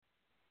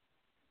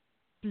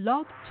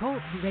Blog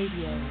Talk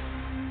Radio.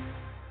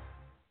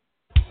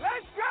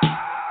 Let's go!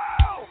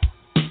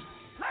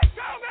 Let's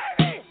go,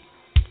 baby!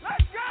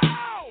 Let's go!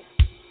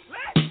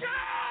 Let's go!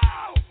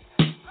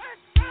 Let's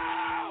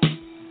go!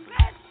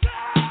 Let's go!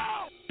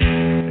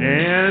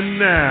 And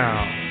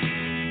now,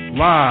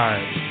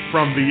 live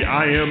from the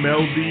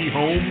IMLD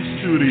home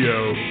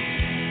studio,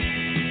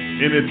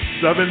 in its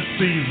 7th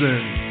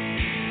season,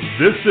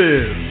 this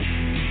is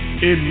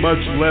In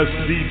Much Less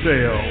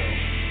Detail,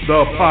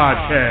 the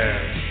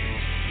podcast,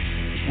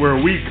 where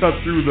we cut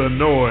through the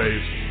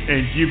noise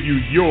and give you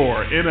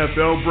your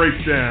NFL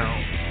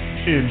breakdown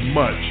in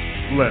much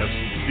less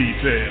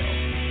detail.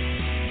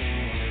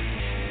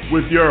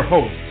 With your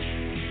hosts,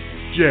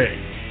 Jay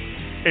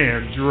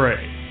and Dre.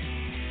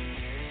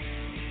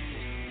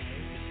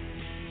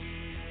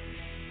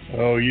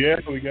 Oh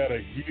yeah, we got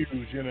a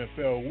huge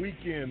NFL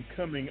weekend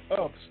coming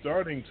up,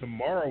 starting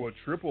tomorrow, a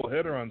triple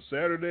header on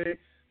Saturday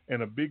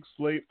and a big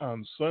slate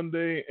on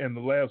Sunday and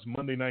the last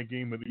Monday night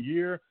game of the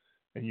year.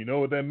 And you know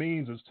what that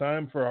means. It's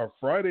time for our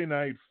Friday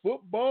night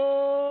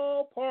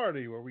football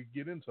party, where we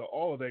get into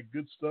all of that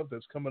good stuff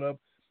that's coming up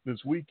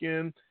this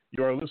weekend.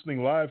 You are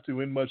listening live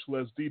to In Much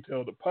Less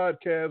Detail, the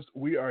podcast.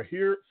 We are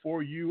here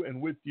for you and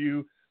with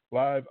you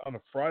live on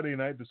a Friday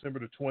night, December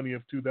the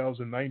 20th,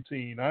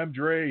 2019. I'm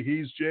Dre.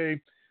 He's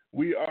Jay.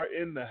 We are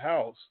in the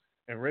house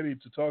and ready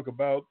to talk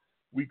about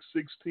Week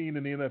 16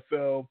 in the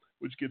NFL,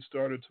 which gets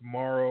started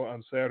tomorrow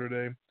on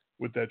Saturday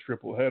with that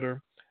triple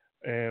header.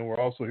 And we're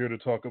also here to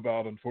talk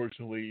about,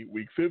 unfortunately,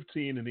 Week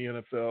 15 in the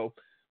NFL,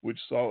 which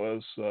saw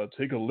us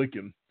take a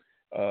licking.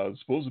 It's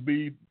supposed to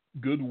be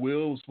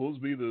goodwill. It's supposed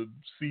to be the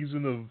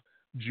season of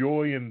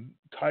joy and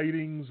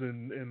tidings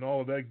and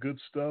all of that good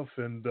stuff.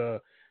 And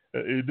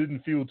it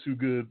didn't feel too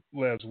good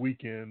last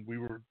weekend. We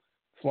were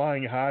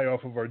flying high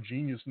off of our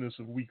geniusness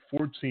of Week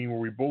 14, where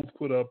we both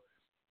put up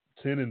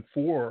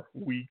 10-4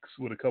 weeks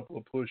with a couple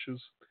of pushes.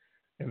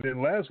 And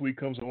then last week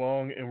comes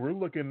along, and we're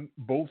looking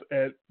both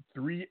at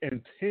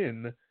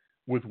 3-10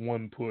 with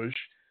one push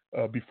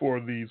before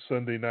the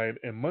Sunday night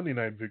and Monday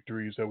night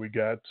victories that we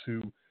got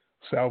to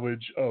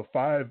salvage a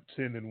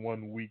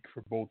 5-10-1 week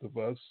for both of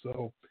us.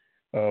 So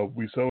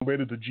we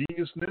celebrated the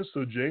geniusness.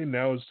 So, Jay,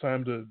 now it's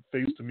time to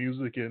face the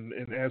music and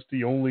ask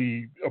the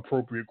only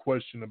appropriate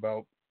question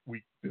about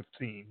Week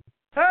 15.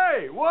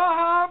 Hey, what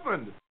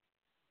happened?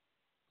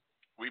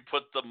 We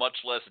put the much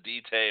less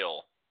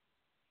detail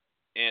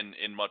in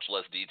much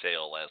less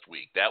detail last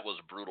week. That was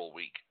a brutal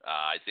week.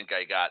 I think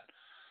I got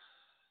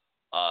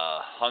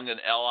hung an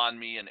L on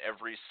me in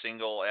every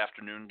single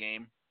afternoon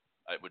game,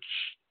 which,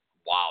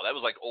 wow, that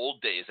was like old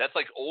days. That's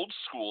like old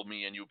school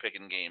me and you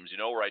picking games, you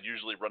know, where I'd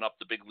usually run up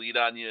the big lead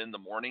on you in the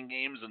morning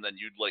games and then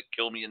you'd like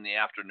kill me in the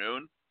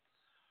afternoon.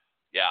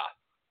 Yeah,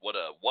 what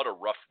a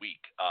rough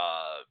week.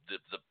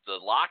 The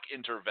lock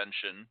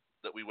intervention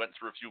that we went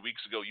through a few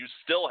weeks ago, you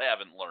still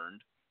haven't learned.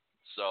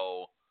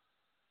 So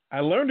I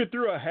learned it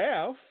through a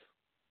half.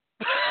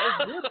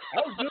 I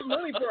was good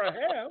money for a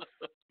half.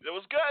 It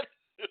was good.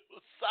 It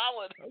was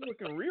solid. I was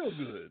looking real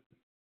good.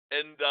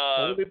 And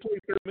only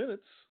played 30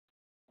 minutes.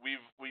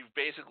 We've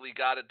basically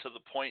got it to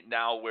the point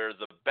now where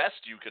the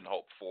best you can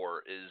hope for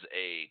is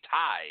a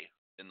tie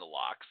in the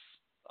locks.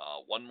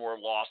 One more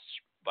loss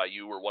by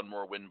you or one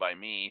more win by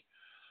me,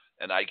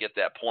 and I get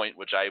that point,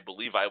 which I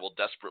believe I will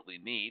desperately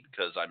need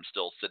because I'm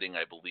still sitting,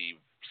 I believe,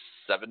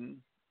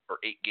 7 or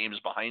 8 games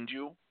behind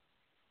you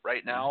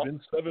right now.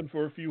 It's been 7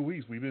 for a few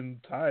weeks. We've been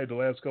tied the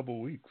last couple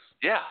of weeks.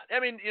 Yeah, I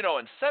mean, you know,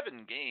 in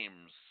 7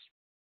 games,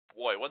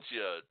 boy, once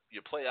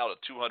you play out a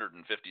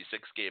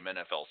 256-game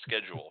NFL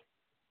schedule,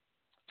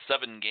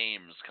 7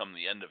 games come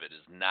the end of it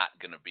is not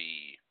going to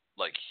be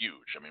like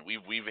huge. I mean,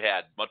 we've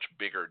had much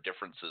bigger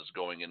differences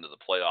going into the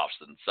playoffs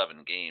than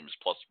 7 games,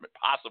 plus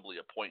possibly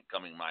a point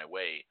coming my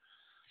way.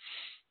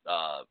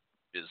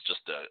 Is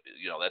just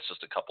that's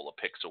just a couple of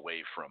picks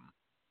away from,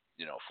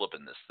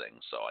 flipping this thing.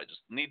 So I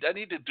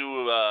need to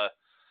do a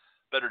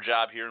better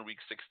job here in week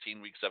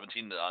 16, week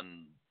 17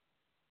 on.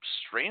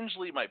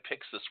 Strangely, my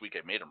picks this week,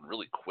 I made them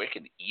really quick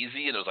and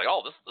easy, and it was like,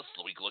 oh, this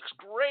week looks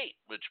great,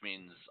 which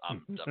means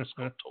I'm just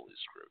totally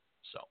screwed.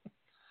 So,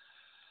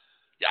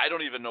 yeah, I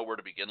don't even know where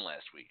to begin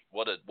last week.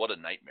 What a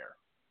nightmare.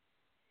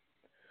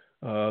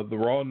 The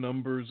raw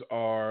numbers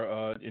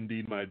are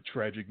indeed my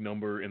tragic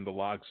number in the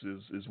locks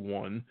is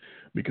 1,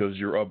 because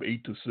you're up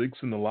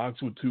 8-6 in the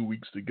locks with 2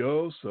 weeks to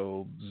go,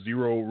 so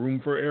 0 room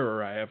for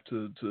error. I have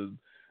to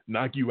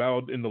knock you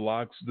out in the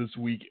locks this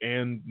week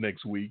and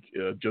next week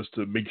just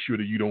to make sure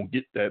that you don't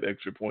get that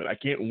extra point. I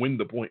can't win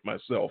the point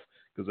myself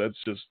because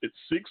it's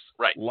 6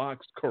 right.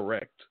 locks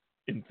correct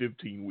in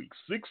 15 weeks.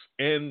 6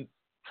 and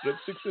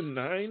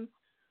 9?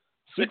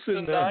 6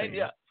 and 9,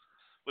 yeah.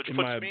 Which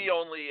puts me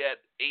only at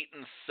 8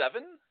 and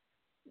 7.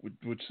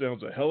 Which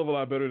sounds a hell of a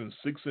lot better than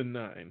 6 and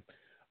 9.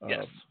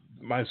 Yes.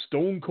 My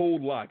stone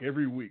cold lock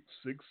every week,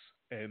 6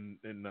 and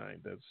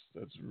 9.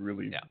 That's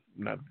really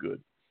not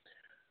good.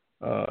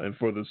 And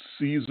for the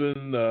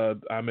season,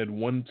 I'm at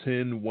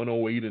 110,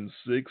 108, and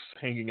 6,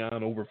 hanging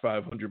on over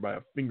 500 by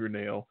a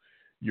fingernail.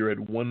 You're at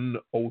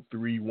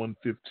 103,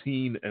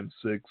 115, and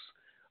 6.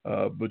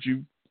 but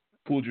you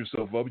pulled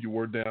yourself up. You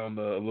were down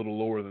a little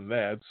lower than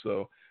that.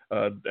 So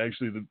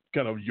actually, the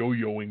kind of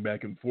yo-yoing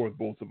back and forth,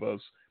 both of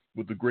us,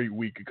 with the great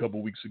week a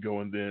couple weeks ago,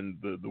 and then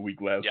the week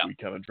last week,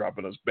 kind of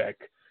dropping us back,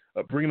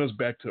 bringing us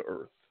back to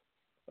earth.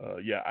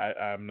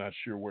 I'm not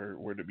sure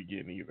where to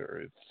begin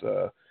either.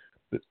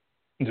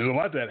 There's a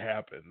lot that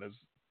happened.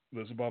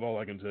 That's about all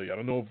I can tell you. I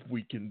don't know if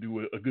we can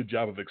do a good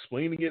job of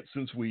explaining it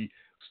since we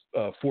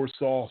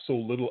foresaw so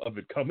little of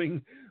it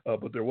coming,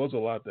 but there was a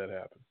lot that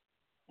happened.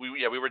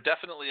 We were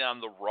definitely on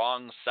the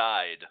wrong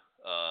side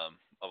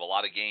of a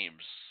lot of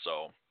games.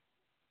 So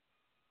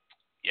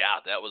yeah,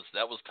 that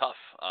was tough.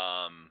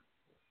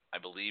 I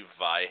believe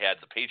I had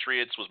the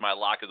Patriots was my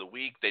lock of the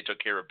week. They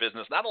took care of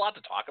business. Not a lot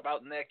to talk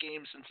about in that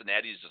game.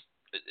 Cincinnati's just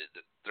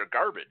they're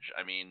garbage.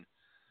 I mean,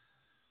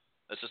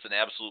 it's just an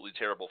absolutely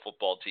terrible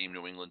football team.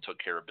 New England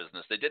took care of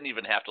business. They didn't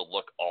even have to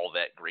look all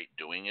that great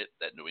doing it.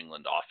 That New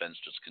England offense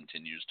just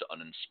continues to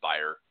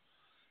uninspire.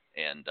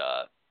 And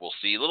we'll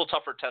see. A little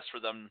tougher test for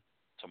them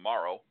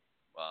tomorrow.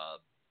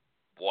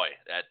 Boy,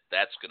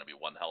 that's going to be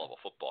one hell of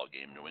a football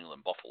game, New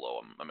England-Buffalo.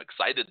 I'm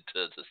excited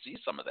to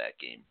see some of that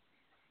game.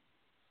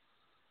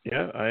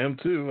 Yeah, I am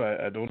too.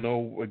 I don't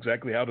know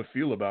exactly how to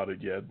feel about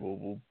it yet.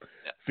 We'll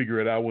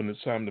figure it out when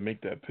it's time to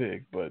make that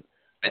pick. But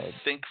I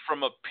think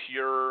from a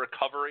pure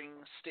covering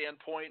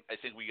standpoint, I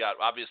think we got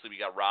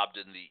robbed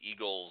in the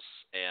Eagles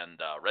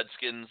and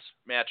Redskins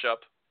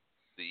matchup.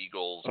 The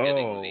Eagles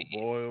getting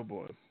oh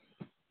boy.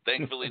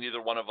 Thankfully,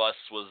 neither one of us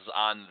was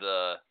on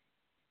the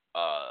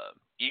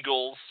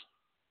Eagles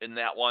in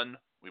that one.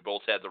 We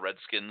both had the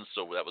Redskins,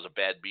 so that was a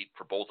bad beat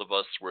for both of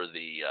us. Where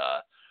the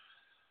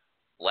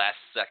last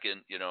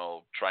second,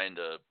 trying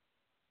to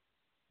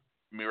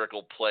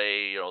miracle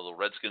play, the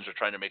Redskins are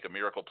trying to make a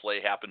miracle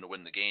play happen to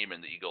win the game,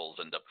 and the Eagles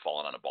end up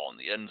falling on a ball in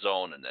the end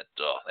zone, and that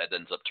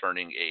ends up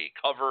turning a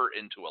cover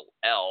into a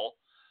L.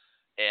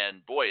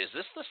 And boy, is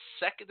this the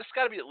second? This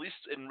got to be, at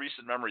least in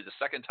recent memory, the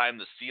second time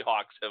the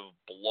Seahawks have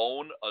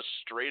blown a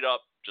straight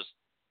up, just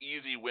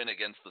easy win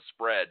against the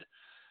spread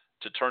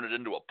to turn it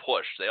into a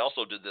push. They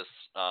also did this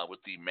with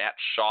the Matt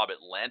Schaub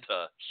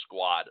Atlanta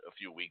squad a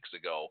few weeks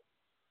ago,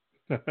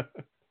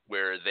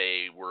 where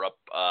they were up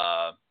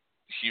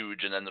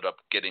huge and ended up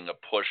getting a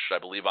push, I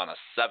believe, on a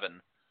 7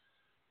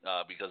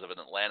 because of an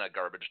Atlanta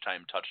garbage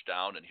time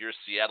touchdown. And here's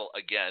Seattle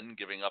again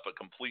giving up a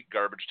complete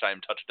garbage time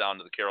touchdown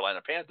to the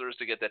Carolina Panthers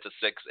to get that to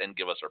 6 and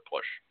give us our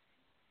push.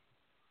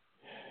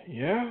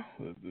 Yeah,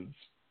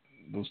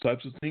 those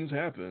types of things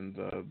happen.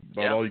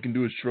 All you can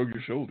do is shrug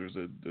your shoulders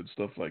at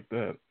stuff like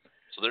that.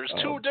 So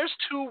there's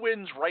two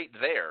wins right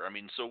there. I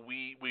mean, so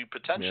we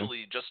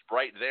potentially just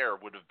right there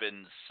would have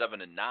been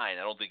 7-9. I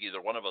don't think either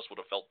one of us would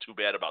have felt too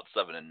bad about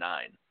 7-9.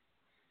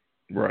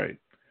 Right.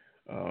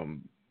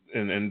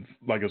 And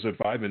like I said,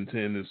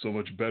 5-10 is so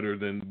much better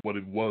than what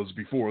it was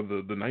before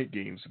the night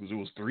games, because it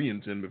was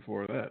 3-10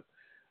 before that,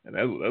 and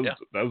that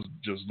was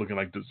just looking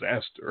like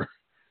disaster.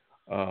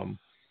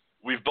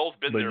 We've both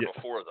been there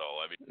before, though.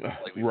 I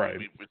mean, right.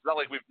 It's not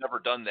like we've never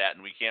done that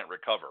and we can't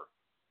recover.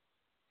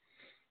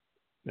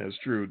 That's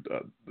true.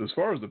 As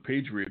far as the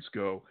Patriots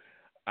go,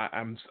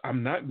 I'm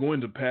not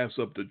going to pass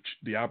up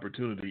the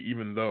opportunity,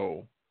 even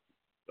though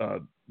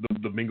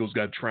the Bengals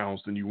got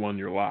trounced and you won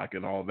your lock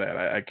and all that.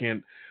 I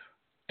can't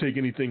take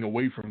anything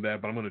away from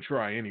that, but I'm going to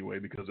try anyway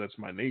because that's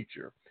my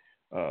nature.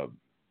 The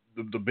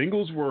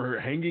Bengals were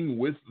hanging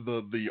with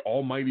the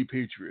almighty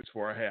Patriots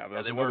for a half.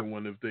 That's another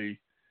one. If they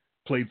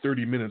played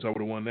 30 minutes, I would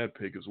have won that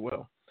pick as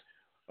well.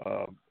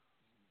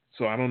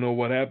 So I don't know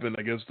what happened.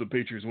 I guess the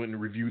Patriots went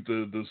and reviewed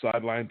the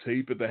sideline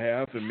tape at the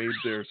half and made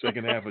their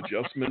second half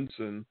adjustments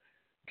and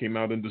came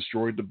out and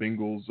destroyed the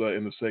Bengals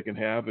in the second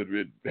half.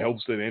 It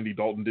helps that Andy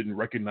Dalton didn't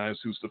recognize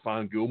who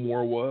Stephon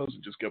Gilmore was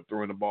and just kept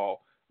throwing the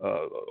ball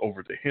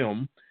over to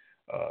him.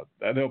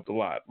 That helped a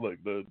lot.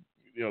 Look, the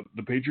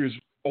Patriots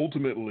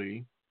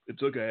ultimately, it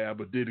took a half,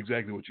 but did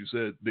exactly what you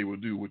said they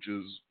would do, which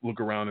is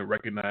look around and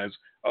recognize,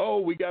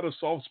 we got a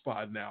soft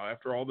spot now.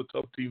 After all the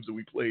tough teams that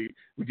we played,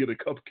 we get a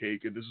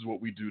cupcake, and this is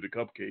what we do to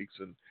cupcakes.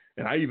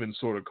 And I even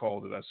sort of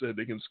called it. I said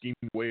they can scheme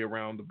their way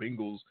around the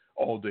Bengals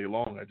all day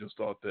long. I just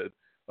thought that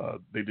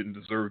they didn't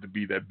deserve to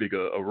be that big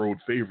a road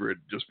favorite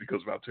just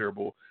because of how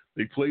terrible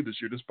they played this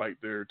year,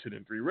 despite their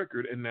 10-3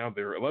 record, and now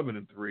they're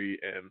 11-3,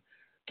 and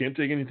can't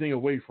take anything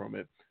away from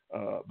it.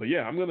 But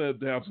yeah, I'm going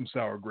to have some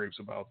sour grapes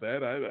about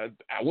that.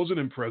 I wasn't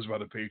impressed by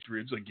the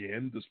Patriots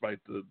again, despite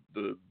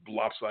the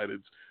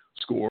lopsided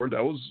score.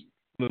 That was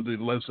one of the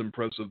less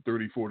impressive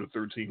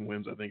 34-13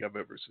 wins I think I've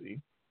ever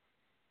seen.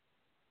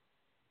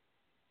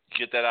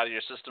 Get that out of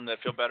your system, that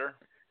feel better?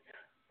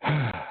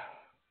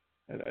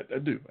 I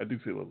do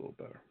feel a little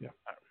better. Yeah.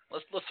 Right.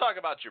 Let's talk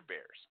about your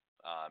Bears.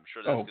 I'm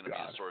sure that's going to be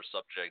a sore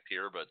subject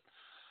here, but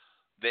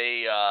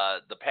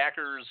the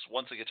Packers,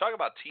 once again, talk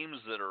about teams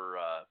that are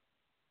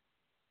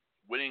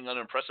winning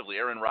unimpressively.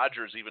 Aaron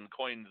Rodgers even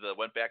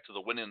went back to the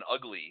win and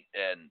ugly,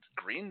 and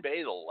Green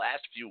Bay the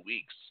last few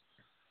weeks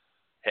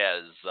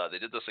they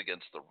did this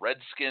against the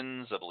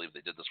Redskins. I believe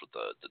they did this with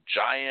the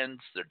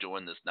Giants. They're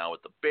doing this now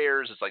with the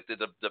Bears. It's like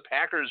the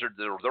Packers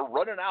they're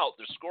running out.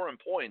 They're scoring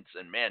points,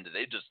 and man, do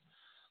they just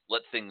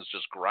let things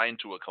just grind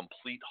to a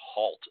complete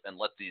halt and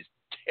let these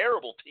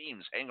terrible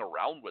teams hang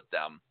around with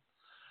them.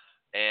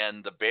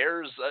 And the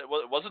Bears, it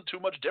wasn't too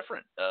much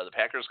different. The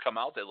Packers come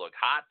out, they look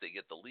hot, they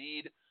get the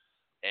lead,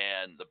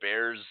 and the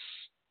Bears,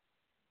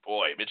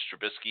 boy, Mitch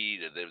Trubisky,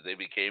 they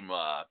became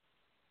a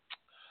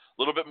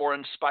little bit more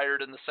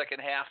inspired in the second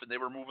half, and they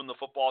were moving the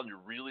football, and you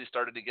really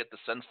started to get the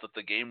sense that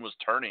the game was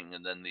turning.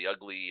 And then the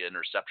ugly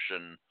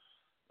interception,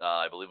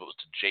 I believe it was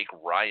to Jake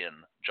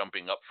Ryan,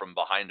 jumping up from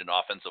behind an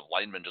offensive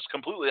lineman just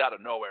completely out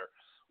of nowhere.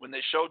 When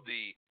they showed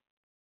the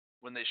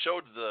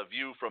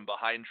view from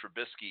behind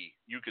Trubisky,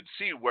 you could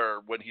see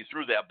where when he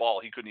threw that ball,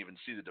 he couldn't even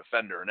see the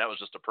defender, and that was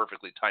just a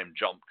perfectly timed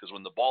jump, because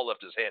when the ball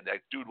left his hand,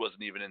 that dude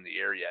wasn't even in the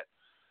air yet,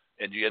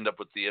 and you end up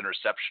with the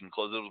interception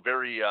close. It was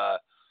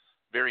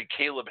very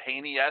Caleb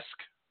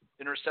Haney-esque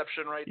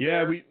interception right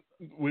there. Yeah,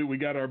 we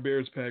got our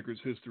Bears-Packers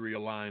history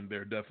aligned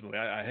there, definitely.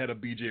 I had a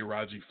B.J.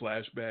 Raji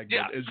flashback,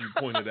 but as you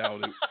pointed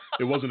out,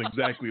 it wasn't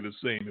exactly the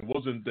same. It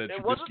wasn't that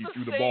Trubisky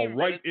threw the ball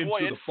right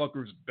into the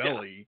fucker's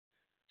belly.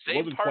 Same it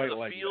wasn't part quite of the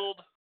like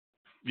field.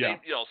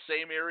 That.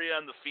 Same area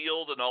on the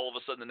field, and all of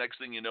a sudden, the next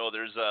thing you know,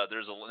 there's a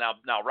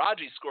now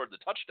Raji scored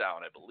the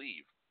touchdown, I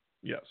believe.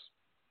 Yes.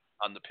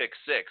 On the pick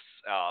six,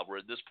 where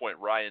at this point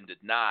Ryan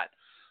did not.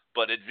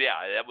 But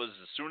that was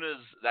as soon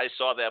as I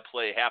saw that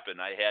play happen,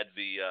 I had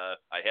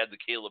the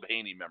Caleb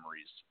Haney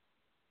memories.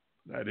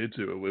 I did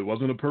too. It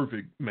wasn't a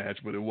perfect match,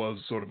 but it was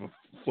sort of a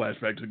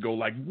flashback to go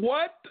like,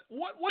 what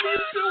are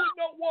you doing?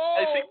 No,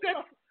 whoa!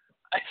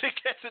 I think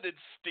that's an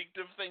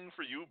instinctive thing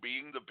for you,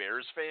 being the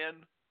Bears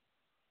fan.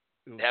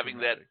 Having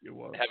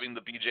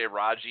the B.J.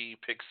 Raji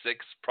pick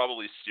six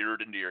probably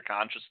seared into your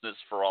consciousness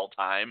for all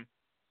time.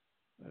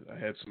 I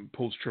had some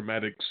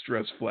post-traumatic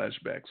stress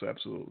flashbacks,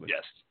 absolutely.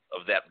 Yes,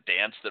 of that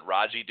dance that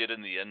Raji did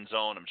in the end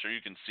zone. I'm sure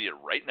you can see it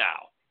right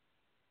now.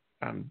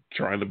 I'm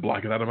trying to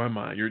block it out of my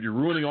mind. You're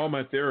ruining all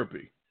my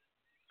therapy.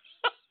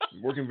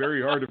 I'm working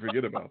very hard to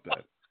forget about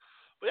that.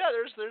 But yeah,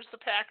 there's the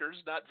Packers,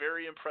 not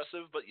very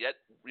impressive, but yet,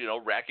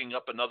 racking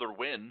up another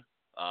win.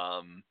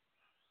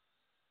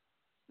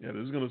 Yeah,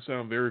 this is going to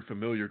sound very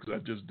familiar because I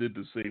just did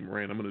the same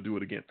rant. I'm going to do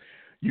it again.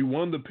 You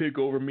won the pick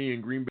over me,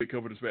 and Green Bay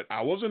covered the spread.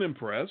 I wasn't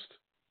impressed.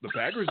 The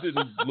Packers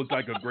didn't look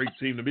like a great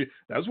team to me.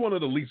 That's one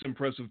of the least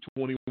impressive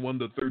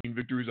 21-13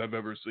 victories I've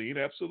ever seen.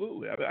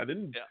 Absolutely, I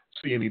didn't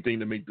see anything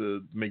to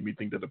make me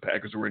think that the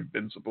Packers were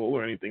invincible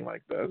or anything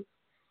like that.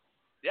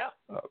 Yeah,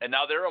 and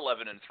now they're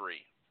 11-3.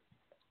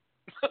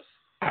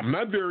 I'm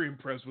not very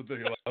impressed with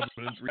the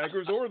 11-3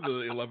 Packers or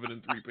the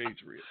 11-3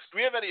 Patriots. Do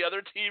we have any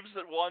other teams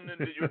that won and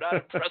that you're not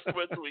impressed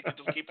with, so we can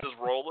just keep this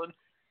rolling?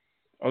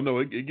 Oh no,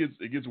 it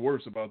gets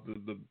worse about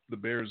the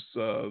Bears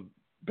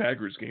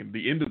Packers game,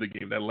 the end of the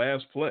game, that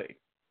last play.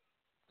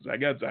 Because I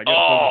got something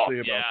to say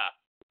about.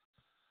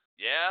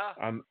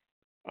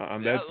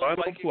 On that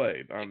final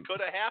play, it could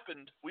have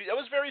happened. That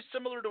was very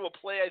similar to a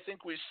play I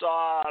think we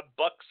saw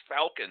Bucks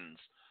Falcons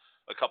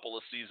a couple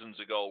of seasons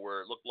ago,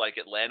 where it looked like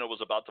Atlanta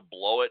was about to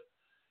blow it.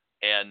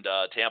 And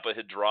Tampa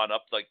had drawn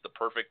up like the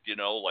perfect,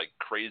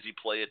 crazy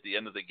play at the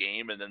end of the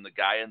game, and then the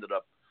guy ended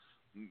up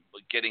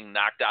getting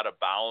knocked out of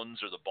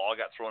bounds, or the ball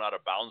got thrown out of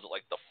bounds at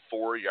like the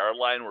 4-yard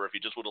line, where if he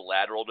just would have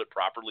lateraled it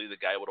properly,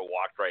 the guy would have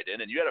walked right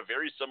in. And you had a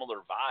very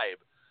similar vibe.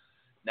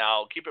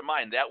 Now, keep in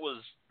mind, that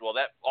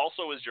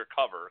also is your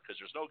cover, because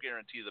there's no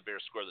guarantee the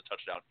Bears score the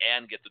touchdown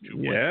and get the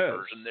 2-point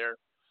conversion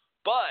there.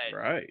 But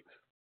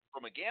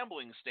from a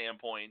gambling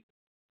standpoint,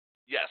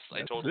 yes,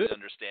 I totally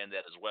understand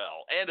that as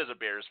well. And as a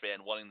Bears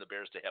fan, wanting the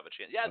Bears to have a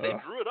chance. Yeah, they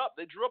drew it up.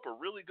 They drew up a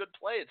really good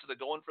play instead of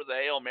going for the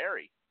Hail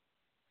Mary.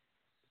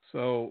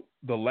 So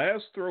the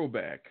last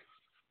throwback,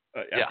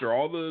 after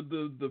all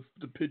the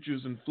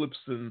pitches and flips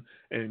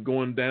and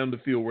going down the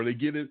field, where they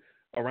get it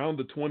around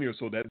the 20 or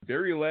so, that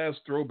very last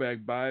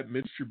throwback by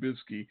Mitch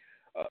Trubisky,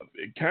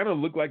 it kind of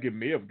looked like it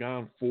may have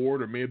gone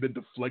forward or may have been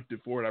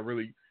deflected forward. I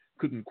really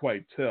couldn't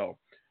quite tell.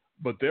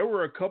 But there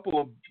were a couple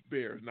of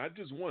Bears, not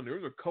just one. There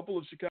was a couple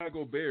of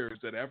Chicago Bears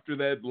that after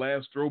that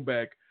last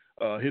throwback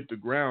hit the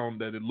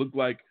ground, that it looked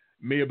like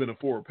may have been a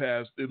forward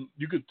pass.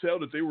 You could tell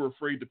that they were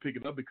afraid to pick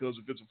it up, because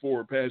if it's a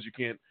forward pass, you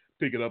can't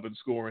pick it up and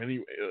score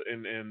anyway,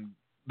 and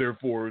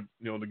therefore,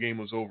 the game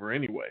was over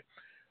anyway.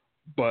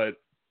 But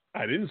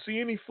I didn't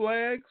see any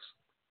flags,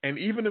 and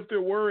even if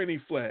there were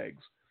any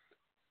flags,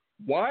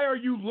 why are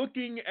you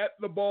looking at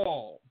the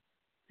ball?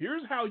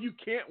 Here's how you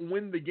can't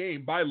win the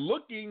game: by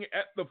looking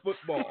at the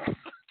football.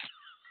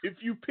 If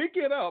you pick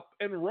it up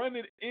and run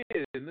it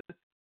in,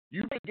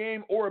 you win the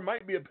game, or it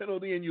might be a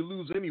penalty and you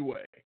lose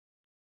anyway.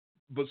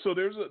 But so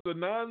there's a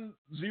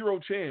non-zero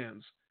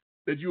chance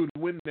that you would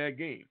win that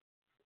game.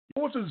 You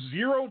know what's a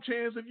zero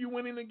chance of you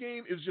winning the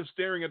game? Is just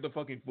staring at the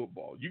fucking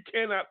football. You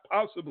cannot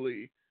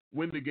possibly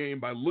win the game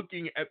by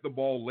looking at the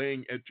ball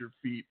laying at your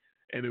feet.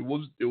 And it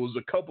was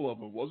a couple of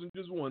them. It wasn't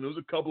just one. There was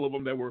a couple of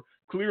them that were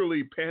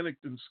clearly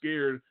panicked and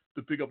scared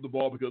to pick up the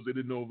ball because they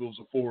didn't know if it was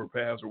a forward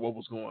pass or what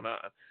was going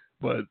on.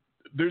 But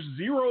there's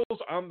zeros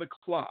on the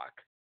clock.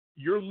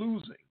 You're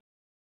losing.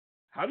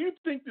 How do you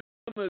think this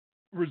is going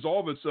to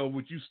resolve itself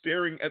with you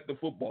staring at the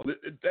football?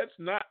 That's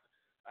not.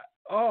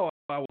 Oh,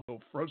 I was so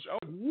frustrated.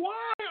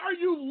 Why are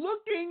you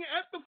looking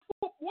at the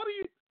football? What are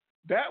you?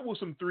 That was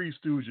some Three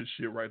Stooges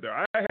shit right there.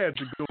 I had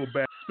to go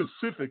back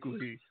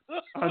specifically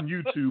on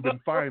YouTube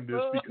and find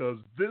this because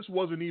this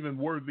wasn't even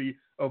worthy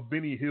of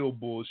Benny Hill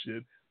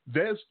bullshit.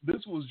 This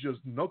was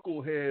just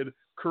knucklehead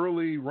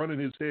Curly running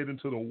his head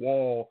into the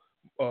wall,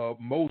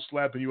 Mo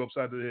slapping you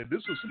upside the head.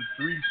 This was some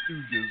Three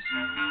Stooges.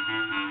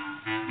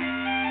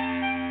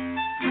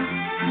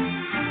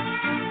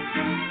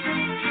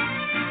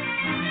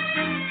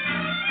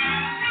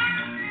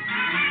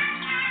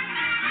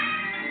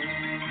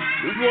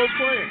 This was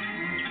playing.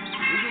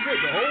 This is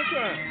it the whole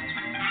time.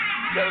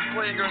 That was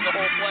playing during the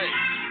whole play.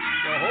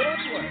 The whole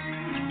play.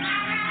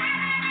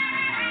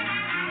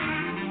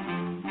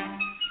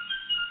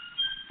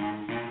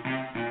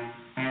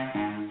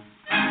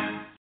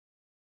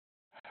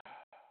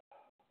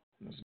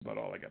 This is about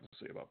all I got to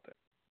say about that.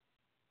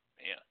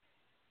 Man.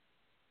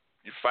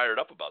 You fired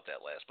up about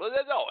that last play.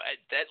 No,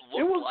 that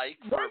looked like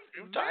for a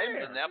few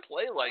times in that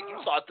play, like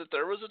you thought that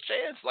there was a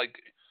chance. Like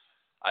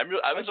I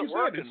was like at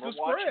work and we're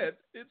watching. Spread.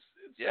 It's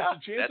a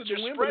chance to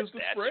win, but it's the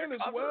spread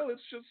as well.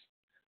 It's just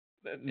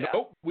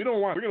nope. We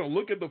don't want. We're going to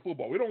look at the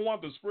football. We don't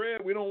want the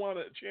spread. We don't want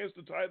a chance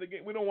to tie the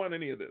game. We don't want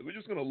any of this. We're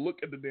just going to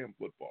look at the damn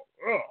football.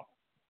 Ugh.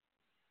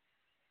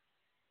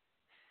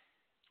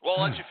 Well,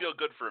 I'll let you feel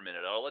good for a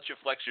minute. I'll let you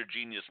flex your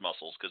genius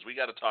muscles because we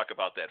got to talk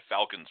about that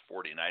Falcons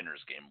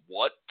 49ers game.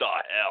 What the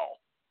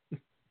hell?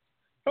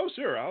 Oh,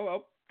 sure.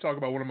 I'll talk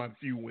about one of my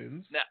few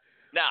wins.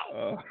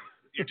 Now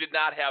you did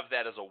not have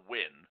that as a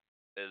win.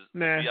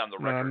 Be on the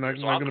record. I'm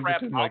so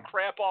I'll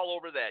crap all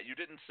over that. You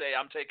didn't say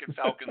I'm taking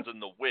Falcons in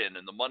the win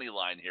and the money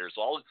line here.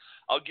 So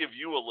I'll give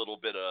you a little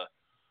bit of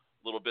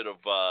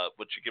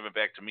what you're giving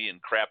back to me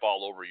and crap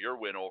all over your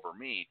win over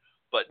me.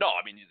 But no,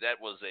 I mean that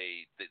was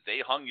they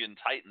hung in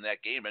tight in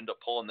that game, ended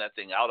up pulling that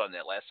thing out on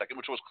that last second,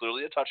 which was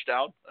clearly a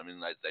touchdown. I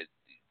mean,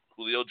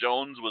 Julio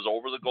Jones was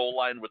over the goal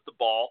line with the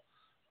ball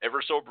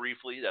ever so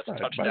briefly. That's a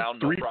touchdown.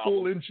 By 3 no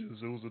full problem.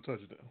 inches, it was a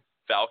touchdown.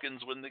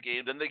 Falcons win the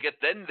game. Then they get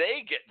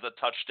the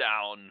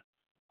touchdown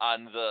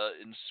on the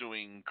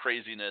ensuing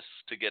craziness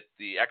to get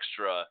the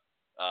extra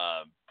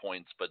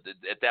points. But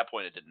at that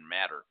point, it didn't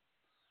matter.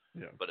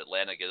 Yeah. But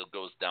Atlanta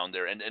goes down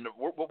there, and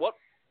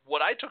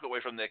what I took away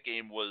from that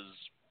game was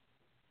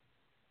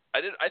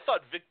I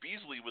thought Vic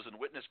Beasley was in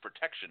witness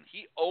protection.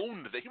 He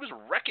owned that. He was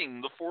wrecking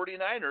the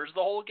 49ers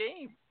the whole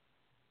game.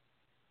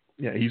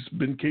 Yeah, he's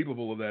been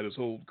capable of that his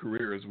whole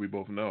career, as we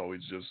both know.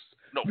 He's just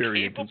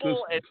very inconsistent.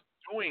 Capable and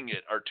doing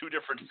it are two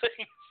different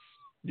things.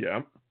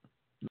 Yeah.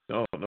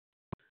 No.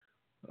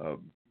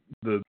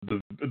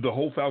 The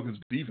whole Falcons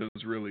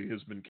defense really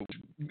has been,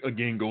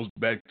 again, goes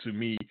back to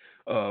me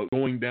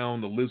going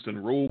down the list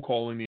and roll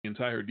calling the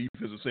entire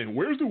defense and saying,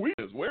 where's the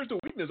weakness? Where's the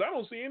weakness? I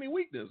don't see any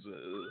weakness.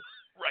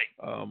 Right.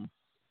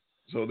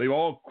 So they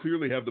all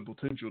clearly have the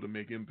potential to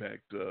make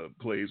impact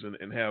plays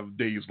and have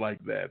days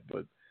like that.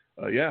 But,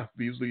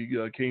 Beasley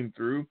came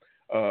through.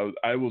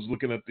 I was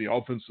looking at the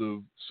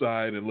offensive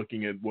side and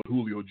looking at what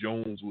Julio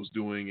Jones was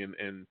doing,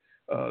 and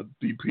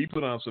he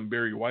put on some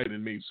Barry White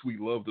and made sweet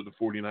love to the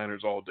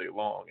 49ers all day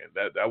long. And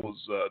that was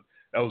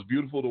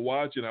beautiful to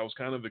watch, and I was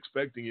kind of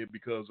expecting it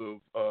because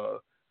of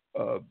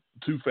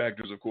two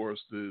factors, of course,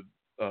 the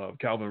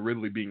Calvin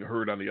Ridley being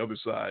hurt on the other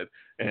side,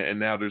 and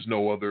now there's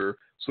no other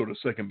sort of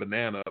second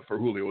banana for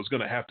Julio. It's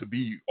going to have to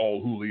be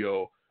all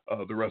Julio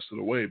the rest of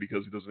the way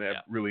because he doesn't have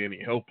really any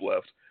help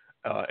left.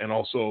 And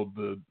also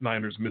the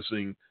Niners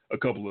missing a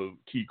couple of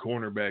key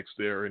cornerbacks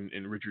there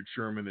in Richard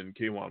Sherman and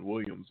K'Wan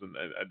Williams. And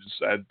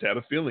I had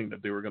a feeling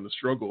that they were going to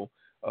struggle.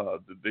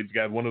 They've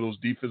got one of those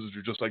defenses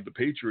just like the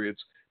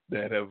Patriots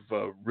that have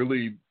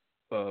really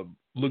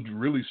looked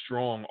really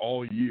strong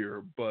all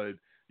year, but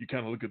you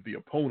kind of look at the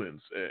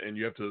opponents and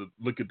you have to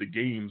look at the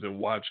games and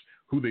watch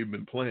who they've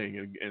been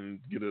playing and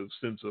get a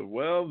sense of,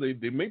 well, they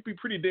may be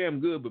pretty damn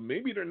good, but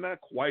maybe they're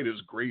not quite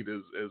as great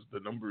as the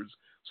numbers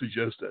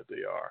suggest that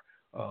they are.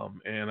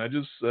 And I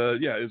just,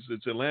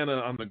 it's Atlanta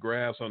on the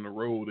grass, on the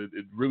road.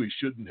 It really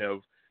shouldn't have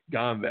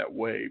gone that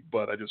way,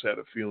 but I just had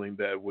a feeling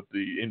that with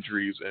the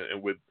injuries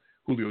and with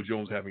Julio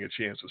Jones having a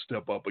chance to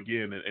step up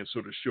again and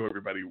sort of show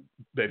everybody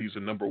that he's a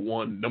number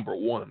one,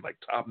 like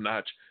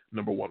top-notch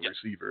number one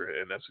receiver,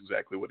 and that's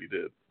exactly what he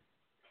did.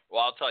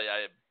 Well, I'll tell you,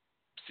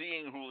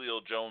 seeing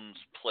Julio Jones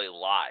play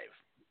live,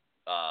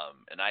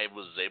 and I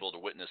was able to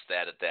witness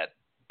that at that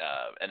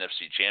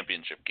NFC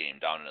Championship game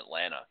down in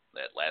Atlanta,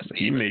 that last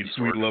game. He made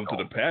sweet love to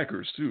the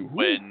Packers, too.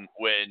 Ladarius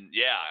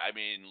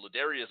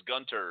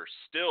Gunter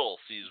still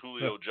sees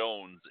Julio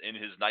Jones in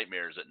his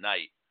nightmares at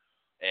night,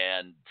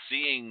 and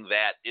seeing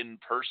that in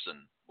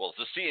person,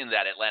 seeing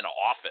that Atlanta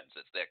offense,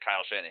 it's that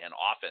Kyle Shanahan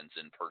offense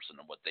in person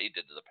and what they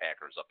did to the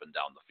Packers up and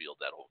down the field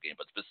that whole game,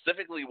 but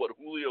specifically what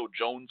Julio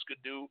Jones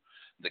could do,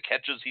 the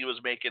catches he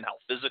was making,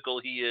 how physical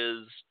he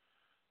is,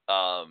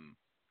 and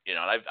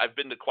I've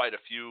been to quite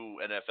a few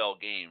NFL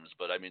games,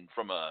 but I mean,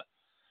 from a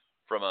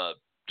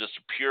just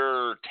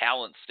pure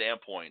talent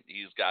standpoint,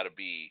 he's got to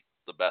be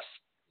the best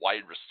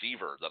wide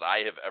receiver that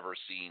I have ever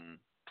seen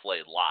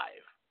play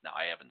live. Now,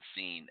 I haven't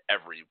seen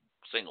every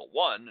single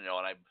one, and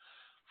I'm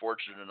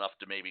fortunate enough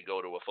to maybe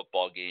go to a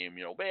football game,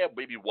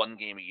 maybe one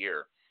game a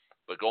year.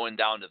 But going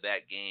down to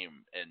that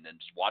game and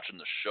just watching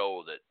the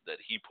show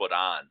that he put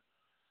on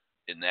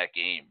in that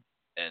game,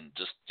 and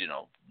just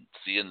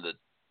seeing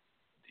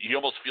he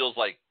almost feels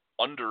like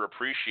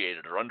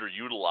underappreciated or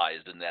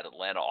underutilized in that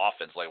Atlanta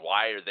offense. Like,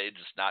 why are they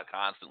just not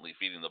constantly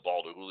feeding the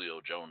ball to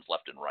Julio Jones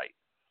left and right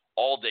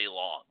all day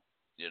long?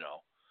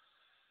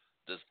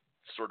 This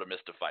sort of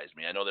mystifies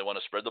me. I know they want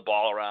to spread the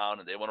ball around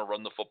and they want to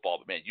run the football,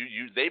 but man,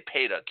 they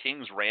paid a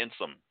king's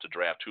ransom to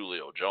draft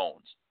Julio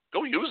Jones.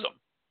 Go use him.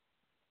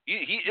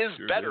 He is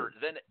better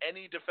than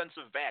any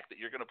defensive back that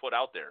you're going to put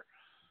out there.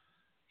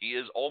 He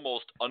is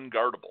almost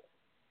unguardable.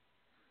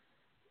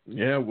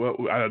 Yeah, well,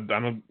 I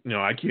don't,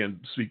 I can't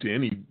speak to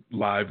any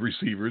live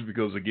receivers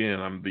because, again,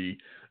 I'm the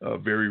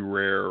very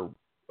rare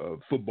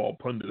football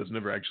pundit that's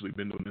never actually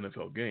been to an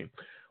NFL game.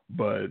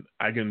 But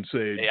I can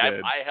say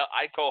that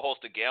I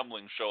co-host a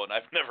gambling show, and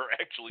I've never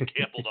actually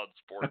gambled on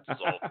sports.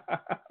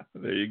 So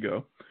there you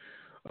go.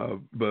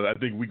 But I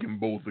think we can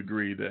both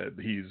agree that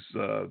he's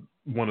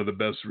one of the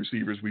best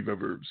receivers we've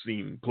ever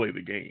seen play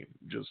the game,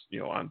 just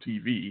on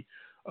TV.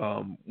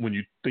 When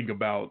you think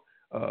about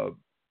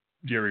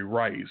Jerry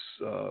Rice,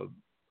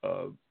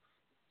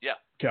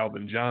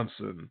 Calvin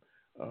Johnson,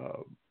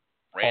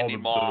 Randy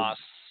Moss,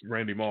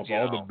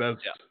 all the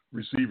best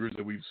receivers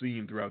that we've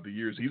seen throughout the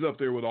years. He's up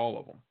there with all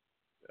of them.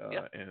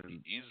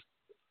 And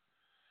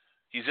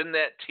he's in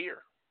that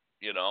tier.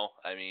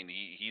 I mean,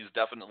 he's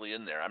definitely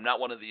in there. I'm not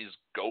one of these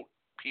GOAT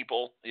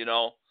people,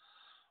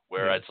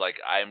 where it's like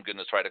I'm going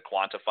to try to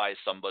quantify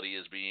somebody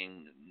as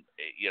being,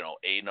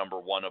 a number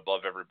one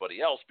above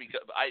everybody else,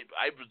 because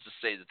I would just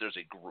say that there's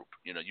a group.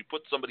 You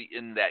put somebody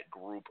in that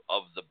group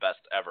of the best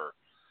ever,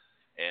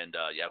 and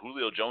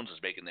Julio Jones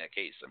is making that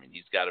case. I mean,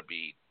 he's having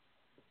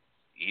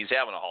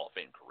a Hall of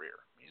Fame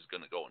career. He's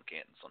going to go in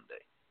Canton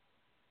someday.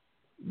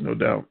 No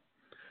doubt.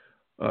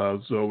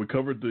 So we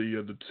covered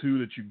the two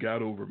that you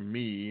got over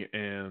me,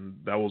 and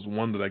that was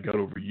one that I got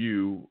over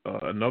you.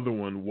 Another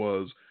one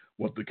was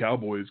what the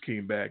Cowboys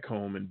came back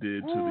home and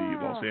did to the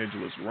Los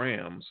Angeles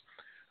Rams.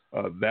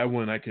 That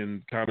one I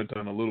can comment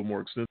on a little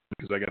more extensively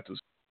because I got to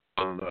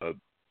on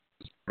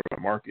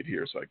my market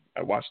here, so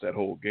I watched that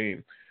whole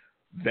game.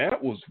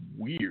 That was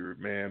weird,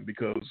 man,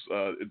 because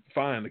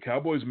fine, the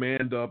Cowboys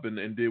manned up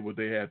and did what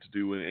they had to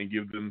do and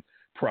give them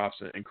props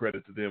and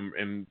credit to them.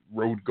 And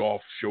Road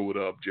Goff showed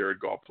up. Jared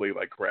Goff played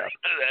like crap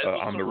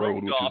on the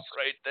road, which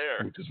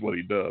is what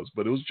he does.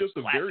 But it was just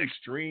a very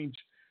strange.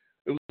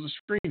 It was a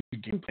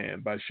strange game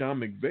plan by Sean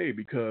McVay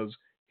because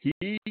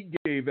he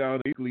gave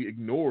out, basically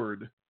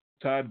ignored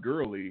Todd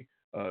Gurley.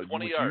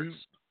 20 yards.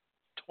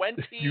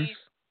 20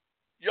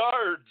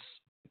 yards.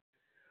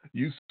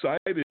 You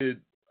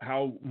cited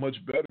how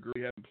much better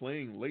Gurley had been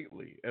playing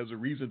lately as a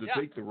reason to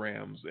take the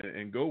Rams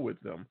and go with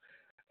them.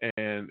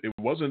 And it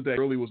wasn't that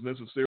Gurley was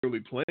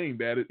necessarily playing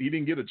bad. He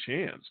didn't get a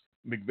chance.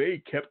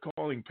 McVay kept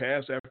calling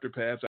pass after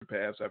pass after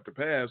pass after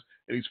pass,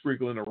 and he's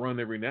sprinkling a run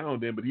every now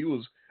and then. But he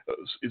was,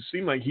 it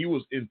seemed like he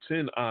was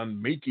intent on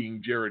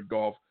making Jared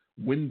Goff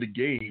win the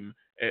game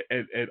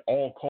at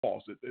all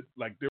costs.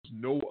 Like there's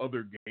no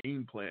other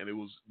game plan. It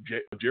was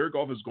Jared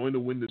Goff is going to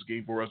win this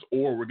game for us,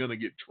 or we're going to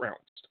get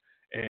trounced.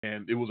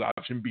 And it was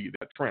option B,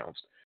 that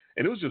trounced.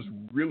 And it was just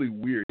really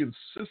weird. He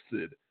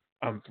insisted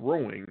on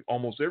throwing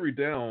almost every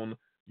down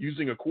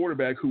using a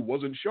quarterback who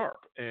wasn't sharp.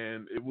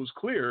 And it was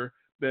clear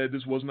that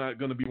this was not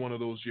going to be one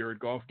of those Jared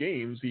Goff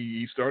games.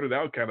 He started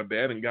out kind of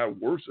bad and got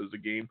worse as the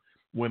game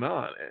went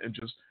on. And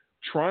just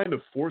trying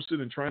to force it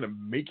and trying to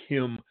make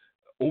him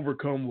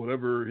overcome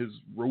whatever his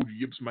road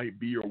yips might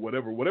be or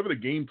whatever the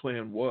game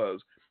plan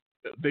was,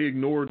 they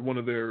ignored one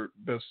of their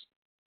best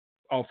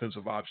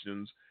offensive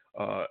options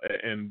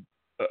and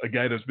a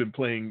guy that's been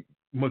playing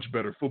much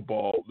better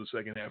football the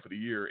second half of the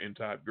year in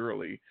Todd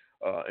Gurley.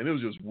 And it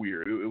was just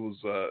weird. It was,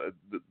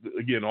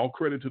 again, all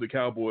credit to the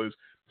Cowboys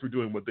for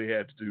doing what they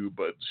had to do.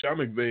 But Sean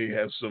McVay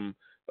has some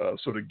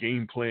sort of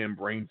game plan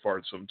brain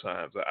fart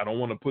sometimes. I don't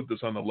want to put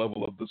this on the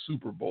level of the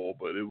Super Bowl,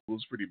 but it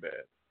was pretty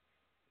bad.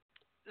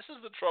 This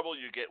is the trouble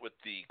you get with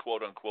the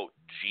quote-unquote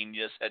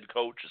genius head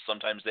coach. Is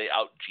sometimes they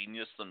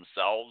out-genius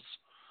themselves.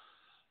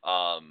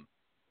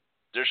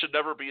 There should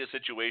never be a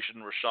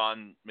situation where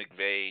Sean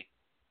McVay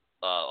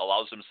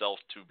allows himself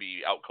to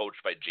be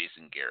outcoached by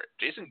Jason Garrett.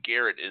 Jason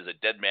Garrett is a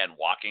dead man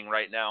walking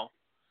right now,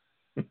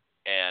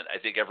 and I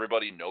think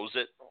everybody knows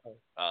it.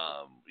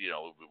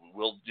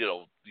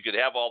 You could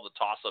have all the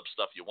toss-up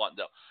stuff you want.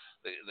 No,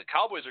 the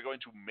Cowboys are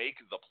going to make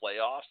the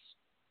playoffs,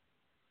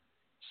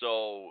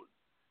 so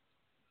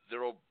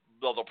they'll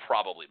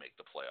probably make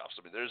the playoffs.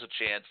 I mean, there's a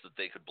chance that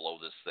they could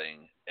blow this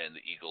thing and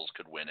the Eagles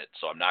could win it.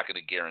 So I'm not going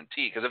to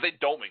guarantee, because if they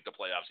don't make the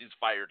playoffs, he's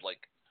fired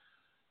like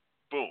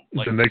boom.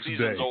 Like the next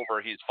season's day.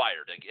 over, he's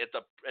fired. Like at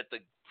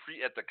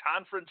the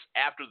conference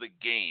after the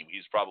game,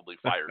 he's probably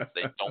fired if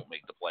they don't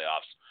make the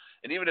playoffs.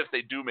 And even if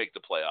they do make the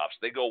playoffs,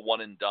 they go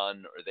one and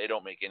done, or they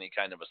don't make any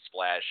kind of a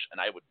splash. And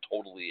I would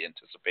totally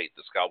anticipate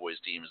this Cowboys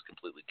team is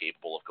completely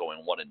capable of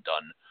going one and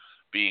done,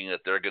 being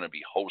that they're going to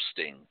be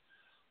hosting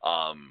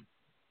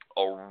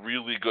a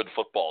really good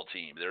football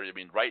team.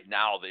 Right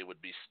now they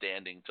would be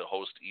standing to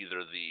host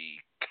either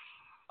the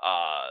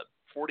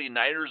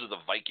 49ers or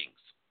the Vikings.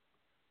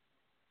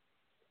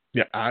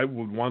 Yeah, I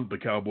would want the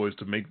Cowboys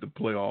to make the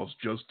playoffs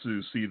just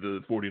to see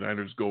the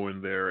 49ers go in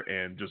there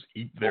and just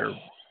eat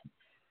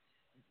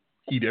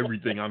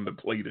everything on the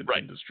plate and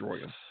destroy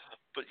them.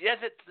 But yeah,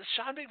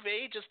 Sean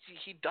McVay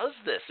he does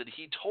this, and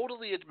he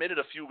totally admitted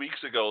a few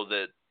weeks ago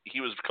that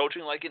he was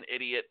coaching like an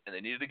idiot, and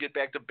they needed to get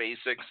back to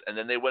basics, and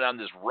then they went on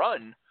this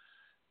run,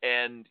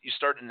 and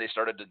they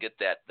started to get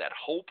that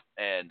hope,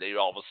 and they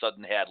all of a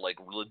sudden had like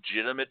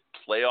legitimate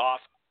playoff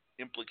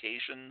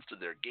implications to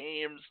their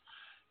games.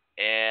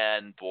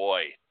 And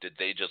boy, did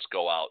they just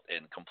go out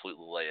and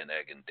completely lay an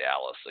egg in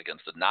Dallas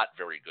against a not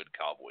very good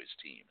Cowboys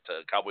team.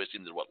 The Cowboys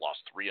team that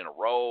lost 3 in a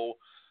row.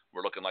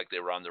 We're looking like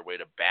they were on their way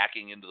to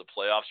backing into the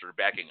playoffs, or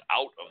backing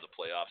out of the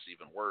playoffs,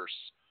 even worse.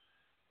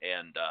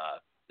 And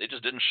they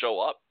just didn't show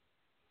up.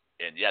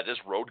 And yeah,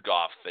 this road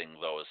golf thing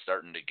though is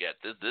starting to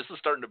get this is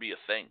starting to be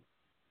a thing.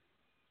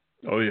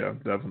 Oh yeah,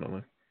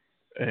 definitely.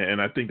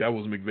 And I think that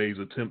was McVay's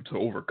attempt to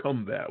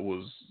overcome that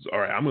was, all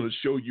right, I'm going to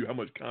show you how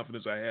much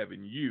confidence I have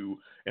in you,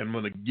 and I'm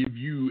going to give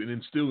you and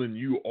instill in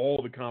you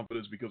all the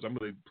confidence because I'm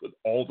going to put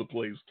all the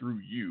plays through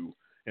you,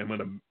 and I'm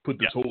going to put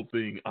this whole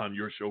thing on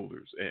your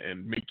shoulders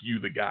and make you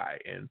the guy,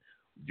 and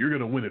you're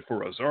going to win it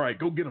for us. All right,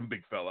 go get him,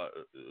 big fella.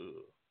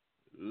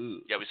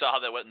 Yeah, we saw how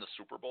that went in the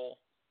Super Bowl.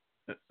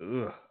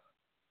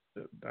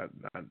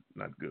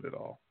 Not good at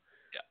all.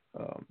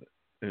 Yeah.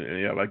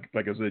 And yeah, like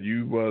I said,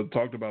 you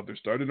talked about they're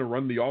starting to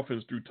run the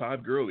offense through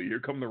Todd Gurley.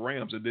 Here come the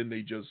Rams, and then they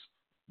just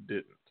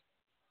didn't.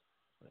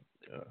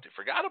 They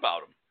forgot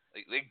about him.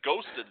 They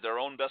ghosted their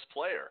own best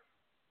player.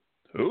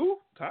 Who?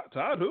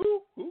 Todd?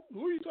 Who?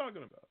 Who are you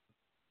talking about?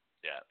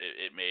 Yeah,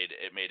 it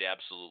made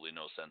absolutely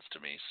no sense to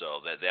me.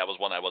 So that was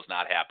one I was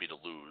not happy to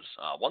lose.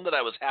 One that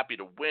I was happy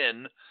to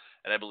win,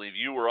 and I believe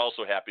you were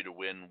also happy to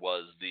win,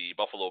 was the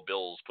Buffalo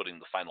Bills putting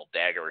the final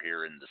dagger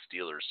here in the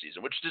Steelers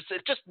season, which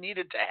just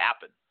needed to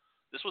happen.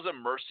 This was a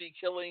mercy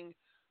killing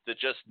that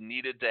just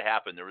needed to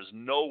happen. There was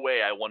no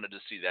way I wanted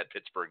to see that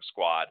Pittsburgh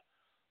squad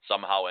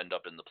somehow end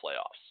up in the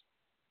playoffs.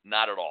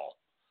 Not at all.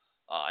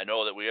 I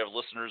know that we have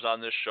listeners on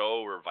this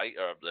show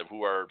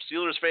who are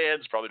Steelers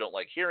fans, probably don't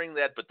like hearing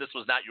that, but this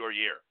was not your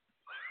year.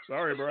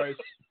 Sorry, Bryce.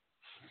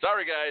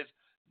 Sorry, guys.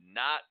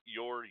 Not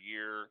your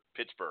year,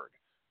 Pittsburgh.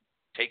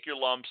 Take your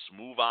lumps,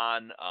 move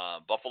on.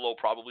 Buffalo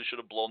probably should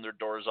have blown their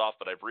doors off,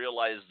 but I've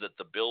realized that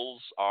the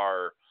Bills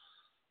are –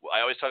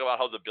 I always talk about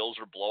how the Bills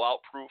are blowout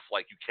proof,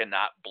 like you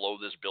cannot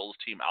blow this Bills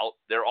team out.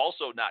 They're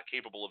also not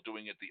capable of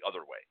doing it the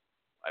other way,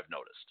 I've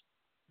noticed.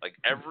 Like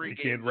every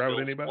game the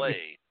Bills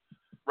play,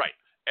 right,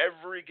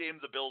 every game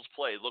the Bills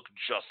play look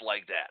just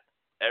like that.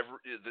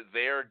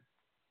 They're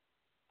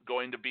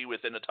going to be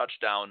within a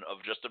touchdown of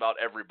just about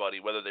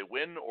everybody, whether they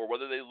win or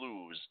whether they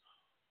lose,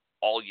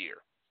 all year.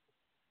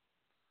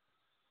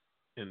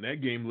 And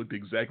that game looked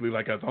exactly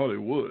like I thought it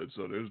would,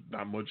 so there's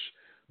not much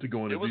to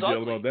go into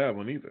detail about that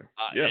one either.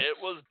 It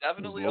was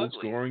definitely low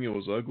scoring. It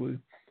was ugly.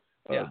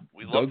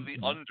 We loved the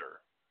under.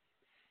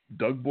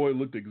 Doug Boy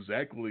looked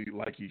exactly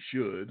like he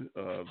should.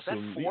 Was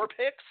that 4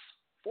 picks?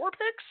 4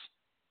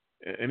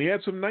 picks? And he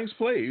had some nice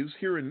plays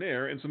here and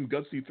there and some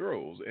gutsy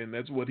throws, and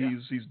that's what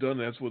he's done.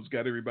 That's what's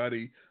got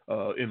everybody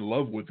in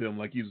love with him,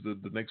 like he's the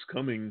next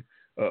coming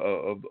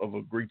of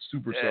a great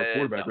superstar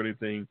quarterback or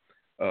anything.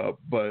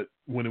 But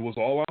when it was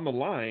all on the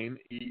line,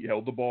 he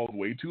held the ball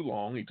way too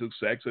long. He took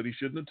sacks that he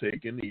shouldn't have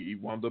taken. He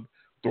wound up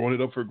throwing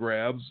it up for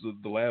grabs.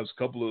 The last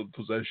couple of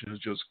possessions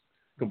just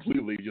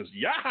completely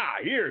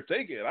here,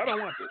 take it. I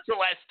don't want this. The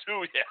last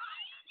 2,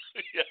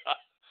 yeah.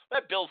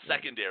 That Bills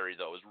secondary,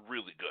 though, is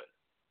really good.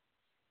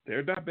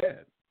 They're not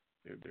bad.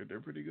 They're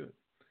pretty good.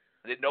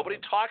 Nobody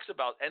talks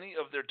about any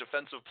of their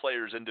defensive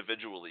players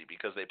individually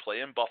because they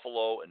play in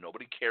Buffalo and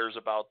nobody cares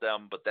about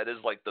them, but that is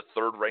like the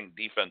 3rd-ranked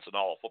defense in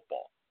all of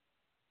football.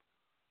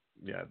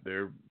 Yeah,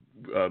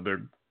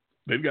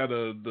 they've got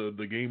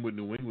the game with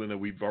New England that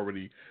we've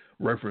already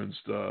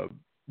referenced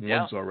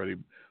once already.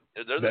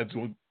 That's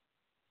going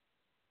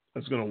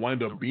to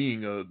wind up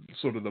being a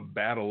sort of the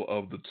battle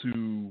of the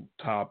 2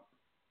 top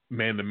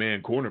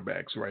man-to-man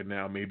cornerbacks right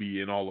now,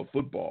 maybe in all of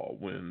football.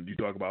 When you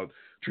talk about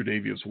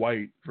Tre'Davious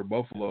White for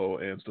Buffalo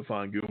and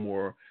Stephon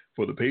Gilmore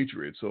for the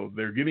Patriots, so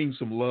they're getting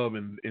some love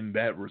in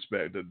that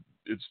respect.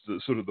 It's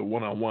the sort of the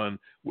one-on-one,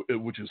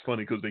 which is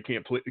funny because they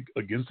can't play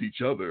against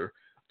each other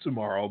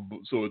tomorrow,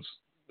 so it's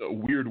a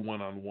weird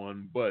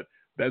one-on-one, but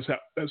that's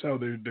how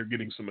they're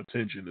getting some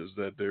attention, is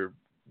that they're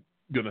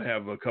going to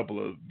have a couple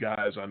of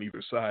guys on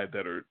either side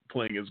that are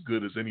playing as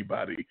good as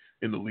anybody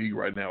in the league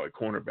right now at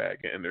cornerback,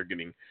 and they're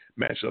getting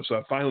matched up. So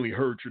I finally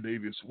heard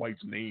Tre'Davious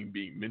White's name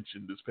being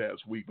mentioned this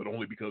past week, but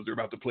only because they're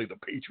about to play the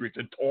Patriots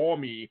and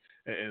Tommy,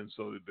 and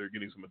so they're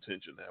getting some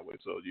attention that way.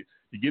 So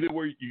you get it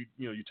where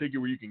you take it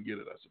where you can get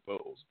it, I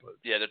suppose. But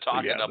yeah, they're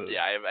talking up.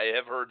 I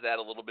have heard that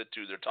a little bit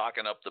too. They're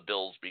talking up the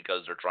Bills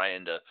because they're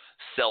trying to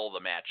sell the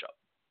matchup.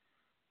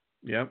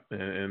 Yeah,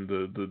 and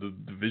the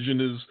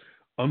division is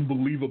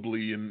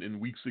unbelievably in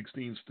Week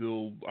 16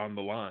 still on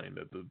the line,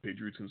 that the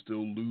Patriots can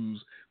still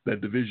lose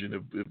that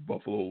division if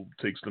Buffalo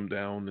takes them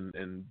down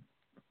and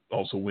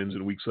also wins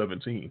in Week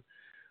 17.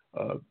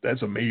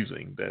 That's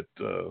amazing that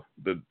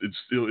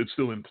it's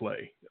still in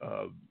play.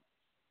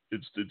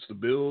 It's the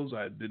Bills.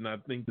 I did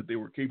not think that they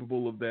were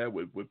capable of that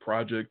with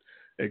Project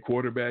at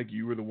quarterback.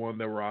 You were the one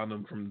that were on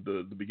them from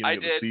the beginning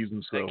of the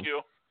season. So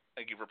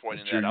Thank you for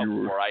pointing that out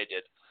before I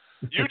did.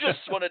 You just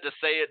wanted to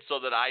say it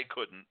so that I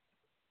couldn't.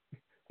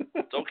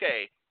 It's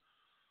okay.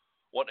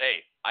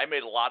 I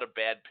made a lot of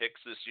bad picks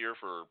this year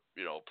for,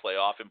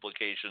 playoff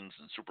implications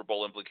and Super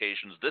Bowl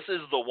implications. This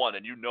is the one,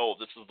 and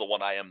this is the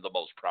one I am the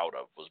most proud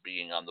of, was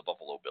being on the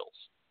Buffalo Bills.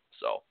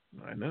 So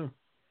I know.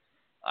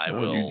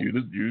 Will.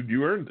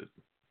 You earned it.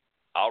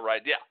 All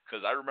right, yeah,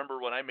 because I remember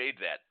when I made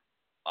that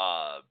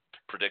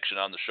prediction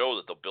on the show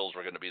that the Bills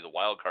were going to be the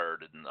wild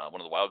card and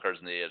one of the wild cards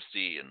in the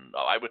AFC, and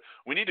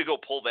we need to go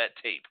pull that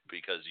tape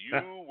because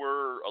you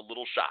were a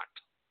little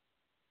shocked.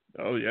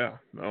 Oh yeah,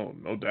 no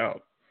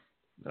doubt.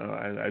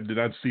 I did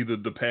not see the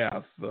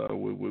path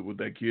with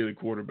that kid at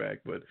quarterback,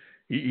 but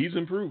he's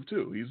improved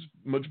too. He's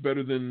much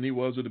better than he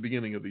was at the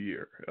beginning of the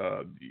year.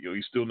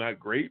 He's still not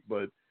great,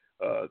 but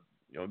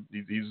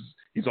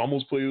he's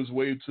almost played his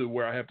way to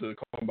where I have to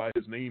call him by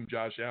his name,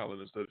 Josh Allen,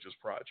 instead of just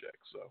Project.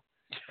 So.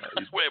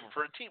 Wait,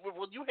 for a team,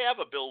 when you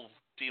have a Bills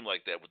team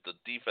like that with the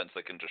defense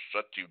that can just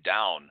shut you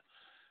down,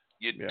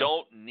 you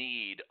don't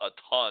need a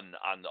ton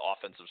on the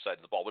offensive side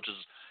of the ball,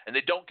 and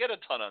they don't get a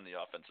ton on the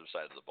offensive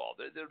side of the ball.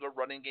 The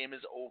running game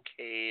is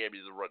okay. I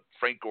mean,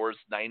 Frank Gore's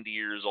 90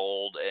 years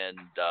old, and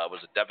was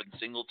it Devin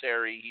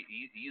Singletary?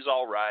 He's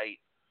all right.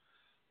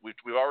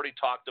 We've already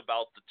talked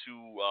about the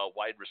two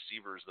wide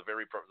receivers, the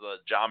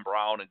John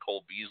Brown and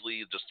Cole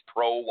Beasley, just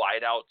pro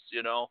wideouts.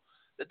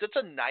 That's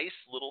a nice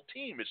little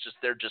team. It's just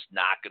they're just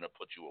not going to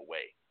put you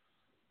away.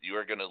 You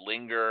are going to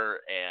linger,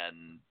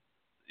 and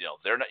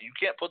they're not. You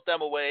can't put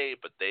them away,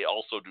 but they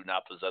also do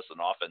not possess an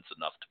offense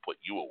enough to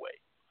put you away.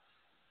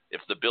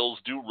 If the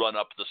Bills do run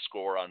up the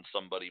score on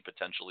somebody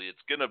potentially,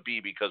 it's going to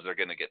be because they're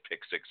going to get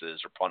pick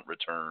sixes or punt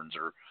returns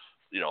or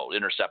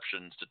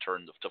interceptions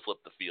to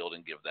flip the field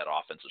and give that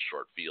offense a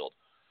short field.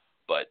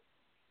 But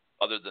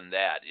other than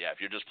that, if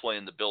you're just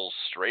playing the Bills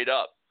straight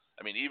up.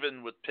 I mean,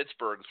 even with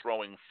Pittsburgh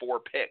throwing 4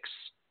 picks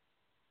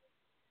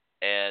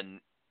and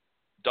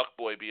Duck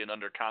Boy being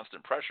under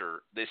constant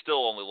pressure, they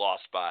still only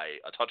lost by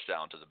a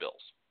touchdown to the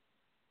Bills.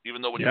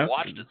 Even though when you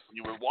watched it,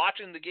 you were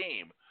watching the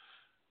game,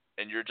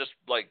 and you're just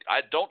like,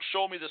 don't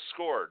show me the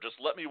score, just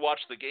let me watch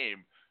the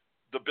game.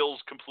 The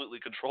Bills completely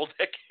controlled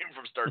that game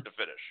from start to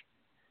finish.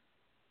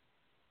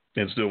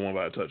 And still won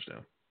by a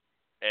touchdown.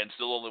 And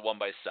still only won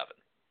by 7.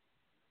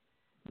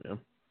 Yeah.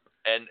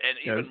 And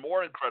even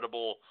more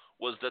incredible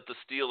was that the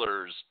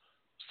Steelers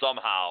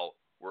somehow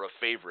were a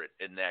favorite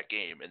in that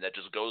game. And that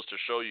just goes to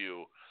show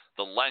you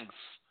the lengths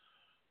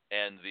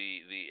and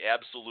the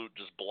absolute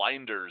just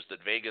blinders that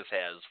Vegas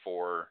has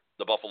for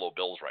the Buffalo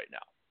Bills right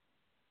now.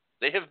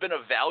 They have been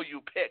a value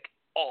pick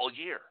all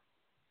year.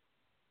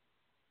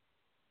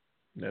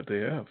 That they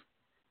have.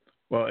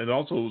 Well, and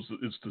also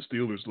it's the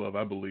Steelers' love,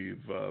 I believe.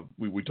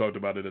 We talked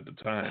about it at the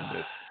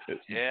time. That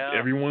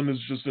everyone is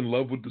just in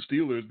love with the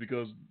Steelers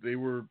because they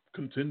were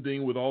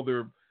contending with all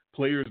their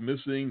players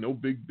missing, no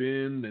Big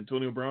Ben,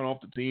 Antonio Brown off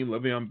the team,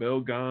 Le'Veon Bell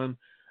gone,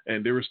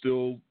 and they were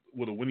still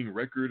with a winning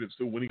record and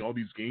still winning all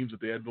these games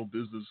that they had no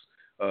business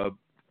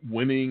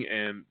winning.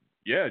 And,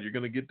 you're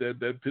going to get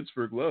that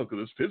Pittsburgh love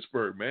because it's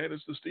Pittsburgh, man.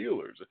 It's the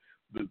Steelers.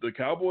 The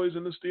Cowboys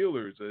and the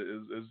Steelers,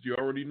 as you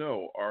already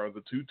know, are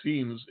the two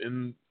teams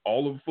in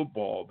all of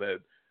football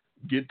that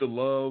get the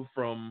love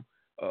from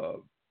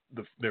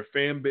their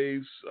fan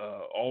base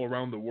all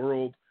around the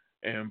world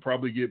and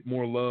probably get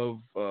more love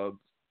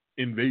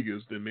in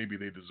Vegas than maybe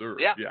they deserve.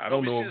 I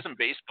don't know. We see this in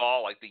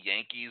baseball, like the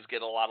Yankees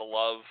get a lot of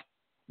love.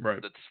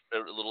 Right. That's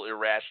a little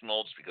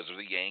irrational just because they're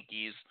the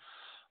Yankees.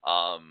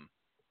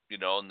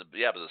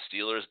 But the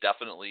Steelers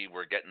definitely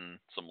were getting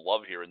some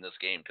love here in this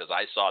game because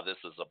I saw this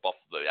as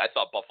I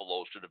thought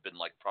Buffalo should have been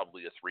like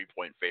probably a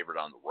 3-point favorite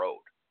on the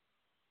road.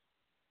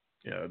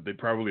 Yeah, they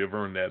probably have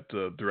earned that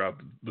throughout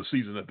the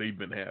season that they've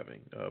been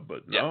having.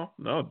 But no,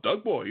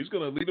 Doug Boy, he's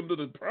going to lead them to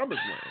the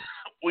promised land.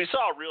 We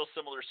saw a real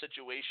similar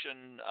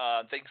situation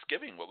on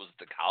Thanksgiving. What was it?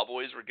 The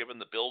Cowboys were giving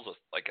the Bills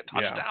a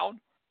touchdown?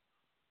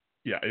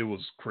 Yeah, it was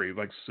crazy,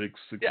 like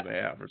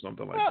 6.5 or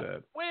something like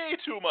that. Way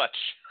too much.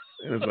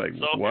 And it's like,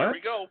 so what? Here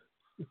we go.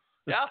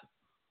 Yeah.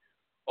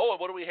 Oh, and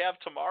what do we have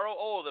tomorrow?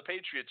 Oh, the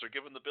Patriots are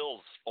giving the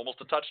Bills almost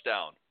a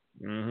touchdown.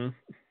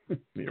 Mm-hmm.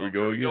 Here we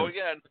go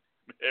again.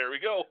 There we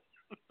go.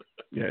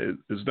 Yeah,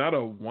 it's not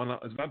a one.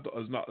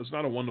 It's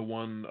not a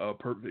one-to-one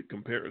perfect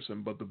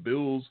comparison. But the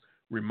Bills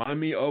remind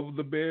me of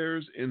the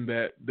Bears in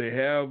that they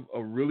have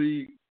a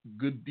really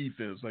good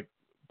defense, like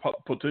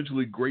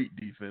potentially great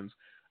defense,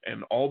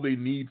 and all they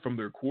need from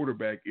their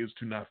quarterback is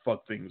to not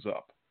fuck things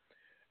up.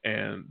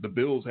 And the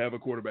Bills have a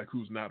quarterback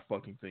who's not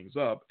fucking things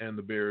up, and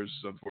the Bears,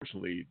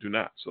 unfortunately, do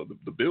not. So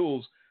the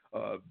Bills,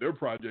 their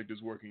project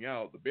is working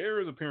out. The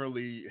Bears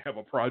apparently have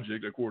a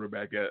project, a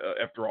quarterback,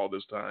 after all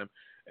this time,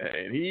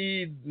 and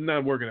he's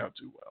not working out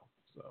too well.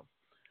 So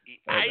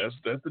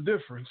that's the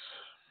difference.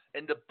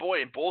 And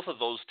both of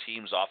those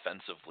teams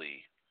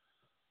offensively,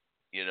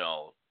 you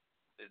know,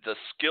 the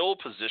skill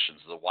positions,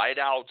 the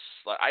wideouts.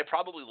 I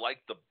probably like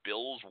the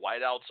Bills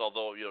wideouts,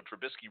 although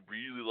Trubisky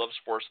really loves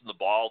forcing the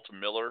ball to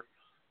Miller.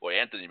 Boy,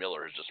 Anthony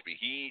Miller is just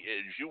if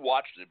you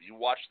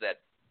watched that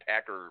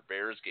Packer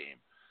Bears game,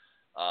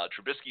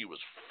 Trubisky was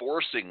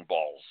forcing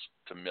balls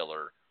to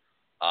Miller,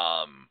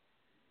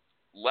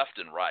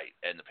 left and right,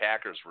 and the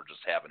Packers were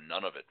just having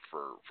none of it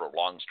for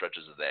long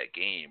stretches of that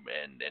game.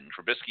 And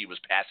Trubisky was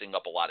passing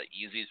up a lot of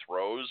easy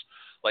throws.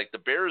 Like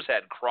the Bears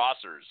had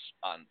crossers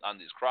on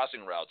these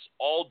crossing routes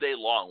all day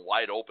long,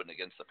 wide open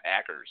against the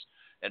Packers,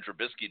 and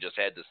Trubisky just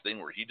had this thing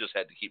where he just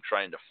had to keep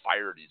trying to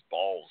fire these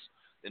balls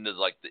into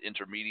like the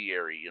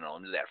intermediary,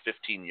 into that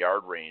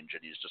 15-yard range, and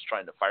he's just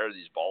trying to fire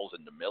these balls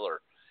into Miller,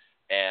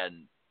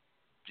 and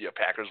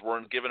Packers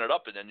weren't giving it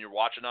up. And then you're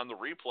watching on the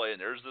replay,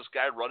 and there's this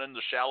guy running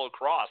the shallow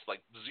cross,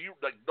 like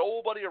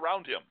nobody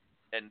around him,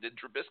 and then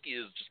Trubisky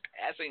is just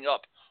passing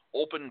up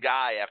open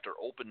guy after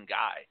open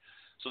guy.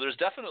 So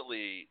there's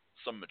definitely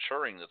some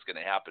maturing that's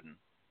going to happen,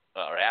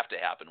 or have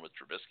to happen with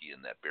Trubisky in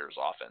that Bears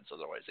offense.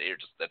 Otherwise,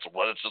 that's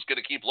what it's just going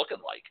to keep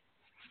looking like.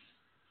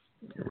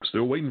 We're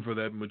still waiting for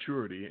that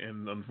maturity,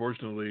 and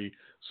unfortunately,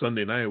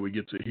 Sunday night we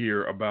get to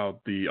hear about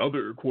the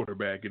other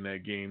quarterback in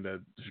that game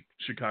that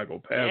Chicago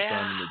passed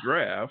on in the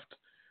draft.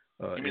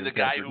 You mean the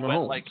guy who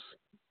went like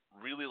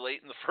really late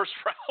in the first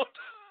round?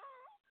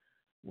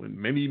 When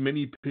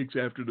many picks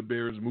after the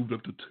Bears moved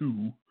up to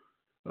 2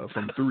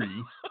 from 3.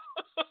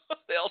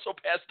 They also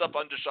passed up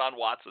on Deshaun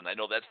Watson. I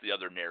know that's the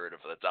other narrative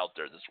that's out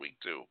there this week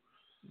too.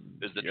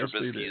 Is that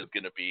Trubisky is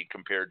going to be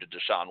compared to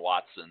Deshaun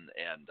Watson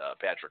and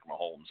Patrick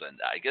Mahomes. And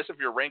I guess if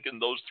you're ranking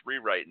those 3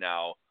 right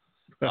now,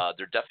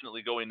 they're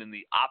definitely going in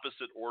the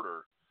opposite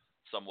order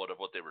somewhat of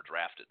what they were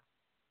drafted.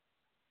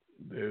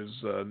 There's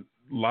a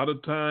lot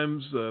of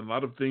times, a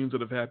lot of things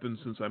that have happened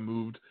since I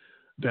moved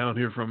down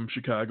here from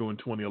Chicago in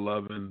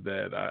 2011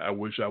 that I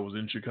wish I was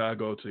in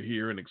Chicago to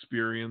hear and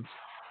experience.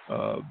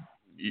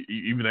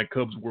 Even at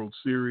Cubs World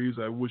Series,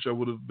 I wish I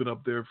would have been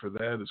up there for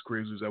that, as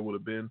crazy as I would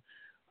have been.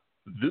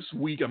 This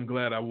week, I'm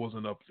glad I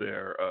wasn't up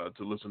there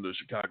to listen to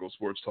Chicago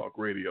Sports Talk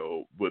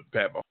Radio with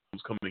Pat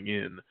Mahomes coming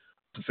in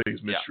to face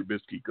Mitch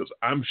Trubisky, because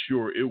I'm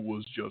sure it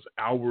was just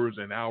hours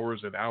and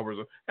hours and hours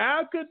of,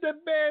 how could the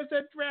Bears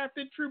have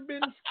drafted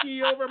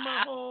Trubisky over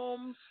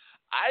Mahomes?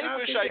 I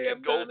wish I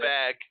could go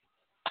back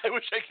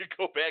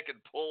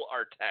and pull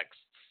our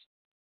texts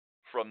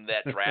from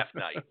that draft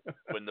night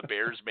when the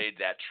Bears made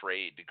that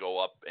trade to go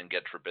up and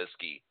get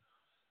Trubisky,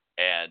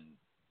 and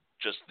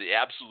just the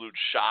absolute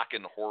shock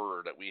and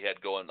horror that we had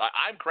going.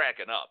 I'm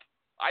cracking up.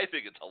 I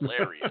think it's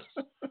hilarious.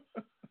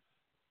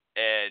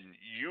 And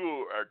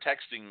you are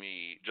texting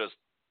me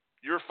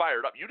you're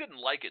fired up. You didn't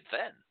like it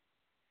then.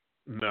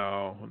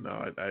 No.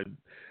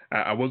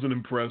 I wasn't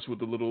impressed with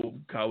the little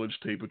college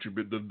tape,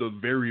 the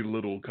very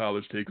little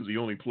college tape, because he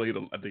only played,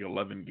 I think,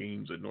 11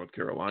 games at North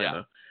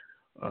Carolina.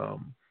 Yeah.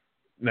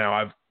 Now,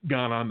 I've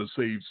gone on to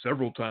say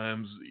several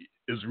times,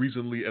 as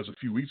recently as a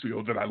few weeks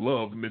ago, that I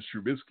love Mitch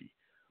Trubisky,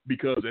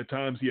 because at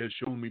times he has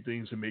shown me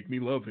things to make me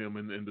love him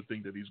and to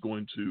think that he's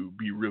going to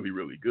be really,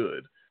 really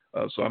good.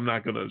 So I'm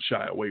not going to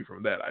shy away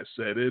from that. I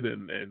said it,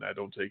 and I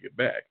don't take it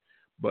back.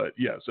 But,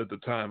 yes, at the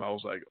time I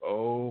was like,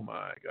 oh,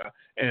 my God.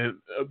 And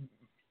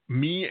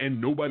me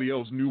and nobody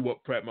else knew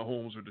what Pat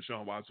Mahomes or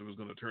Deshaun Watson was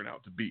going to turn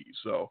out to be.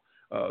 So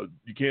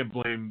you can't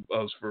blame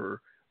us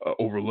for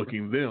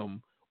overlooking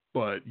them.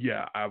 But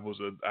yeah, I was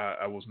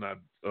not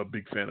a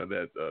big fan of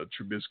that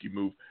Trubisky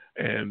move,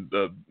 and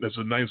that's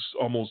a nice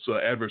almost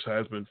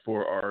advertisement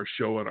for our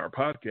show and our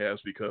podcast,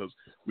 because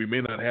we may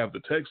not have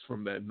the text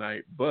from that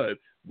night, but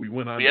we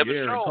went on the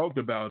air and talked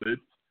about it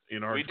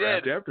in our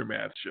draft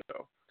aftermath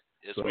show.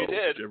 Yes, so we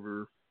did.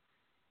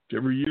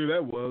 Whichever year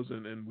that was,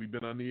 and we've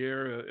been on the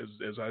air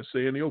as I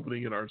say in the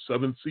opening in our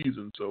 7th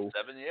season. So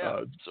 7,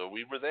 yeah. So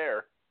we were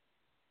there.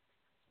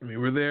 We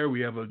were there.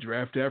 We have a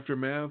draft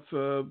aftermath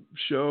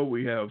show.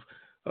 We have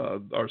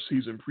our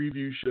season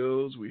preview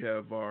shows. We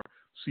have our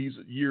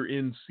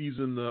year-end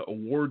season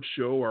award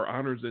show, our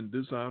honors and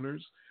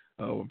dishonors.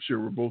 I'm sure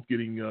we're both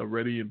getting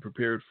ready and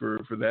prepared for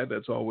that.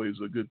 That's always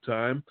a good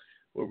time,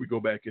 where we go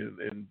back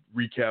and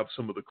recap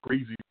some of the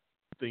crazy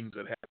things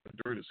that happened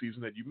during the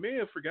season that you may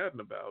have forgotten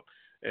about,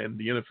 and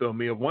the NFL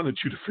may have wanted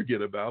you to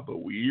forget about,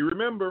 but we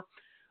remember.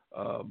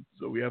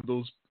 So we have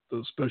those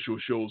special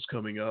shows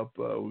coming up.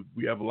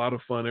 We have a lot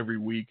of fun every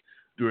week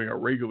during our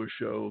regular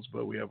shows,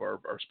 but we have our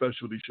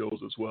specialty shows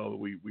as well.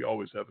 We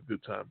always have a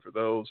good time for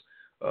those.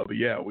 But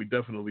yeah, we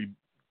definitely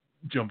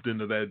jumped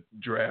into that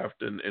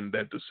draft and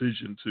that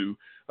decision to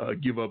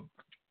give up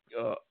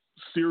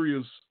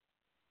serious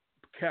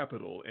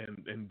capital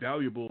and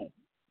valuable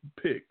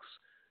picks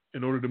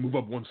in order to move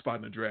up one spot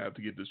in the draft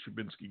to get this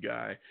Trubisky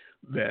guy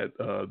that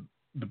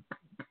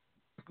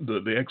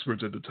the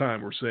experts at the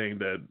time were saying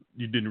that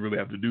you didn't really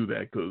have to do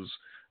that because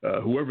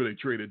whoever they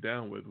traded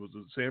down with was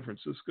in San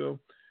Francisco.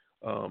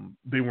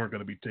 They weren't going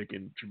to be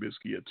taking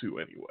Trubisky at 2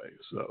 anyway,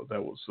 so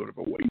that was sort of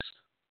a waste.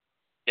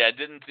 Yeah,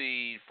 didn't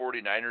the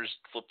 49ers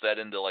flip that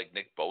into like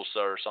Nick Bosa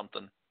or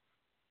something?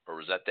 Or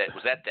was that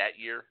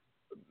year?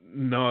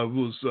 No, it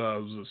was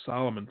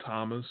Solomon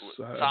Thomas.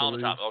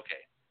 Solomon Thomas.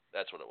 Okay,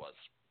 that's what it was.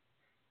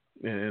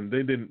 And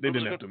they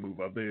didn't have to move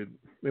up. They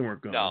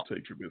weren't going to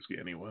take Trubisky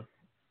anyway.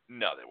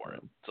 No, they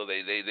weren't. So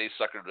they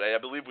suckered. I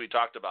believe we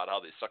talked about how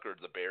they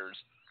suckered the Bears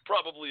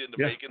probably into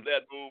making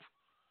that move.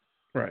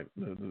 Right.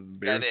 The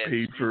Bears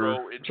paid for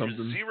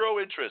something. Zero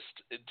interest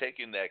in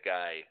taking that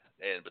guy.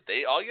 But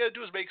all you got to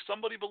do is make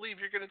somebody believe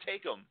you're going to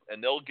take him,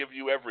 and they'll give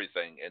you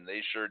everything, and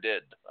they sure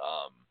did.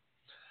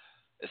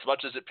 As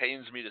much as it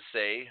pains me to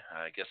say,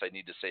 I guess I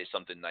need to say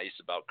something nice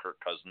about Kirk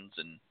Cousins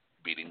and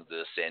beating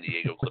the San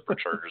Diego Clipper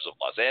Chargers of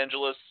Los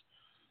Angeles.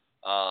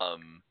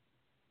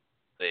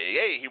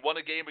 He won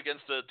a game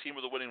against a team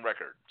with a winning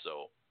record.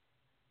 So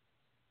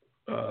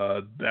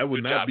that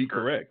would not be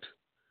correct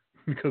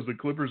because the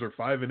Clippers are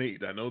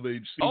 5-8. I know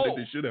they seem that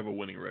they should have a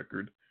winning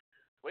record.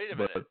 Wait a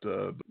minute.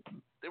 But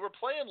they were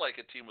playing like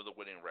a team with a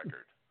winning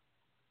record.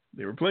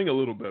 They were playing a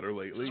little better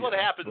lately. This is what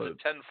happens at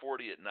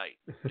 10:40 at night.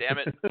 Damn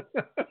it.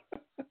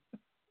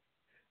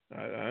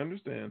 I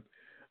understand.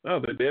 No,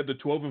 they had the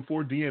 12-4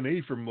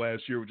 DNA from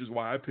last year, which is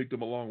why I picked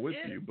them along with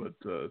you. But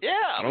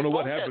I don't know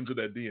what happened to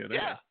that DNA.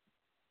 Yeah,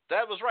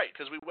 that was right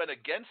because we went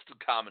against the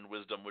common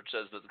wisdom, which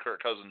says that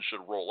Kirk Cousins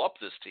should roll up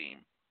this team.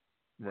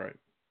 Right.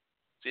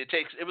 See,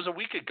 it was a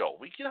week ago.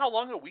 You know how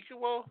long a week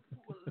ago?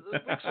 A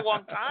week's a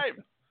long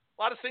time.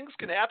 A lot of things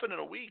can happen in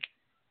a week.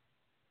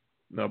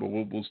 No, but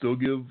we'll still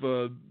give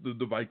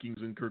the Vikings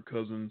and Kirk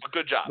Cousins.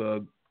 Good job.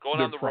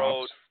 Going on the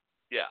road.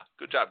 Yeah,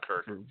 good job,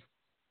 Kirk. For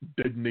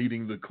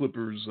detonating the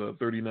Clippers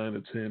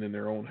 39-10 in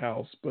their own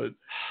house. But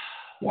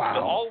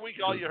wow. All week,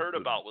 all you heard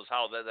about was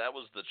how that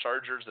was the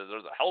Chargers. That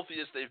they're the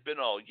healthiest they've been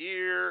all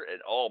year.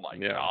 And oh my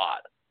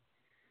God.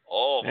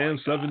 Oh my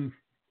God. And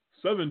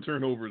seven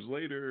turnovers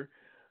later,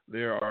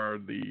 there are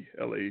the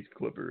LA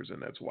Clippers,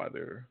 and that's why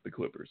they're the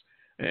Clippers.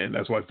 And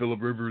that's why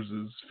Phillip Rivers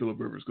is Phillip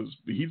Rivers, because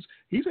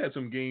he's had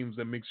some games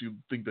that makes you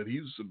think that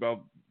he's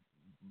about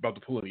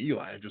to pull an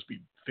Eli and just be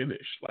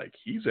finished. Like,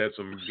 he's had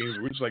some games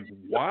where it's like,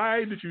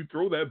 why did you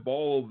throw that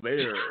ball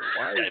there?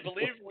 Why? I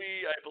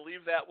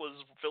believe that was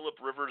Phillip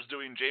Rivers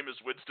doing Jameis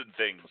Winston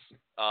things.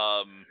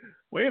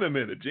 Wait a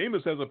minute.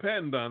 Jameis has a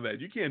patent on that.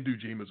 You can't do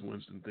Jameis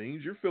Winston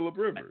things. You're Phillip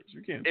Rivers.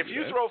 You can't do that. If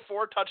you throw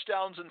 4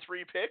 touchdowns and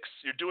 3 picks,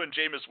 you're doing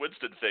Jameis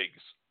Winston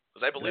things.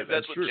 Because I believe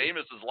that's what true.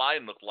 Jameis's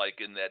line looked like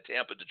in that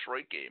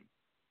Tampa-Detroit game.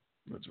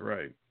 That's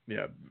right.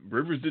 Yeah,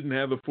 Rivers didn't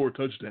have the 4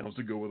 touchdowns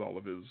to go with all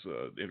of his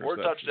interceptions. 4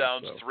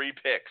 touchdowns, 3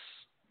 picks.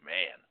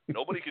 Man,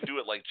 nobody could do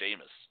it like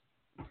Jameis.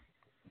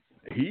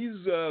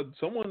 He's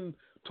someone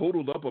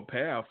totaled up a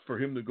path for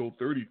him to go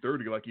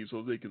 30-30 like he's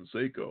Jose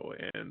Canseco,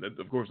 and that,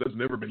 of course, that's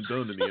never been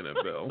done in the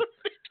NFL. 3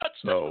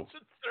 touchdowns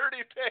and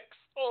 30 picks.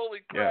 Holy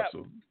crap!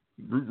 Yeah, so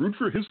root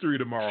for history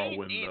tomorrow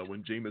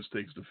when Jameis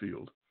takes the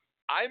field.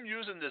 I'm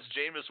using this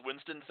Jameis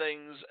Winston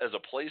things as a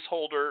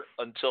placeholder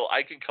until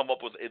I can come up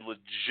with a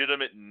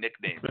legitimate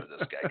nickname for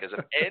this guy. Because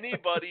if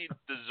anybody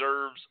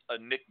deserves a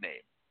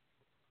nickname,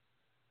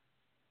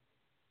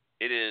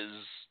 it is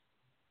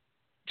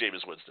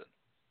Jameis Winston.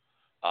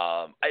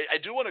 I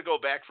do want to go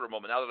back for a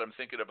moment now that I'm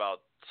thinking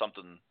about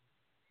something.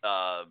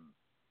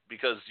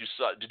 Because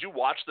did you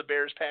watch the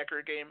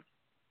Bears-Packer game?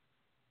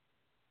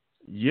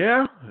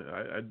 Yeah,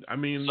 I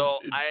mean. So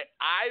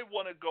I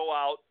want to go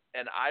out.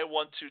 And I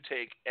want to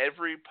take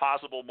every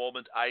possible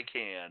moment I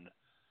can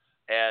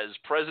as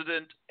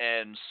president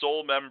and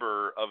sole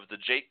member of the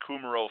Jake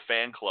Kummerow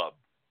fan club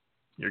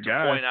to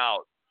point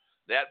out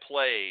that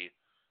play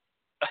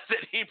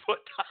that he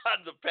put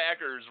on the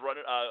Packers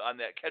on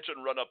that catch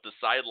and run up the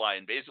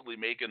sideline, basically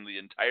making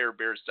the entire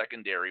Bears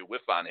secondary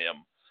whiff on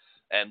him,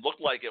 and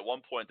looked like at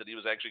one point that he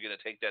was actually going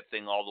to take that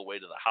thing all the way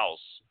to the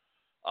house.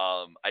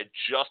 I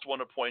just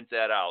want to point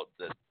that out,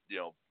 that,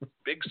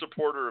 big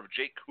supporter of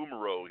Jake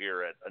Kummerow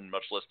here in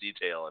much less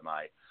detail am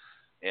I.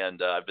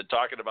 And I've been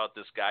talking about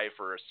this guy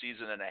for a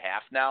season and a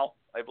half now,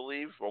 I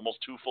believe,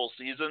 almost 2 full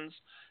seasons.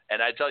 And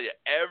I tell you,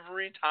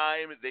 every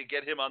time they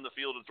get him on the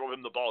field and throw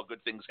him the ball,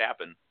 good things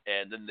happen.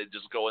 And then they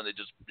just go and they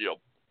just,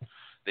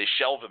 they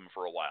shelve him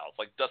for a while. It's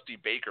like Dusty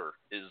Baker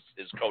is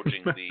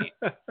coaching the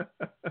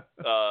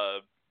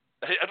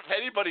if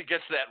anybody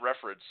gets that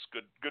reference,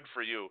 good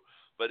for you.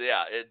 But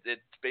yeah,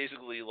 it's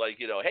basically like,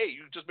 hey,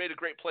 you just made a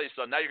great play,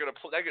 son. Now you're gonna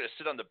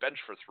sit on the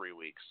bench for 3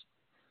 weeks.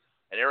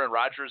 And Aaron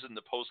Rodgers in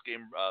the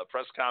post-game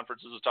press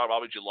conferences was talking about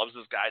how much he loves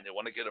this guy and they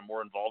want to get him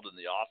more involved in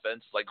the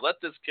offense. Like,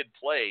 let this kid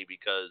play,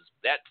 because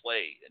that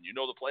play, and the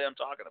play I'm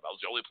talking about,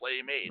 was the only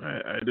play he made.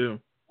 I do.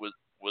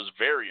 was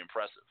very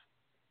impressive.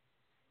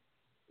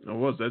 It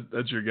was.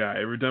 That's your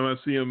guy. Every time I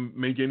see him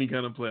make any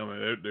kind of play, I'm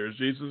like, there's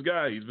Jason's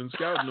guy. He's been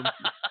scouting him.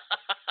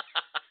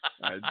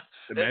 I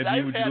imagine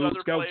you with your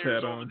little scout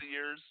hat on.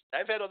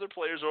 I've had other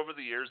players over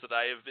the years that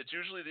I have. It's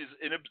usually these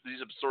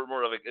sort of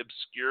more like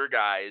obscure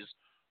guys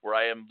where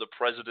I am the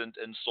president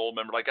and sole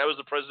member. Like I was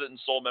the president and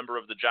sole member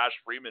of the Josh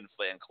Freeman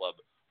fan club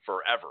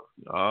forever.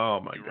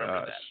 Oh my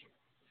gosh. That?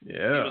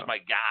 Yeah. He was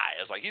my guy.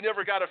 I was like, he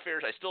never got a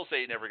fair. I still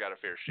say he never got a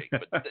fair shake,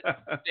 but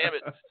damn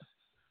it,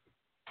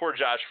 poor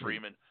Josh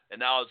Freeman. And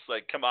now it's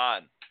like, come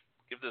on,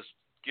 give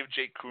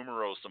Jake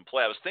Kumerow some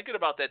play. I was thinking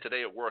about that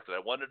today at work, that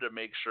I wanted to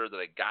make sure that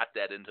I got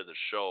that into the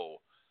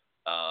show.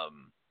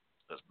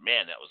 Because,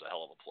 man, that was a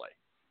hell of a play.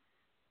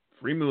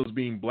 Freeman was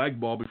being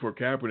blackballed before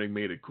Kaepernick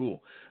made it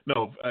cool.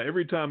 No,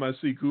 every time I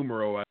see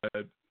Kumerow,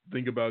 I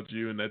think about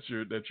you, and that's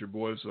your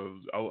boy. So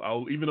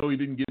I'll even though he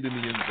didn't get in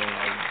the end zone,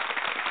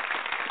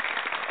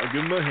 I'll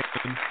give him a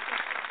hand.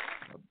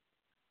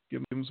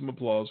 Give him some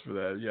applause for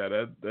that. Yeah,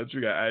 that's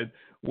your guy.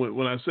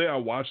 When I say I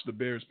watched the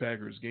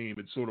Bears-Packers game,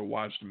 it sort of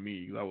watched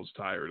me. I was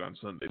tired on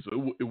Sunday.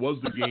 So it was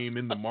the game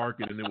in the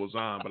market, and it was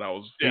on, but I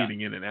was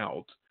fading in and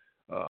out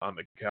on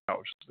the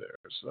couch there.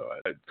 So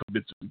I had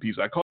bits and pieces.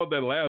 I called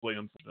that last play,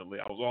 unfortunately.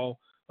 I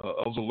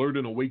was alert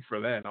and awake for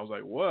that, and I was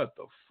like, what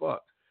the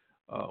fuck?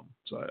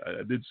 So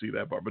I did see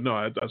that part. But no,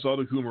 I saw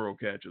the Kumerow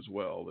catch as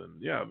well.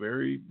 And, yeah,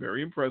 very,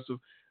 very impressive.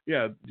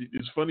 Yeah,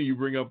 it's funny you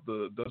bring up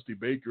the Dusty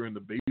Baker and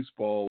the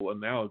baseball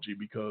analogy,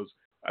 because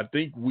I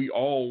think we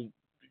all,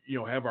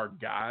 have our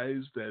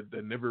guys that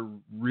never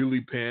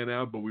really pan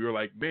out, but we were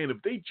like, man,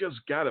 if they just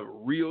got a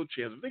real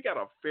chance, if they got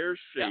a fair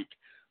shake,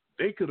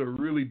 they could have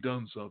really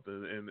done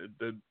something.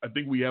 And I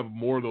think we have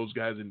more of those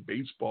guys in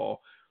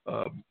baseball,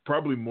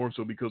 probably more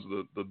so because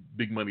of the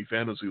big money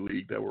fantasy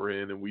league that we're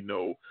in, and we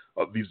know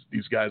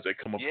these guys that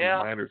come up from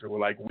the minors, and we're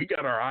like, we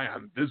got our eye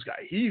on this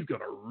guy. He's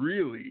gonna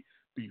really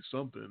be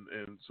something.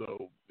 And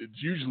so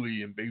it's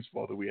usually in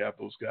baseball that we have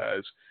those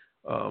guys,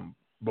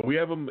 but we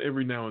have them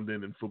every now and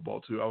then in football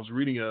too. I was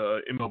reading a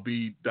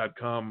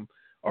MLB.com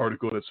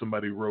article that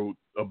somebody wrote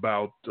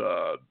about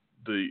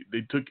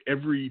they took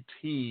every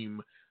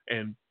team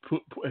and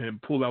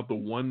pulled out the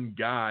one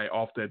guy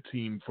off that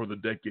team for the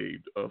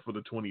decade, for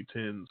the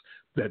 2010s,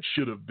 that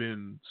should have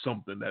been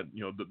something that,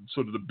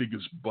 sort of the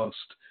biggest bust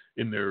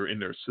in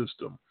their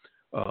system,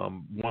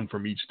 one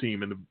from each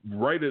team. And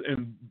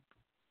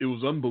it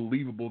was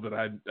unbelievable that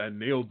I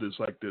nailed this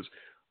like this.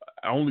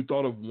 I only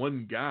thought of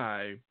one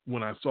guy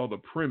when I saw the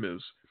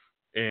premise,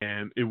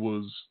 and it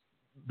was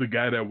the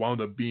guy that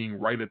wound up being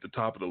right at the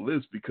top of the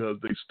list, because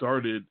they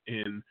started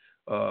in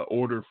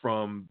order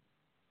from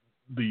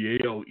the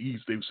AL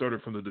East. They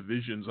started from the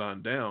divisions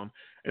on down.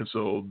 And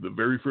so the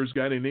very first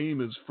guy they name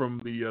is from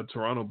the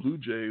Toronto Blue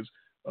Jays,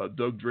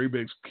 Doug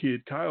Drabeck's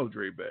kid, Kyle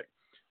Drabeck.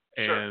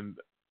 And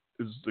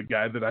is the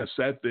guy that I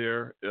sat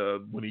there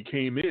when he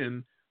came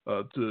in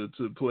to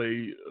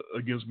play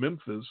against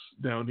Memphis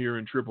down here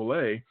in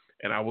AAA,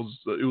 and it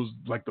was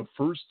like the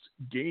first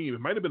game. It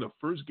might have been the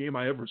first game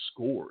I ever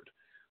scored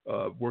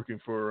working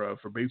for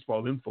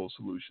Baseball Info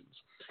Solutions,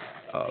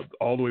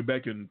 all the way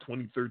back in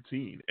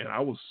 2013, and I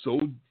was so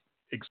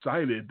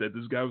excited that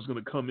this guy was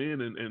going to come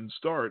in and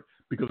start,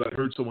 because I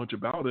heard so much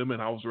about him,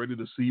 and I was ready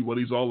to see what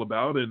he's all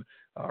about. And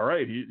all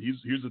right,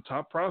 here's the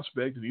top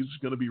prospect, and he's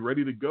going to be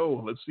ready to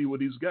go. Let's see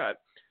what he's got.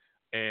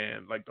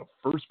 And like the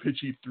first pitch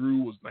he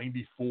threw was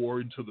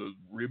 94 into the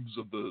ribs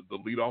of the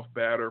leadoff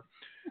batter,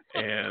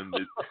 and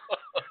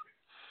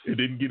it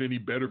didn't get any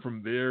better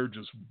from there.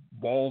 Just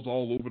balls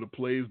all over the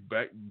place,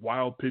 back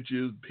wild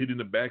pitches, hitting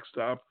the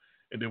backstop,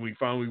 and then we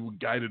finally would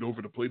guide it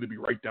over the plate to be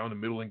right down the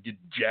middle and get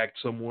jacked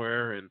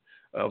somewhere. And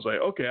I was like,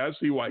 okay, I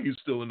see why he's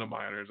still in the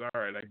minors.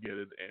 All right, I get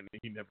it. And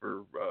he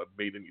never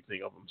made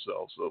anything of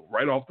himself. So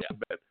right off the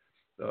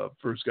bat,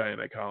 first guy in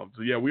that column.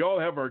 So yeah, we all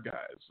have our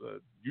guys,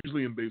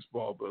 usually in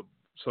baseball, but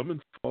some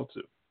in football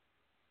too.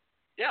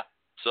 Yeah.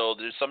 So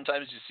there's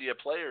sometimes you see a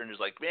player and you're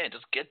like, man,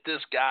 just get this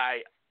guy,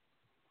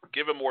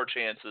 give him more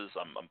chances.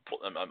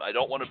 I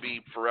don't want to be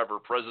forever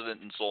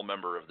president and sole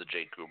member of the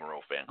Jake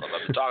Kumerow fan club.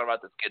 I've been talking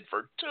about this kid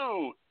for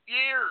 2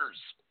 years.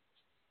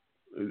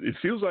 It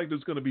feels like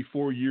there's going to be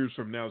 4 years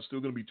from now. It's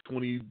still going to be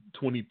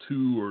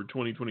 2022 or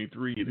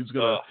 2023, and he's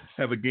going to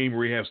have a game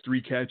where he has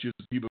 3 catches.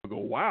 People go,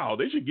 wow,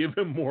 they should give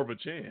him more of a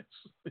chance.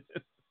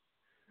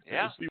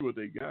 Yeah. See what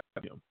they got.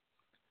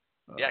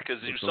 Yeah,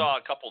 because you saw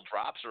a couple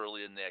drops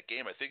early in that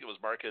game. I think it was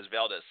Marquez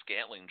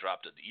Valdez-Scantling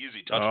dropped an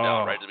easy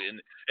touchdown right at the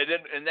end,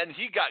 and then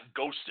he got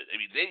ghosted. I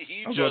mean,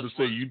 he just was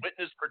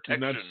witness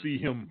protection. Did not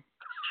see him.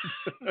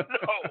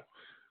 No,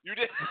 you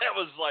did. That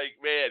was like,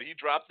 man, he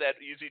dropped that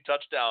easy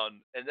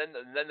touchdown, and then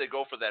they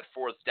go for that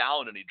 4th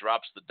down, and he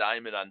drops the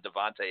diamond on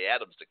Devontae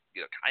Adams to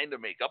kind of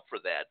make up for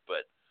that.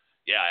 But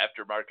yeah,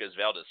 after Marquez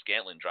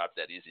Valdez-Scantling dropped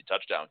that easy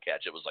touchdown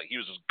catch, it was like he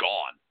was just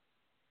gone.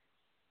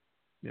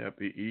 Yep,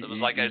 it was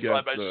like I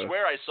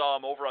swear I saw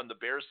him over on the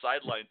Bears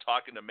sideline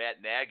talking to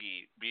Matt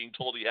Nagy, being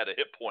told he had a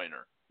hip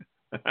pointer.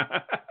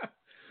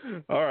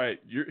 All right,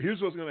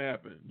 here's what's going to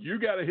happen. You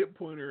got a hip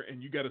pointer,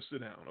 and you got to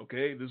sit down,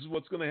 okay? This is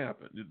what's going to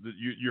happen.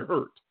 You're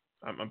hurt.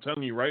 I'm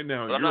telling you right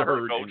now, but you're I'm not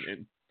hurt. Coach.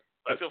 And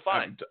I feel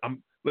fine.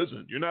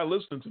 Listen, you're not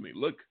listening to me.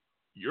 Look,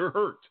 you're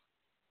hurt,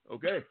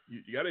 okay?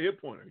 You got a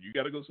hip pointer. You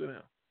got to go sit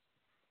down.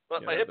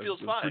 But my hip feels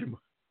fine.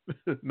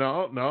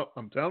 No,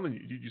 I'm telling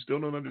you, you still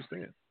don't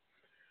understand.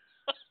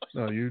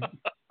 No, you're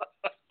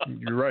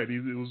right.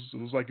 It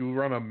was like you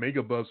were on a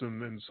mega bus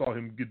and saw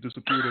him get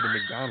disappeared at a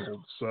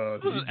McDonald's. He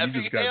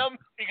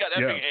got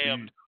effing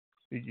hammed.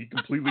 He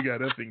completely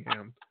got effing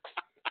hammed.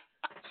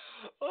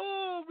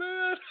 Oh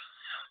man.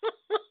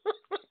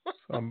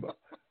 I'm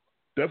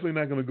definitely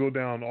not going to go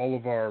down all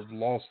of our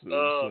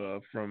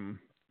losses from.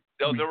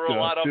 No, there were a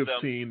lot 15. of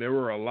them. There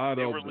were a lot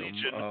of them.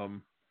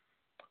 Legion.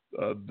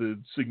 The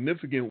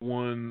significant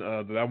one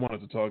that I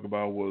wanted to talk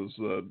about was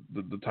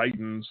the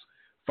Titans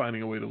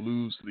finding a way to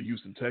lose to the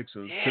Houston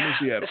Texans. Yeah,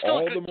 Tennessee had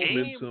all the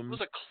momentum. It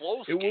was a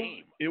close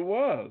game. It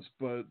was,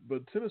 but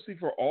Tennessee,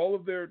 for all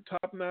of their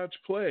top-notch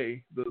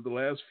play the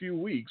last few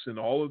weeks and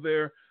all of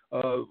their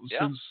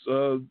since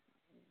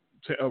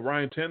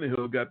Ryan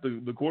Tannehill got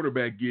the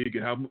quarterback gig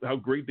and how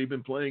great they've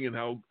been playing and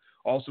how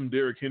awesome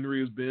Derrick Henry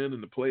has been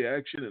and the play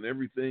action and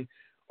everything,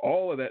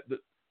 all of that.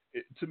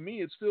 To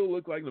me, it still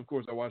looked like, and of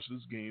course I watched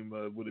this game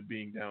with it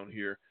being down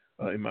here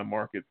in my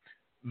market,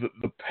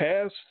 the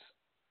past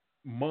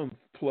month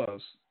plus,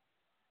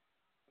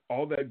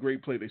 all that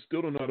great play, they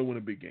still don't know how to win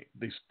a big game.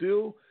 They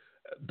still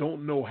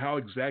don't know how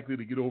exactly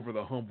to get over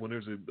the hump when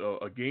there's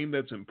a game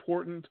that's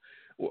important,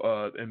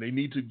 and they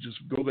need to just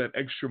go that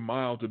extra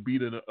mile to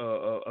beat an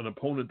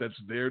opponent that's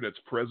there, that's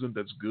present,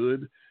 that's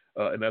good.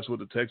 And that's what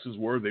the Texans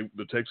were. The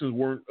Texans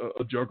weren't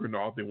a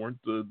juggernaut. They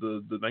weren't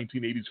the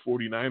 1980s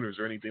 49ers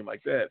or anything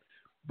like that.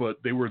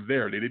 But they were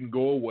there. They didn't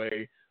go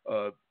away.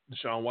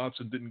 Deshaun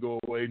Watson didn't go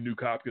away.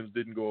 Nuke Hopkins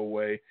didn't go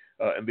away.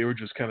 And they were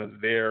just kind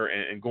of there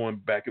and going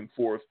back and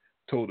forth,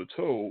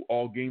 toe-to-toe,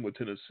 all game with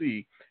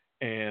Tennessee.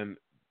 And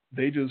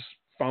they just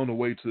found a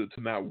way to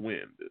not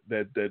win.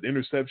 That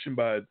interception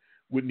by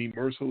Whitney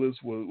Merciless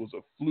was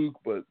a fluke,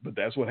 but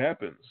that's what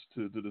happens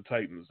to the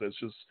Titans.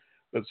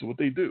 That's what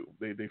they do.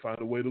 They find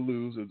a way to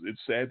lose.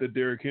 It's sad that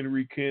Derrick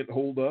Henry can't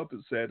hold up.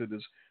 It's sad that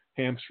his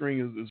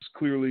hamstring is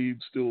clearly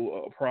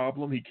still a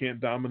problem. He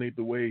can't dominate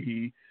the way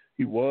he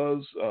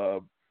was.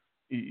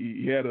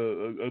 He had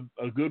a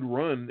good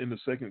run in the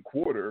second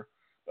quarter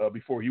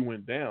before he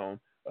went down.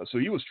 So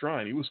he was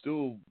trying. He was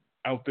still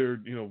out there,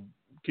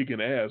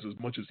 kicking ass as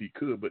much as he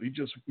could, but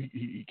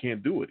he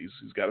can't do it.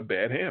 He's got a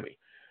bad hammy.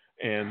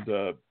 And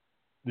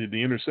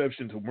the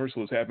interception to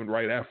Merciless happened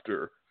right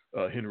after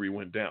Henry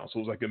went down. So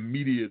it was like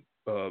immediate,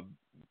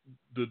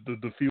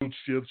 the field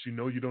shifts.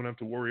 You don't have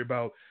to worry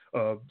about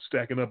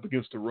stacking up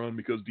against the run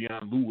because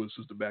Deion Lewis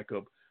is the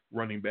backup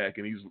running back,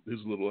 and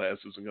his little ass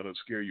isn't going to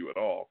scare you at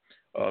all.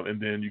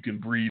 And then you can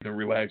breathe and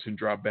relax and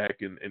drop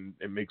back and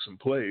make some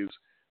plays.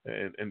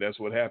 And that's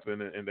what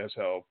happened. And that's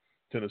how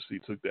Tennessee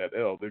took that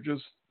L. They're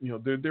just,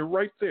 they're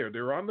right there.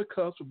 They're on the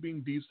cusp of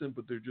being decent,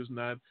 but they're just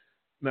not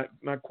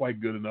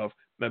quite good enough.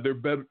 Now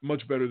they're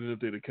much better than if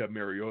they'd have kept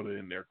Mariota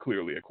in there,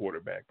 clearly at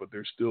quarterback, but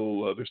they're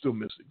still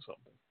missing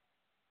something.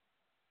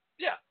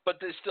 Yeah, but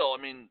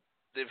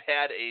they've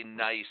had a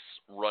nice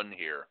run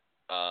here.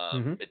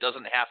 It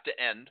doesn't have to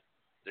end.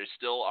 They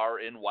still are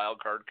in wild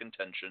card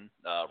contention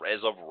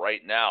as of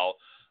right now.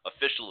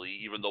 Officially,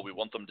 even though we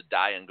want them to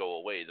die and go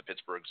away, the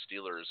Pittsburgh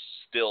Steelers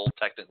still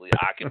technically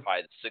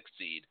occupy the 6th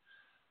seed.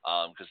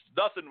 Because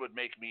nothing would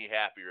make me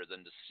happier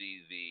than to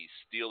see the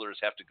Steelers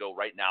have to go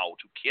right now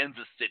to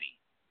Kansas City.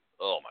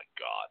 Oh, my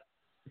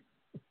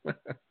God.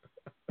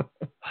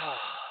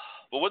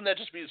 But wouldn't that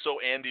just be so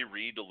Andy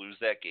Reid to lose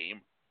that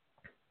game?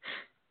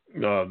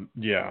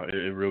 Yeah,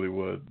 it really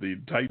would.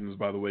 The Titans,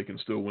 by the way, can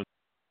still win.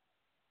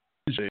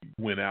 They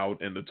win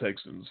out, and the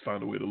Texans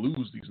find a way to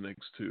lose these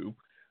next two,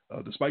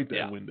 despite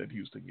that win that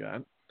Houston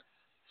got.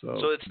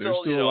 So it's they're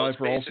still alive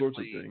for all sorts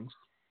of things.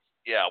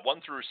 Yeah,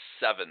 1 through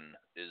 7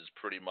 is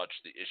pretty much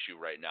the issue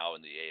right now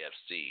in the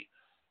AFC,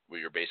 where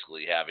you're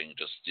basically having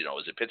just,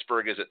 is it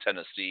Pittsburgh, is it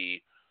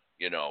Tennessee,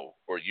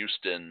 or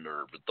Houston,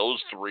 but those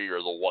three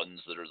are the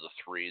ones that are the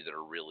three that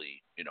are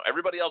really,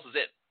 everybody else is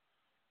in.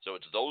 So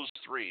it's those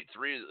three,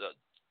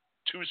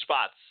 2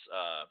 spots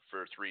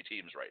for 3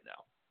 teams right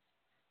now.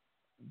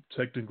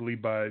 Technically,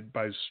 by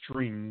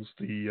strings,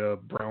 the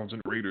Browns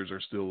and Raiders are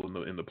still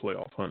in the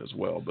playoff hunt as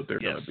well, but they're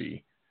going to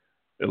be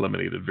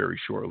eliminated very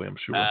shortly, I'm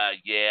sure.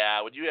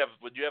 Yeah. Would you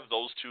have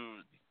those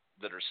 2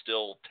 that are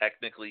still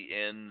technically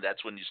in?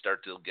 That's when you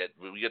start to get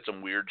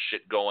some weird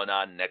shit going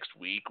on next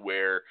week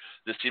where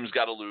this team's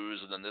got to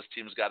lose and then this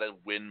team's got to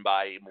win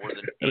by more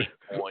than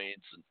 8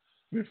 points.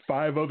 And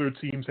 5 other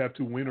teams have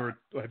to win or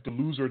have to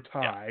lose or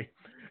tie.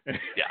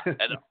 Yeah,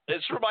 and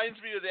this reminds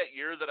me of that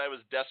year that I was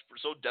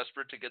so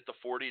desperate to get the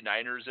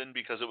 49ers in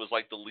because it was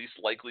like the least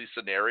likely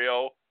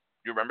scenario.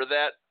 You remember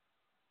that?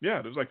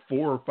 Yeah, there's like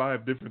 4 or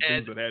 5 different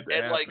things that had to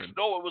happen.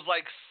 It was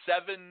like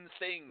 7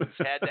 things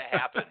had to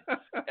happen,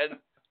 and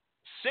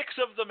 6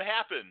 of them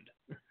happened.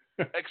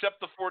 except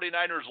the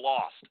 49ers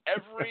lost.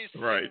 Every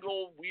Right.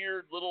 single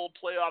weird little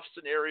playoff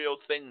scenario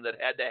thing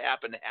that had to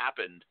happen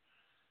happened,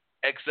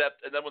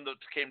 except, and then when it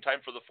came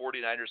time for the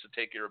 49ers to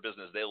take care of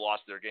business, they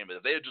lost their game. But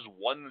if they had just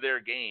won their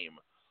game,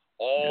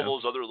 all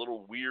those other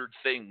little weird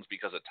things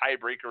because of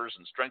tiebreakers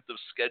and strength of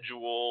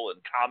schedule and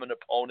common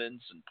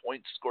opponents and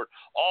points scored,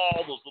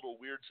 all those little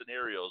weird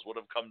scenarios would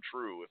have come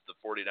true if the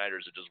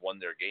 49ers had just won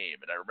their game.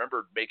 And I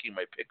remember making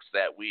my picks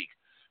that week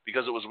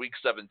because it was week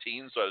 17,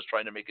 so I was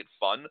trying to make it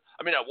fun.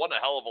 I mean, I won a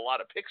hell of a lot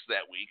of picks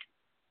that week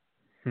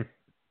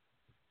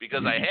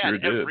because I had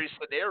every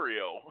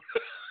scenario.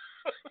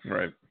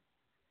 Right.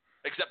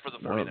 Except for the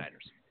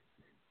 49ers.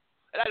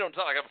 And I don't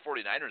sound like I'm a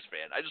 49ers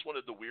fan. I just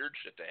wanted the weird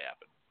shit to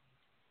happen.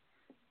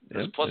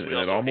 Plus,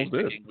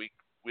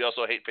 we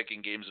also hate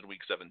picking games in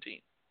week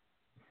 17.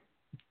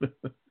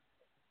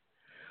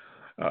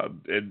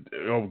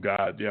 Oh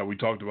God, yeah, we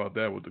talked about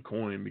that with the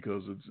coin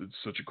because it's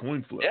such a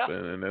coin flip. Yeah,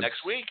 and that's,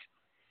 next week.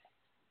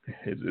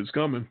 It's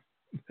coming.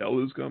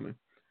 Hell is coming.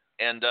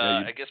 And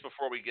I guess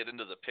before we get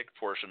into the pick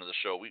portion of the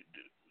show,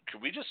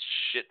 could we just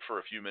shit for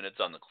a few minutes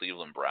on the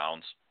Cleveland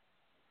Browns,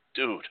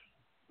 dude?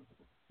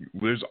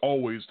 There's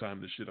always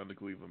time to shit on the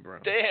Cleveland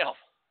Browns. Damn,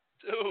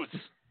 dudes.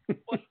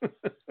 What?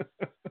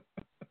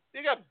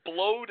 They got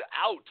blowed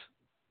out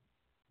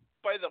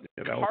by the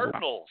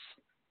Cardinals.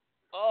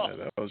 Oh, yeah,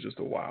 that was just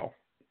a wow.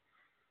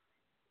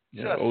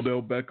 Yeah,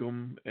 Odell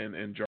Beckham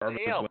and Jarvis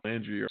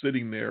Landry are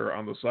sitting there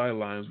on the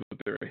sidelines with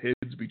their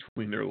heads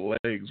between their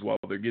legs while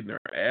they're getting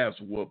their ass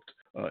whooped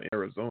in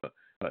Arizona.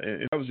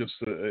 And that was just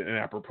an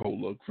apropos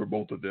look for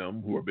both of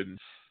them who have been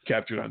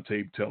captured on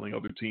tape telling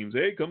other teams,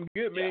 hey, come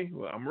get me.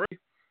 Well, I'm ready.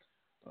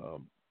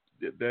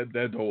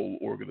 That whole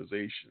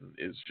organization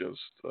is just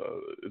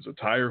it's a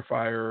tire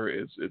fire.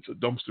 It's a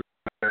dumpster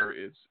fire.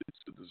 It's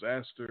a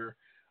disaster.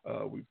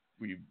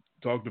 We've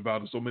talked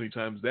about it so many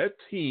times. That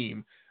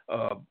team,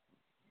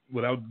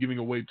 without giving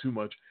away too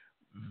much,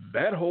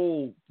 that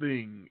whole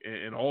thing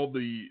and all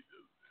the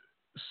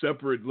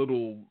separate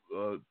little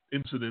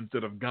incidents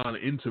that have gone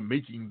into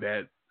making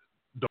that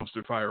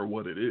dumpster fire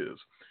what it is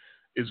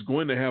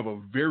going to have a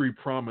very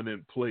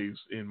prominent place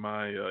in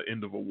my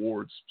end of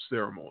awards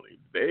ceremony.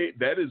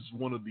 That is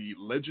one of the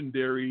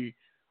legendary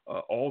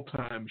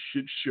all-time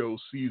shit show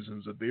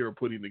seasons that they are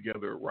putting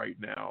together right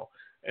now.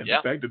 And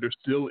the fact that they're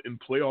still in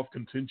playoff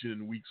contention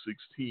in week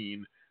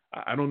 16,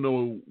 I don't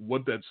know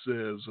what that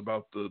says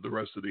about the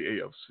rest of the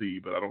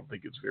AFC, but I don't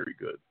think it's very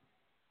good.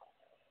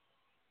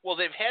 Well,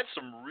 they've had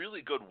some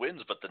really good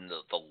wins, but then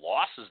the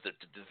losses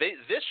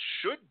this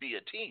should be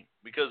a team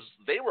because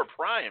they were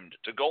primed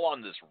to go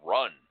on this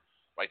run.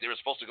 Like they were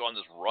supposed to go on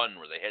this run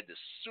where they had this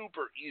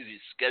super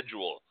easy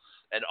schedule,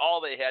 and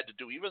all they had to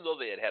do, even though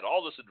they had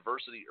all this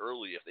adversity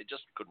early, if they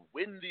just could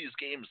win these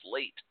games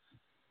late,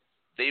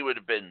 they would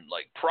have been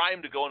like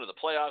primed to go into the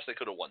playoffs. They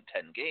could have won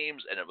 10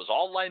 games, and it was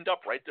all lined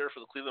up right there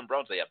for the Cleveland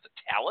Browns. They have the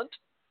talent.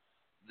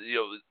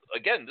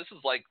 Again, this is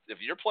like if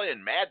you're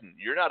playing Madden,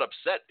 you're not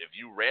upset if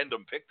you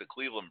random pick the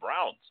Cleveland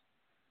Browns.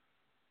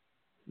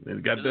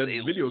 They've got that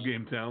video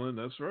game talent.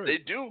 That's right. They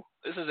do.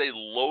 This is a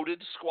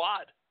loaded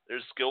squad.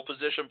 There's skill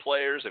position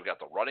players. They've got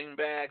the running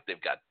back.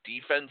 They've got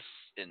defense,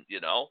 and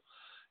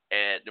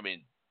I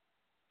mean,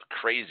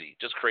 crazy,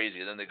 just crazy.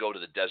 And then they go to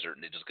the desert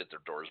and they just get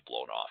their doors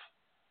blown off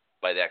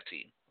by that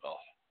team. Oh,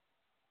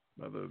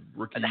 by the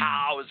rookie and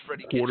how is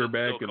Freddie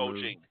quarterback still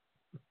coaching?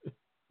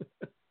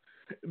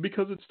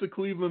 Because it's the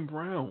Cleveland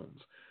Browns.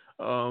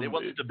 They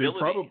want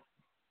stability.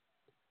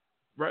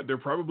 They're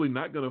probably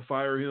not going to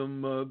fire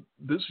him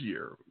this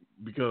year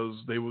because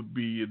they would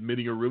be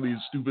admitting a really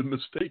stupid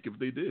mistake if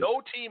they did.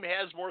 No team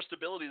has more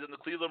stability than the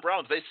Cleveland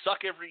Browns. They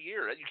suck every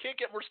year. You can't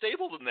get more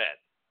stable than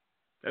that.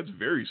 That's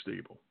very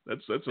stable.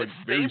 That's like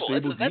very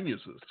stable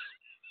geniuses.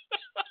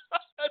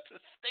 That's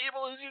as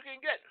stable as you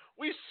can get.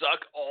 We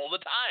suck all the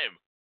time.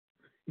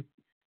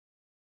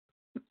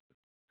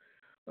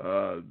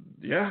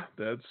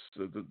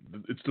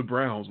 It's the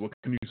Browns. What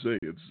can you say?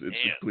 It's the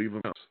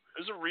Cleveland Browns.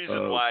 There's a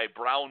reason why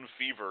Brown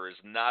fever is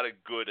not a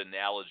good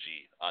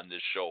analogy on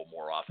this show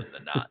more often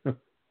than not,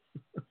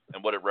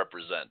 and what it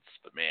represents.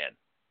 But man,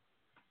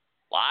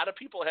 a lot of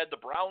people had the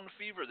Brown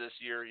fever this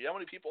year. You know how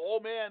many people? Oh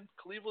man,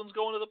 Cleveland's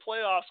going to the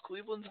playoffs.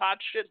 Cleveland's hot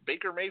shit.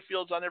 Baker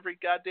Mayfield's on every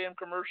goddamn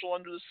commercial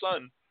under the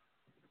sun.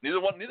 Neither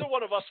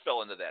one of us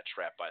fell into that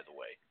trap, by the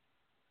way.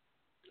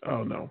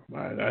 Oh no,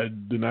 I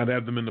did not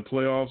have them in the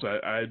playoffs.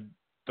 I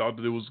thought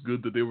that it was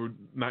good that they were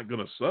not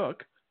going to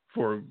suck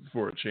for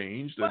a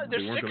change. That they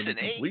weren't going to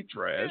be complete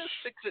trash.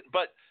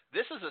 But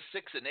this is a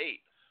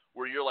 6-8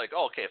 where you're like,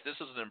 oh, okay, if this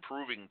is an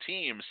improving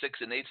team,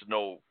 6-8's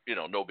no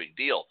big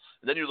deal.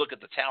 And then you look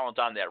at the talent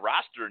on that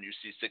roster and you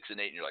see 6-8,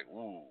 and you're like,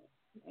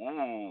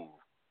 ooh,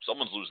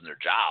 someone's losing their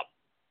job.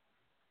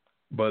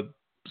 But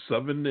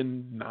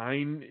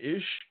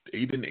 7-9-ish,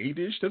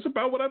 8-8-ish, that's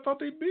about what I thought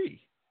they'd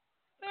be.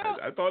 Yeah.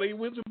 I thought 8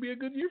 wins would be a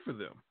good year for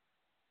them.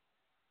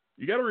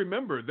 You got to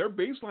remember, their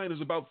baseline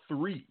is about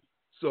 3.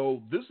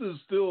 So this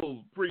is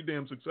still pretty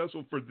damn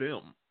successful for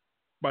them.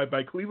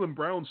 By Cleveland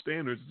Browns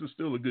standards, this is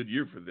still a good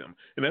year for them.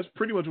 And that's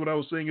pretty much what I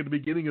was saying at the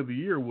beginning of the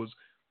year was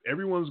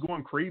everyone's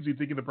going crazy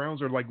thinking the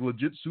Browns are like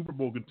legit Super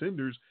Bowl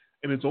contenders,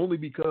 and it's only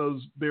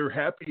because they're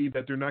happy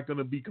that they're not going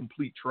to be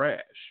complete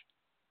trash.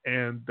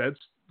 And that's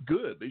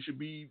good. They should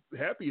be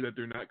happy that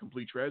they're not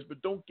complete trash,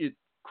 but don't get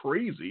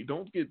crazy.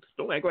 Don't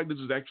act like this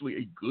is actually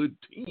a good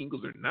team,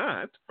 because they're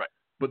not. Right.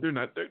 But they're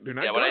not. They're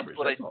not. Yeah. Garbage,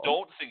 What I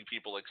don't think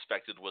people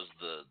expected was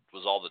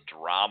all the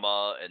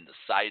drama and the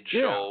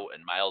sideshow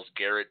and Myles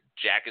Garrett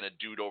jacking a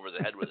dude over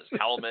the head with his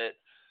helmet.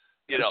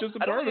 I don't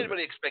think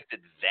anybody expected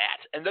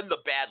that. And then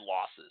the bad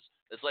losses.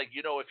 It's like,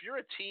 if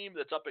you're a team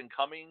that's up and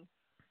coming,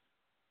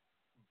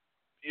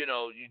 you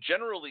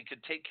generally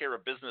could take care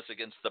of business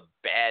against the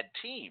bad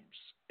teams.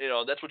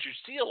 That's what you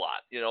see a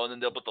lot. And then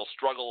they'll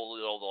struggle.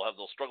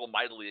 They'll struggle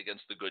mightily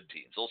against the good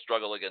teams. They'll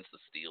struggle against the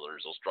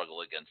Steelers. They'll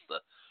struggle against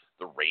the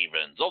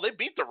Ravens. Oh, they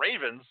beat the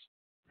Ravens.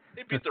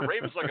 They beat the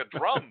Ravens like a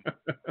drum.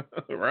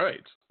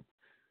 Right.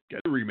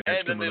 Get a rematch.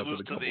 And then they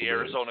lose to the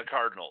Arizona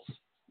Cardinals.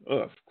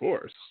 Of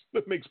course.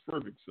 That makes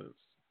perfect sense.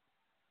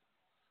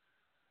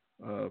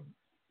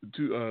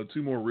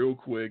 Two more real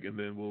quick, and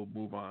then we'll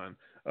move on.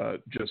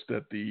 Just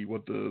that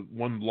what the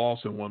one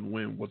loss and one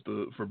win,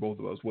 for both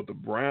of us, what the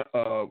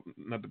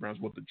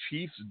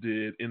Chiefs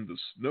did in the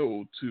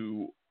snow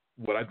to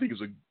what I think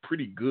is a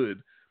pretty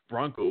good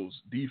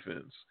Broncos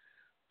defense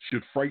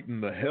should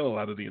frighten the hell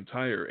out of the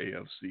entire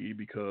AFC,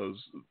 because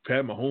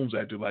Pat Mahomes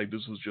acted like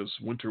this was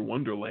just winter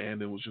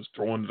wonderland and was just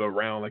throwing it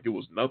around like it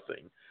was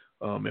nothing.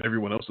 And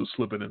everyone else was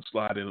slipping and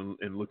sliding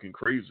and looking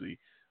crazy.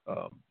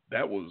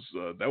 That was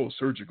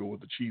surgical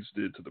what the Chiefs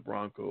did to the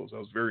Broncos. That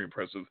was very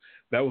impressive.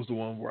 That was the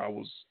one where I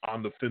was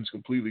on the fence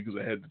completely, because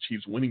I had the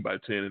Chiefs winning by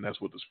 10, and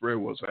that's what the spread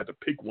was. So I had to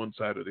pick one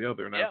side or the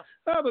other. And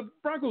the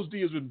Broncos D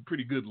has been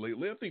pretty good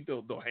lately. I think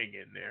they'll hang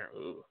in there.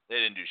 Ugh. They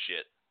didn't do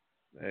shit.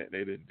 They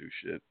didn't do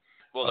shit.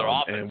 Well, their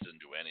offense didn't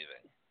do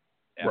anything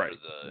after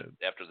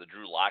after the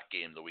Drew Lock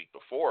game the week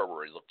before,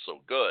 where he looked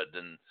so good.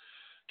 And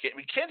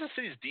Kansas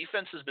City's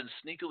defense has been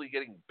sneakily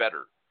getting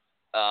better.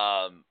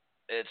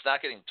 It's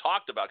not getting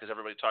talked about because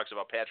everybody talks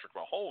about Patrick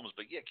Mahomes,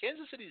 but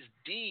Kansas City's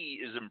D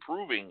is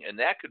improving, and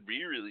that could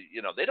be really,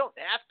 they don't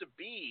have to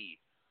be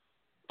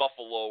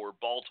Buffalo or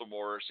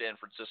Baltimore or San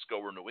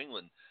Francisco or New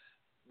England,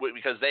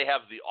 because they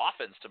have the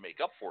offense to make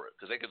up for it,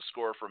 because they can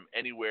score from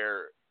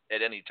anywhere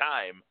at any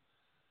time.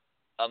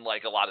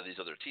 Unlike a lot of these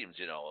other teams,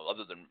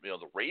 other than,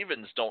 the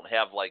Ravens don't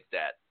have like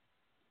that,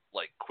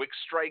 like quick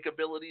strike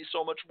ability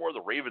so much more.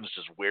 The Ravens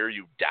just wear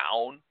you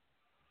down.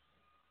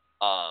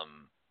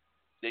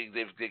 They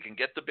can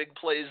get the big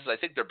plays.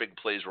 I think their big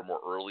plays were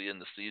more early in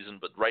the season,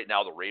 but right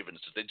now the Ravens,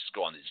 they just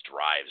go on these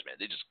drives, man.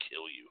 They just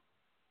kill you.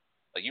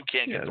 Like, you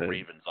can't get the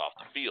Ravens off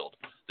the field.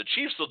 The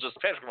Chiefs will just,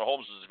 Patrick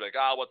Mahomes will just be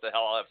like, what the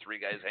hell? I'll have three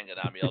guys hanging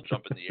on me. I'll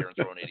jump in the air and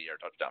throw an 80-yard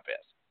touchdown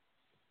pass.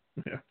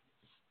 Yeah.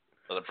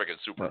 Well, I'm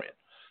freaking Superman.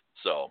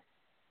 So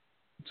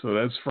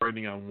that's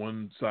frightening on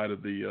one side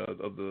of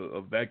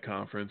that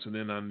conference, and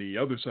then on the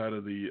other side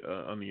of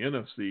on the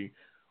NFC,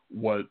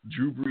 what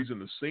Drew Brees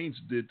and the Saints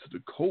did to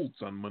the Colts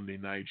on Monday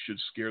night should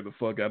scare the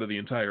fuck out of the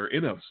entire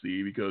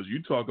NFC, because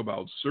you talk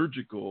about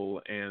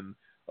surgical and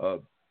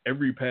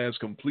every pass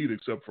complete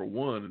except for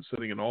one, and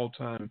setting an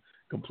all-time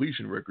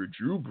completion record.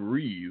 Drew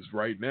Brees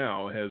right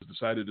now has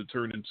decided to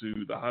turn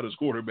into the hottest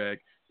quarterback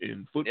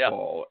in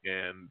football,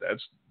 and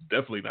that's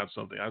definitely not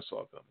something I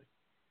saw coming.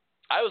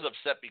 I was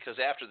upset because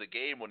after the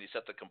game, when he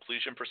set the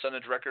completion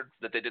percentage record,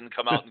 that they didn't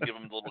come out and give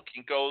him the little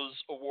Kinko's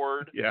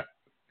award. Yeah.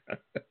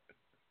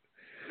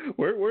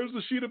 Where's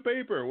the sheet of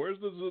paper? Where's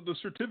the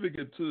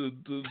certificate to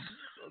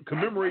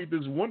commemorate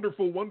this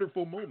wonderful,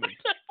 wonderful moment?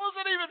 It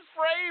wasn't even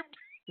framed.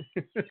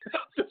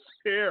 Just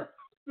here.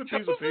 It's a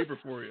piece of paper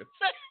for you.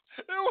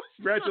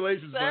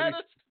 Congratulations, buddy.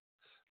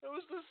 It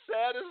was the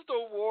saddest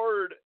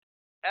award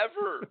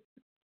ever.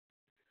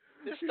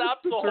 They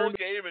stopped the whole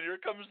game, and here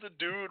comes the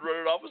dude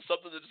running off with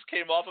something that just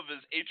came off of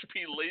his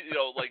HP,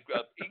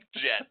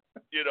 inkjet,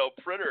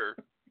 printer.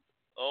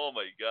 Oh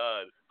my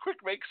God!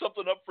 Quick, make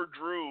something up for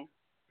Drew.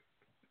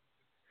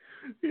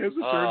 He has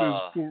to turn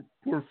to his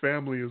poor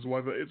family, his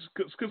wife.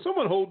 Can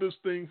someone hold this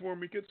thing for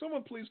me? Can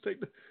someone please take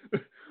the?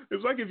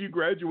 It's like if you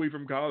graduate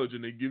from college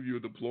and they give you a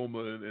diploma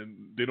and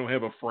they don't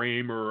have a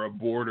frame or a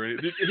board or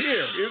anything.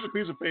 Here's a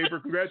piece of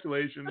paper.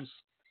 Congratulations.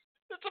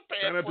 It's a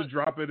pamphlet. Try not to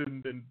drop it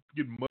and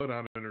get mud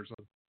on it or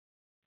something.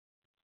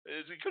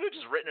 He could have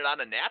just written it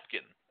on a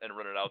napkin and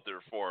run it out there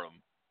for him.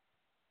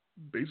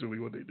 Basically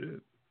what they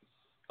did.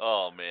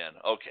 Oh, man.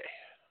 Okay.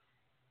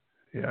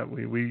 Yeah,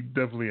 we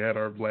definitely had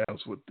our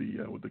laughs with the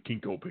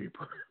Kinko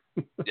paper.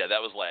 Yeah, that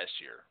was last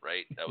year,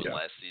 right? That was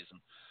last season.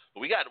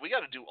 But we got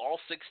to do all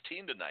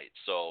 16 tonight,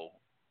 so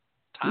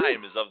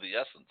time is of the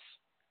essence.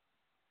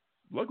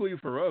 Luckily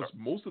for us,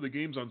 most of the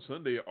games on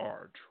Sunday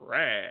are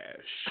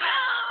trash.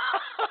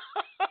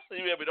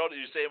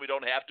 You're saying we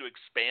don't have to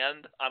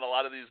expand on a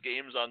lot of these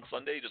games on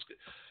Sunday?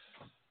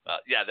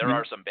 There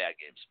are some bad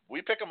games.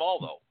 We pick them all,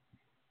 though.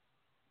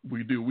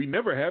 We do. We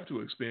never have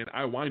to expand.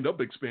 I wind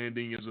up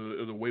expanding as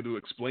a way to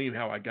explain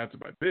how I got to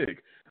my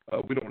pick.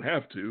 We don't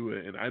have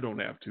to, and I don't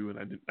have to,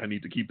 and I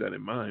need to keep that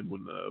in mind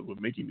when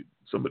making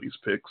some of these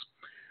picks.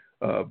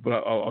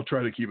 but I'll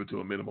try to keep it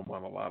to a minimum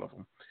on a lot of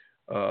them.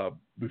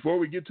 Before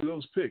we get to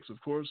those picks, of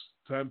course,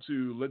 time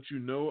to let you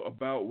know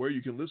about where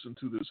you can listen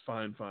to this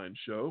fine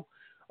show.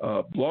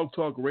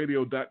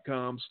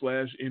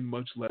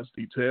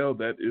 blogtalkradio.com/inmuchlessdetail.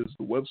 That is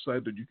the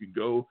website that you can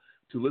go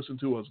to listen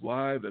to us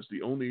live. That's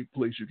the only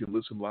place you can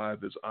listen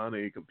live is on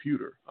a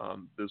computer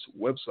on this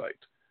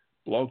website,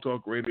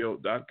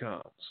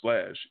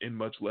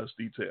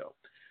 blogtalkradio.com/inmuchlessdetail.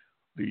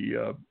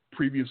 The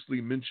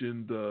previously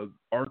mentioned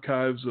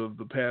archives of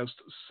the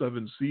past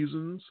 7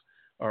 seasons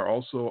are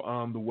also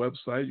on the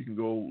website. You can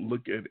go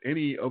look at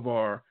any of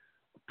our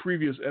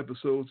previous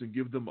episodes and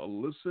give them a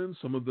listen.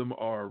 Some of them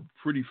are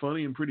pretty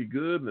funny and pretty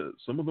good. And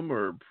some of them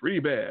are pretty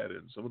bad,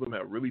 and some of them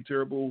have really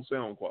terrible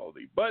sound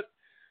quality. But,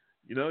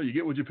 you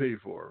get what you pay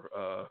for.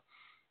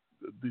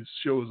 This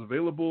show is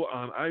available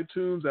on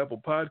iTunes,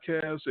 Apple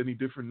Podcasts, any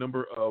different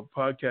number of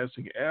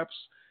podcasting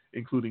apps,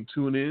 including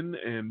TuneIn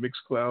and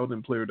Mixcloud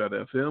and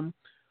Player.fm.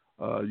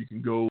 You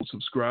can go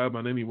subscribe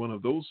on any one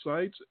of those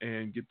sites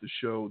and get the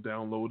show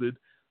downloaded.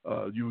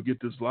 You will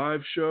get this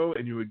live show,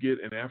 and you will get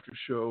an after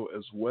show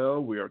as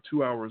well. We are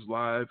 2 hours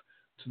live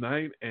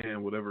tonight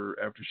and whatever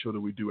after show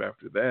that we do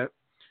after that.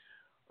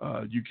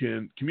 You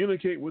can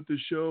communicate with the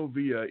show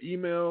via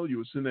email. You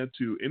would send that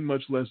to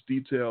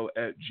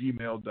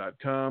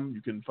inmuchlessdetail@gmail.com.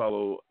 You can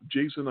follow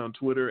Jason on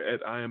Twitter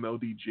at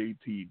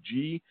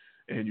IMLDJTG,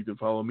 and you can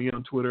follow me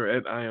on Twitter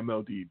at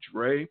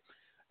IMLDDre.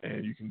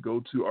 And you can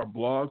go to our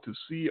blog to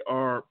see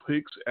our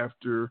picks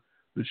after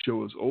the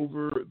show is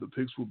over. The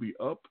picks will be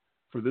up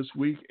for this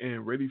week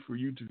and ready for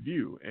you to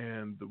view.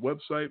 And the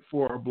website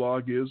for our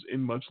blog is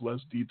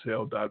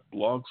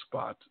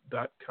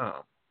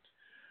inmuchlessdetail.blogspot.com.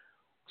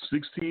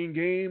 16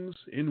 games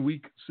in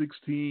week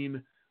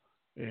 16.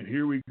 And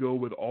here we go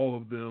with all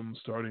of them,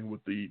 starting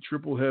with the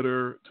triple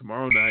header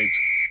tomorrow night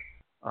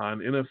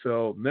on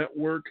NFL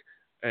Network.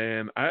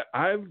 And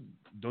I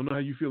don't know how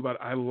you feel about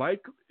it. I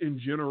like, in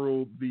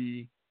general,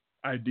 the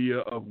idea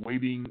of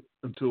waiting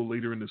until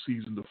later in the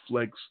season to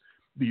flex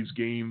these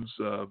games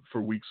for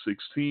week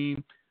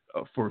 16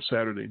 for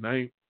Saturday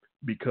night,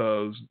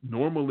 because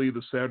normally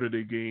the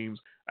Saturday games,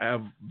 I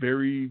have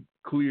very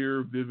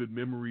clear, vivid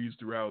memories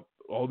throughout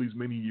all these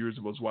many years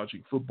of us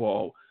watching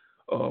football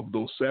of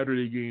those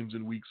Saturday games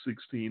in week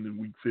 16 and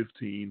week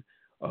 15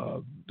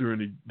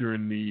 during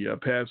the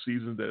past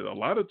season, that a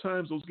lot of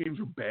times those games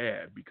were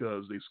bad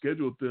because they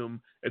scheduled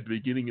them at the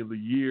beginning of the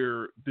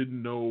year,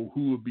 didn't know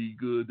who would be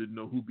good, didn't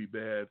know who would be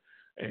bad,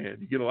 and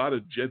you get a lot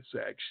of Jets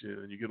action,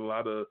 and you get a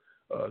lot of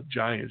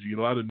Giants, you get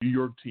a lot of New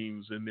York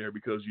teams in there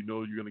because you're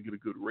going to get a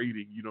good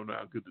rating. You don't know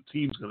how good the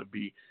team's going to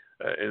be,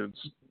 and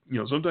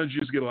sometimes you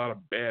just get a lot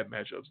of bad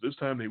matchups. This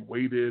time they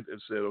waited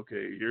and said,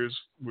 okay,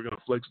 we're going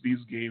to flex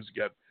these games.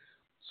 You got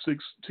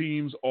 6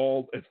 teams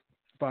all at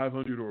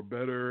 500 or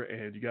better,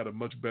 and you got a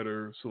much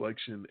better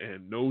selection,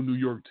 and no New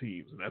York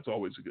teams, and that's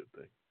always a good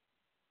thing.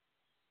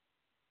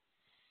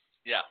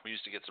 Yeah, we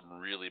used to get some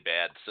really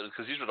bad,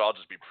 because these would all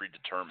just be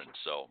predetermined.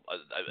 So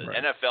Right.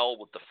 NFL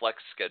with the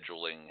flex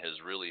scheduling has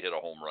really hit a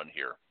home run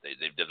here.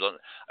 They've done.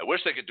 I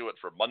wish they could do it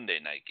for Monday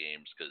night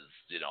games, because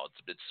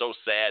it's so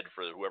sad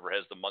for whoever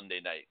has the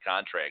Monday night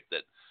contract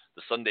that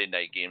the Sunday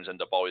night games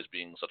end up always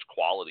being such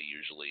quality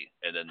usually,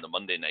 and then the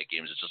Monday night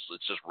games it's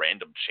just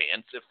random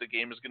chance if the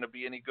game is going to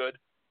be any good.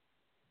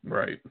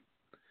 Right.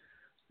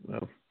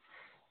 Well,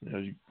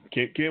 you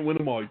can't win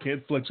them all. You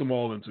can't flex them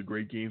all into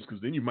great games,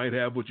 because then you might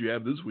have what you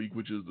have this week,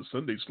 which is the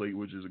Sunday slate,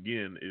 which is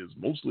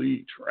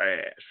mostly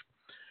trash.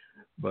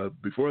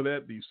 But before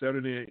that, the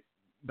Saturday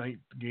night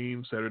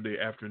games, Saturday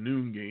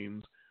afternoon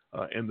games,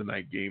 and the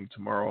night game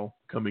tomorrow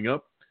coming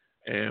up,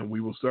 and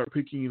we will start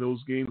picking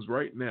those games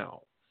right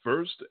now.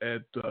 First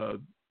at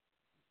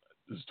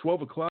is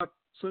 12 o'clock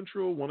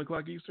Central, 1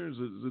 o'clock Eastern. Is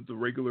it the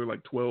regular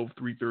 12,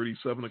 3:30,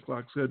 7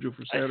 o'clock schedule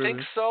for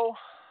Saturday?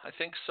 I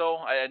think so.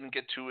 I didn't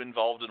get too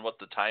involved in what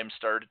the time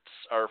starts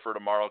are for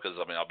tomorrow, because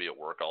I'll be at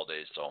work all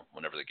day. So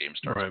whenever the game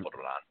starts, Right. I'll put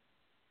it on.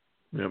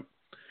 Yep.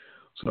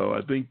 So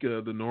I think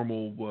the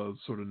normal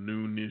sort of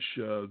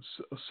noonish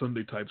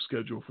Sunday type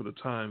schedule for the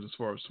times as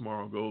far as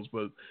tomorrow goes.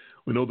 But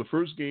we know the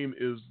first game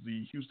is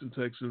the Houston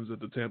Texans at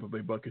the Tampa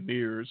Bay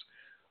Buccaneers.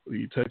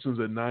 The Texans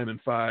at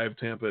 9-5,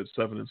 Tampa at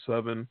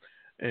 7-7,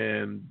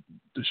 and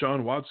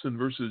Deshaun Watson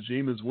versus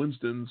Jameis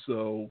Winston.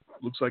 So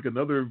looks like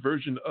another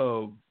version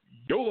of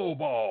YOLO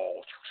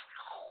ball.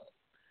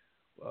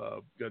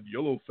 Got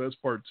YOLO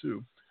Fest Part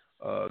 2.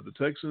 The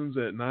Texans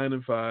at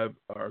 9-5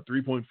 are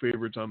 3-point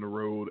favorites on the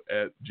road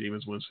at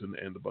Jameis Winston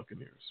and the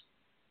Buccaneers.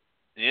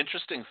 The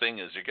interesting thing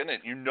is you're gonna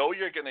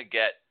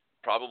get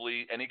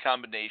probably any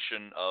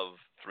combination of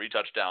 3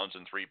 touchdowns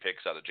and 3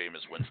 picks out of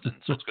Jameis Winston.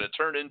 So it's going to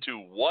turn into,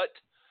 what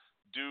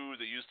do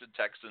the Houston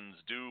Texans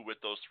do with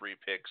those 3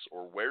 picks,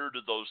 or where do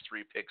those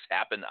 3 picks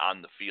happen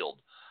on the field?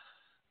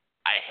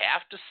 I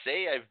have to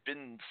say I've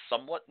been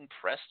somewhat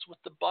impressed with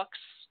the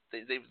Bucs.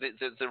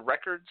 The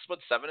record's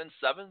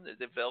 7-7.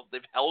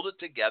 They've held it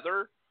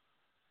together.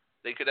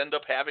 They could end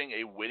up having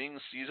a winning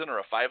season or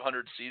a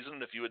 500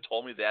 season. If you had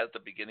told me that at the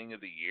beginning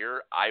of the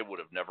year, I would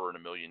have never in a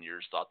million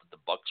years thought that the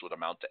Bucs would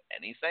amount to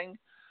anything.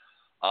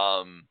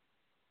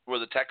 where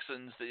the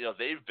Texans,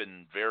 they've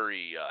been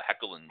very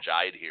heckle and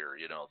jive here.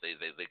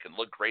 They can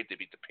look great. They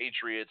beat the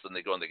Patriots, and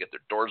they go and they get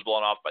their doors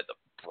blown off by the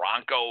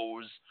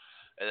Broncos,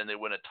 and then they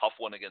win a tough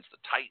one against the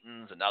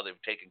Titans, and now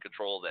they've taken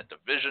control of that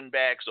division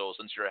back. So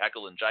since you're a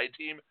heckle and jive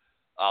team,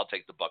 I'll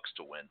take the Bucs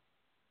to win.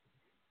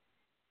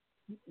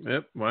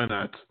 Yep, why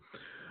not?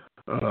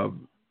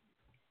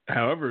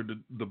 However,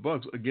 the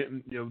Bucs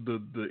again,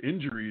 the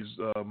injuries.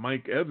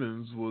 Mike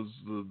Evans was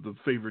the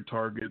favorite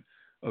target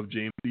of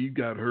James. He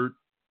got hurt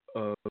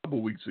a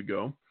couple weeks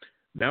ago.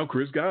 Now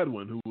Chris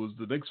Godwin, who was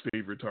the next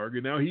favorite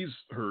target, now he's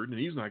hurt and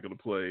he's not going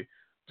to play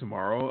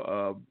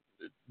tomorrow.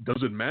 It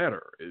doesn't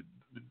matter.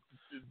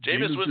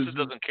 Jameis Winston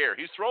doesn't care.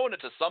 He's throwing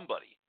it to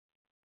somebody.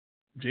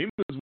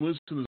 Jameis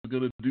Winston is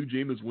going to do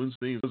Jameis Winston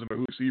things. It doesn't matter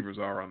who the receivers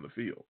are on the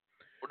field.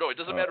 No, it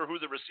doesn't matter who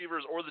the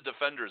receivers or the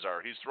defenders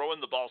are. He's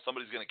throwing the ball.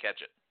 Somebody's going to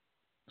catch it.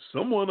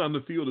 Someone on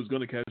the field is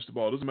going to catch the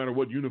ball. It doesn't matter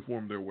what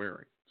uniform they're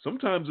wearing.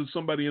 Sometimes it's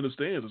somebody in the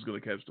stands that's going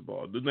to catch the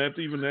ball. It doesn't have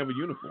to even have a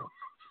uniform.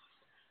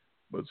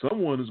 But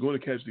someone is going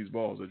to catch these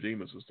balls that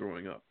Jameis is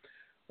throwing up.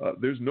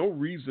 There's no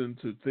reason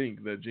to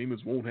think that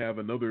Jameis won't have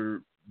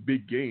another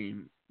big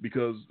game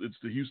because it's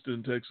the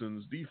Houston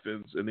Texans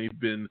defense, and they've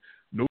been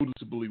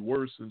noticeably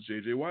worse since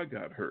J.J. Watt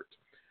got hurt.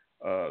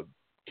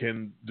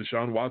 Can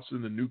Deshaun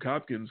Watson and Nuke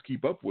Hopkins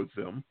keep up with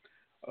them?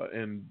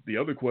 And the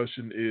other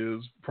question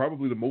is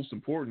probably the most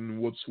important,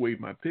 what swayed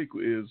my pick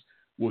is,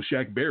 will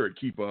Shaq Barrett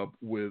keep up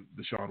with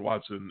Deshaun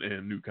Watson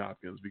and Nuke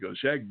Hopkins? Because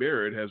Shaq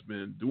Barrett has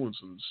been doing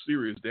some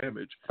serious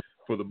damage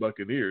for the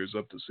Buccaneers,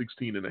 up to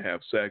 16.5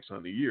 sacks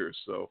on the year.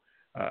 So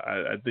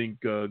I think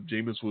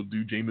Jameis will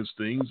do Jameis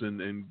things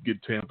and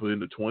get Tampa in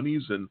the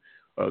 20s, and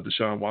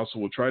Deshaun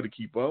Watson will try to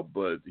keep up,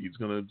 but he's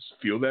going to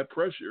feel that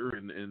pressure,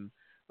 and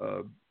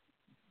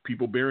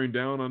people bearing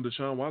down on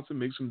Deshaun Watson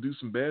makes him do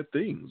some bad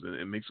things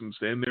and makes him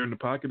stand there in the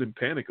pocket and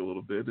panic a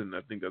little bit, and I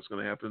think that's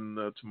going to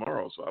happen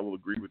tomorrow. So I will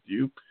agree with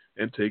you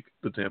and take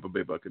the Tampa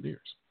Bay Buccaneers.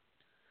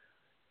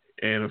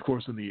 And, of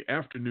course, in the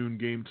afternoon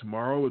game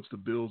tomorrow, it's the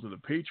Bills and the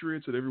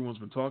Patriots that everyone's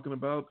been talking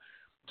about.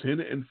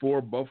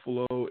 10-4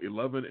 Buffalo,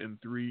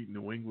 11-3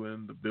 New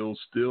England. The Bills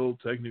still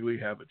technically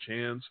have a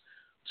chance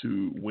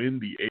to win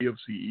the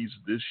AFC East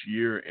this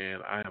year,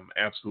 and I am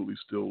absolutely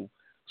still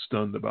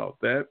stunned about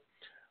that.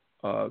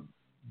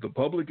 The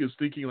public is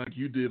thinking like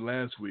you did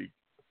last week.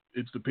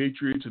 It's the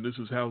Patriots, and this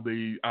is how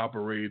they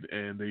operate,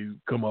 and they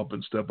come up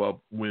and step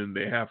up when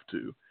they have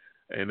to.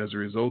 And as a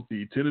result,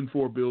 the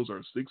 10-4 Bills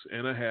are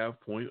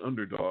 6.5-point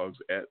underdogs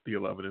at the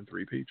 11-3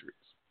 Patriots.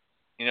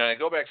 I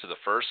go back to the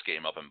first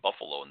game up in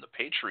Buffalo, and the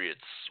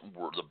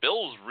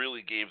Bills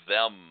really gave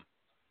them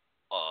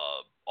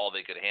all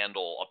they could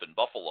handle up in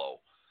Buffalo.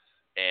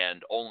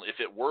 And only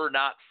if it were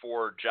not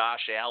for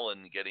Josh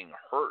Allen getting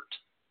hurt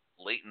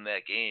late in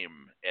that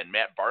game and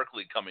Matt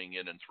Barkley coming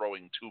in and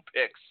throwing 2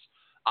 picks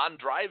on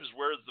drives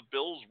where the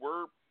Bills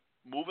were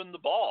moving the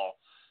ball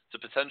to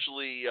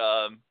potentially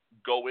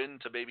go in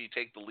to maybe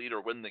take the lead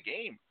or win the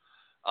game.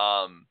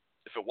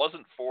 If it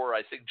wasn't for,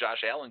 I think,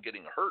 Josh Allen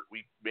getting hurt,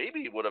 we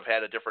maybe would have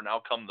had a different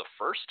outcome the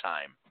first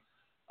time.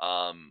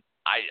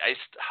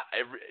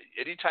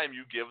 Anytime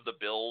you give the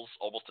Bills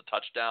almost a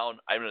touchdown,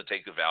 I'm going to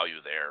take the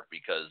value there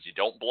because you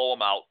don't blow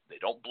them out. They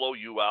don't blow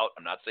you out.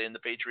 I'm not saying the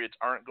Patriots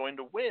aren't going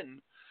to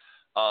win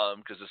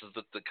because this is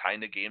the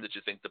kind of game that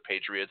you think the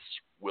Patriots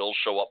will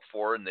show up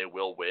for and they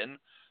will win.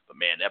 But,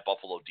 man, that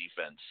Buffalo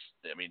defense,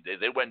 I mean,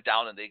 they went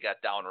down and they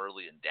got down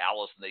early in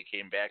Dallas and they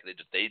came back. You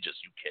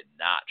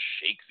cannot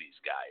shake these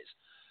guys.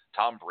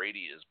 Tom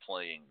Brady is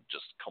playing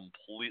just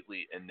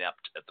completely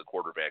inept at the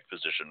quarterback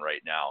position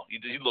right now.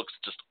 He looks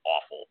just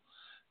awful.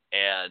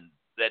 And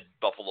that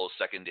Buffalo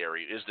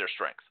secondary is their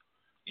strength.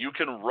 You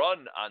can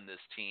run on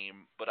this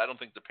team, but I don't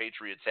think the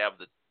Patriots have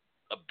the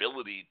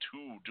ability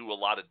to do a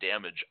lot of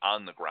damage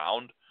on the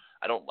ground.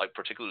 I don't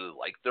particularly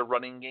like their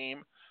running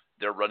game.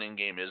 Their running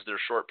game is their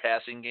short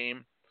passing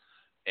game,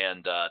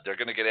 and they're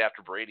going to get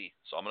after Brady.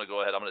 So I'm going to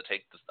go ahead. I'm going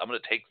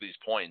to take these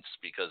points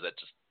because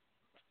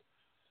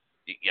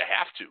you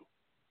have to.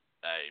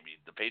 I mean,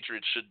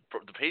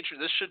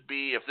 this should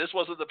be, if this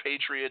wasn't the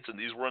Patriots and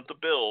these weren't the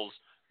Bills,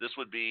 this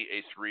would be a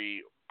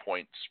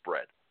 3-point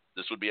spread.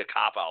 This would be a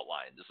cop-out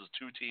line. This is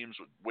 2 teams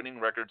with winning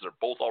records. They're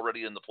both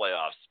already in the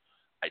playoffs.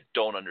 I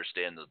don't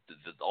understand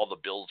all the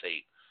Bills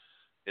hate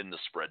in the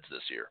spreads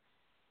this year.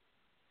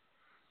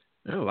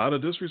 Yeah, a lot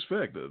of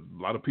disrespect. A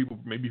lot of people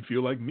maybe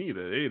feel like me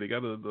that, hey, they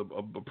got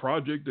a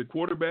project at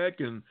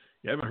quarterback and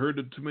you haven't heard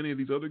of too many of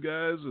these other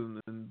guys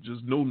and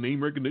just no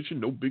name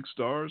recognition, no big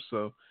stars.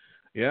 So,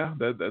 yeah,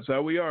 that's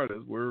how we are.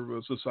 We're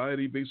a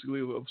society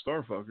basically of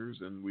star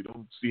fuckers, and we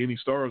don't see any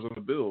stars on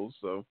the Bills.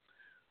 So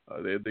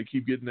they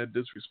keep getting that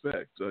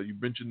disrespect. You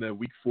mentioned that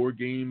Week 4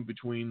 game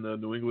between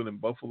New England and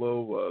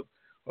Buffalo,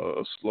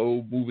 a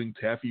slow-moving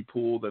taffy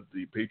pull that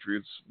the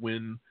Patriots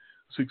win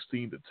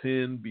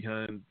 16-10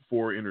 behind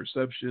 4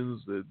 interceptions.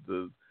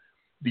 The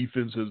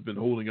defense has been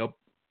holding up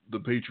the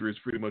Patriots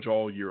pretty much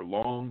all year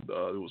long.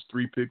 There was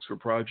 3 picks for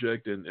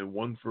Project and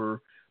 1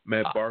 for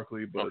Matt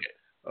Barkley, but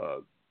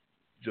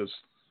just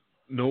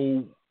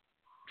no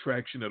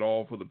traction at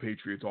all for the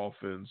Patriots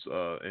offense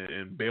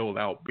and bailed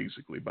out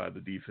basically by the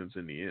defense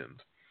in the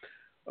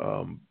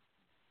end.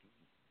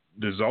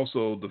 There's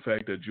also the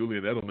fact that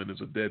Julian Edelman is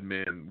a dead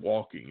man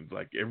walking.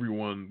 Like,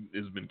 everyone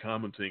has been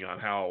commenting on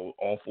how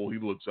awful he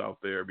looks out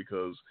there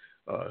because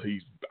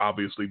he's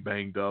obviously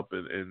banged up,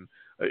 and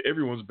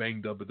everyone's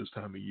banged up at this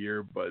time of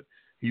year, but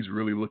he's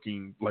really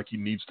looking like he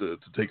needs to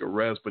take a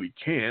rest, but he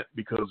can't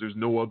because there's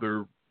no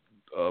other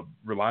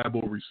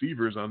reliable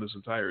receivers on this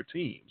entire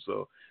team.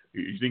 So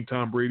you think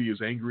Tom Brady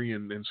is angry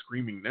and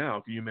screaming now?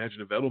 Can you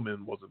imagine if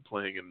Edelman wasn't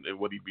playing and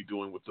what he'd be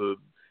doing with the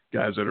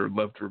guys that are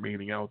left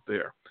remaining out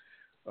there?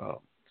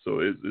 So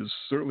it's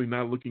certainly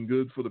not looking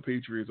good for the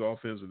Patriots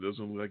offense. It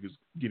doesn't look like it's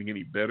getting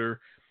any better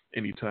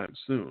anytime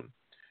soon.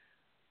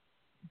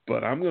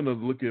 But I'm going to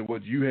look at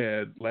what you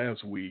had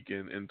last week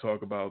and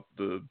talk about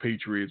the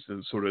Patriots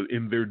and sort of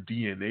in their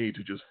DNA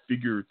to just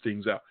figure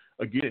things out.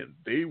 Again,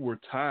 they were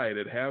tied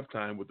at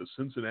halftime with the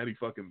Cincinnati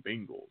fucking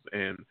Bengals,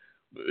 and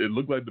it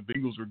looked like the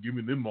Bengals were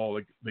giving them all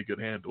they could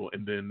handle,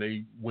 and then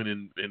they went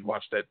in and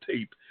watched that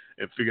tape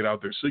and figured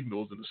out their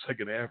signals in the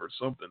second half or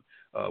something,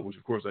 which,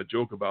 of course, I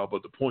joke about.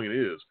 But the point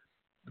is,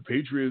 the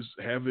Patriots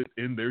have it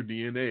in their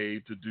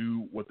DNA to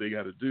do what they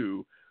got to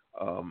do,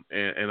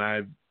 and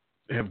I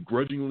have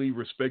grudgingly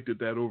respected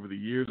that over the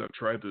years. I've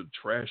tried to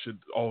trash it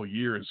all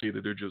year and say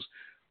that they're just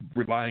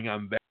relying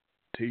on that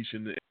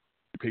reputation and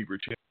paper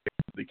check.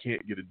 They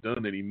can't get it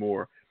done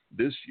anymore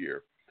this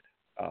year.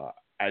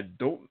 I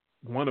don't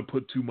want to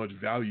put too much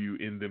value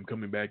in them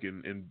coming back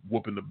and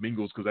whooping the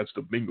Bengals, because that's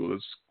the Bengals.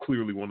 That's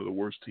clearly one of the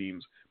worst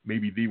teams,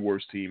 maybe the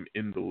worst team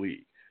in the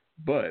league.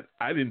 But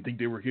I didn't think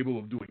they were capable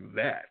of doing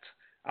that.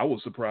 I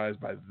was surprised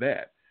by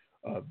that.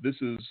 This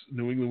is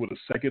New England with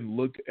a second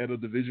look at a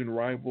division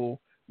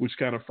rival, which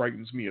kind of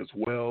frightens me as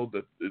well,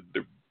 that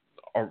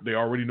they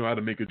already know how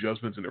to make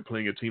adjustments, and they're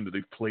playing a team that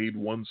they've played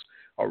once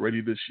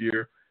already this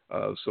year.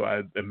 So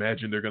I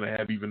imagine they're going to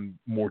have even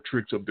more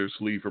tricks up their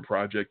sleeve for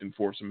Project and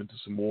force them into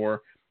some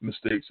more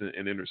mistakes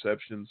and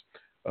interceptions.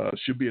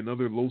 Should be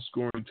another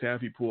low-scoring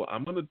taffy pool.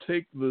 I'm going to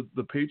take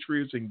the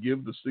Patriots and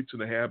give the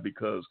 6.5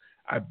 because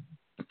I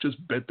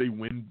just bet they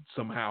win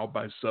somehow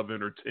by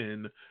 7 or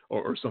 10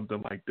 or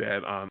something like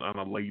that on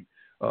a late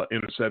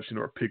interception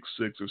or a pick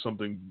six or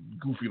something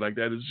goofy like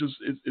that.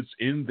 It's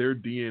in their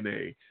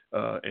DNA,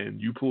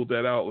 and you pulled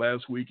that out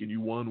last week and you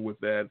won with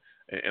that,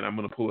 and I'm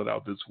going to pull it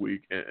out this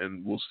week,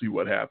 and we'll see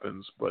what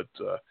happens. But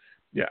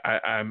yeah,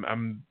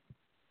 I'm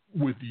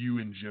with you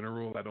in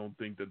general. I don't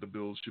think that the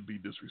Bills should be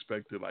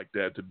disrespected like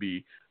that to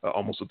be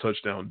almost a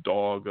touchdown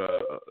dog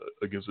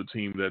against a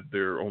team that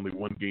they're only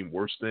one game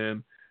worse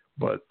than.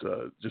 But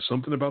just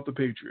something about the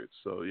Patriots.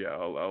 So yeah,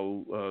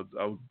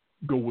 I'll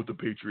go with the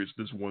Patriots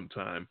this one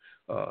time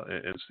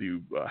and see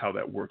how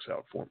that works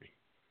out for me.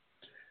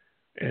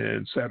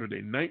 And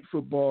Saturday night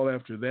football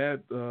after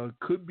that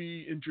could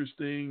be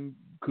interesting,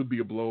 could be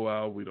a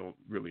blowout. We don't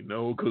really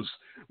know because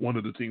one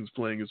of the teams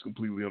playing is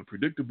completely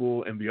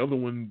unpredictable and the other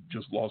one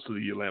just lost to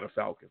the Atlanta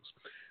Falcons.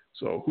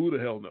 So who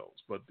the hell knows?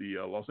 But the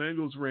Los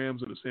Angeles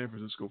Rams and the San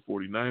Francisco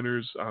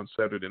 49ers on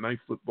Saturday night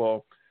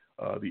football.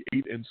 The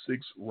 8-6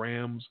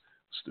 Rams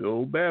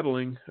still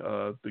battling.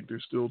 I think they're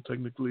still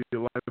technically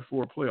alive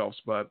for a playoff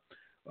spot.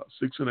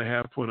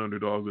 6.5 point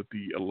underdogs at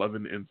the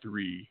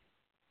 11-3.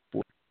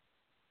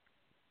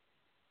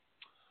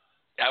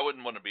 I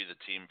wouldn't want to be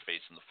the team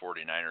facing the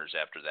 49ers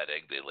after that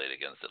egg they laid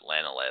against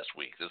Atlanta last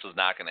week. This is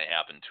not going to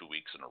happen 2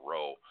 weeks in a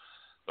row.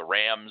 The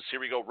Rams, here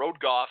we go, road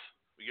Goff.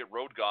 We get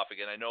road Goff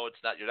again. I know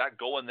you're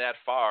not going that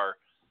far,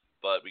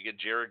 but we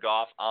get Jared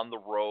Goff on the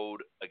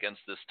road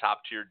against this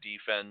top-tier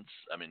defense.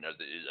 I mean,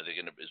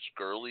 is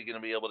Gurley going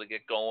to be able to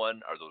get going?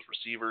 Are those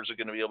receivers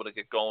going to be able to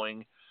get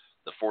going?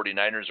 The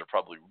 49ers are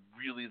probably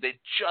they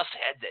just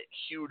had that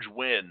huge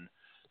win.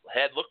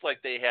 Looked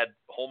like they had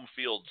home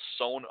field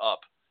sewn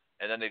up,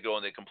 and then they go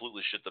and they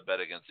completely shit the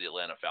bed against the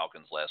Atlanta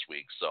Falcons last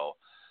week. So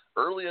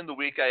early in the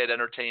week, I had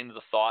entertained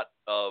the thought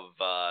of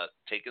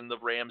taking the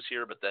Rams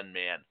here, but then,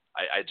 man,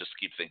 I just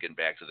keep thinking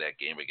back to that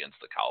game against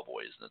the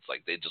Cowboys, and it's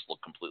like they just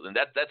look completely – and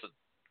that's a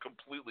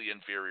completely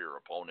inferior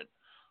opponent.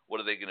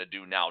 What are they going to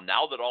do now?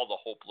 Now that all the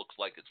hope looks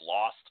like it's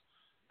lost,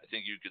 I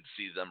think you could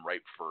see them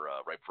ripe for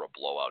a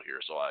blowout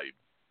here. So I'm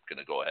going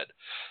to go ahead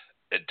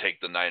and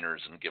take the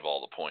Niners and give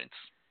all the points.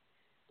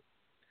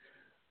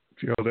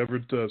 Gerald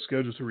Everett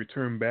scheduled to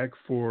return back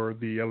for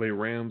the LA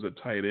Rams at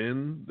tight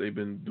end. They've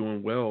been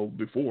doing well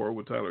before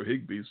with Tyler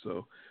Higbee,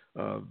 so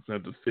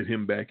have to fit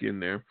him back in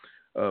there.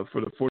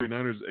 For the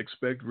 49ers,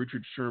 expect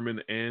Richard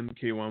Sherman and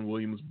K'Wan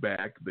Williams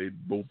back. They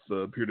both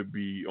appear to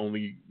be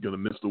only going to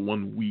miss the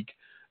 1 week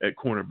at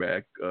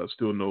cornerback.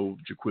 Still no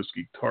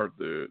Jaquiski Tart,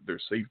 their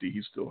safety.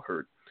 He's still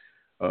hurt.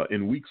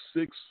 In week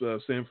 6,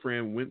 San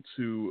Fran went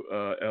to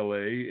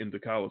LA in the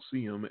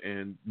Coliseum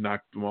and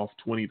knocked them off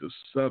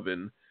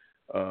 20-7.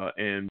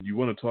 And you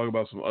want to talk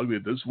about some ugly.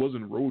 This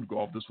wasn't road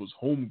golf. This was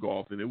home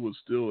golf, and it was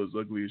still as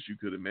ugly as you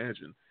could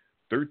imagine.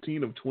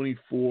 13 of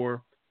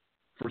 24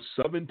 for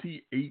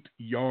 78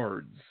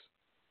 yards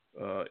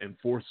and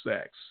 4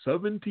 sacks.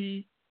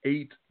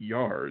 78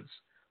 yards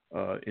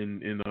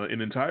in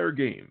an entire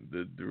game.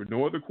 There were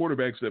no other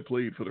quarterbacks that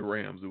played for the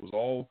Rams. It was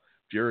all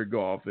Jared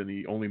Goff, and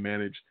he only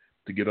managed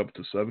to get up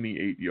to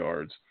 78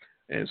 yards.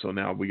 And so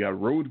now we got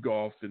road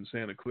golf in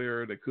Santa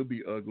Clara that could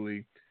be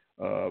ugly,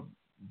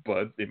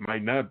 but it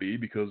might not be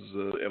because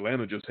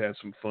Atlanta just had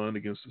some fun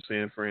against the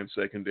San Fran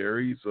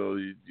secondary. So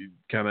you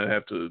kind of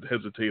have to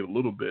hesitate a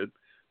little bit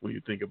when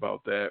you think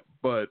about that.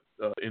 But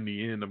in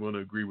the end, I'm going to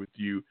agree with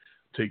you.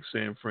 Take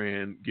San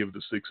Fran, give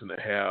the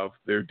 6.5.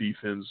 Their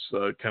defense,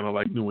 kind of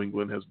like New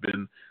England, has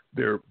been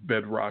their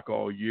bedrock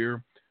all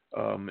year.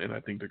 And I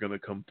think they're going to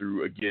come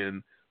through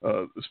again,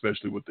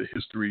 especially with the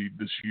history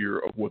this year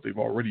of what they've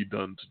already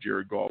done to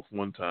Jared Goff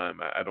one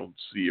time. I don't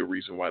see a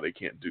reason why they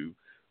can't do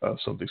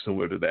something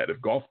similar to that.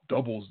 If Goff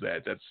doubles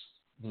that, that's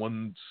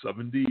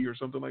 170 or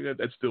something like that.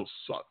 That still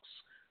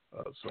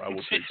sucks. So I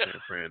will take San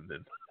Fran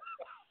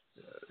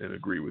and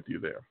agree with you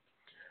there.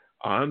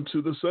 On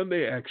to the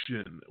Sunday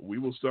action. We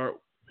will start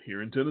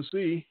here in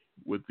Tennessee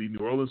with the New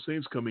Orleans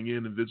Saints coming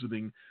in and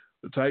visiting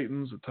the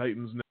Titans. The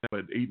Titans now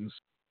at 8-6,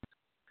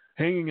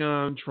 hanging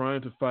on,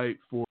 trying to fight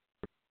for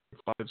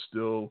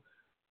still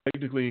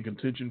technically in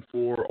contention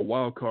for a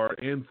wild card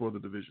and for the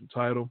division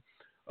title.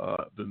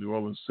 The New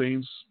Orleans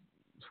Saints,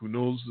 who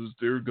knows if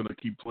they're going to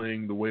keep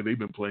playing the way they've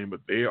been playing,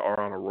 but they are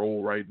on a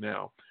roll right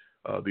now.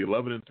 The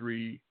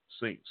 11-3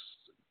 Saints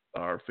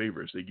are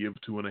favorites. They give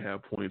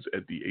 2.5 points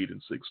at the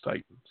 8-6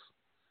 Titans.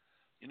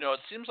 You know,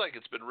 it seems like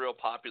it's been real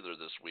popular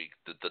this week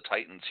that the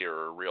Titans here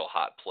are a real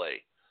hot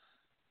play.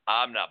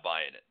 I'm not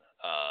buying it.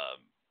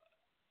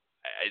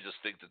 I just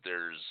think that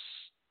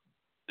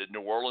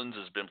New Orleans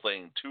has been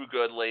playing too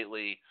good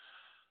lately.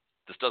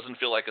 This doesn't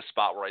feel like a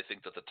spot where I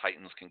think that the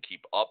Titans can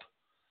keep up.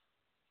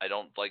 I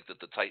don't like that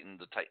this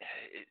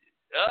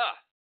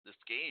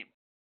game.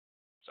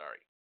 Sorry.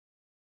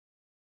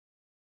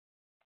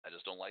 I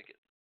just don't like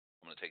it.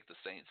 I'm going to take the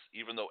Saints,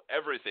 even though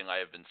everything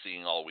I have been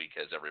seeing all week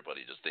has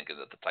everybody just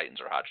thinking that the Titans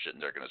are hot shit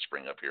and they're going to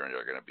spring up here and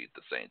they're going to beat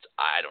the Saints.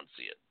 I don't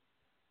see it.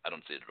 I don't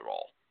see it at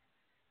all.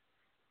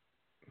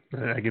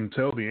 I can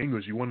tell the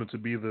English, you wanted to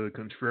be the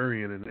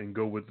contrarian and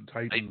go with the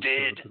Titans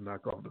to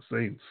knock off the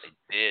Saints.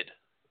 I did.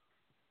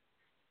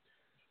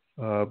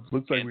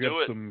 Looks like we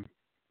got some.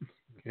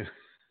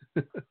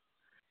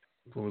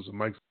 Pulling some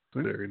mics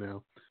there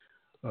now.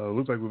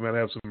 Looks like we might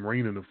have some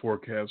rain in the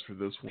forecast for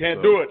this one.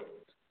 Can't do it.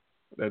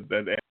 That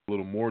adds a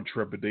little more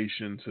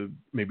trepidation to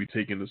maybe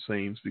taking the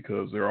Saints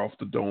because they're off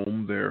the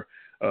dome. They're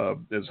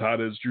as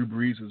hot as Drew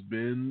Brees has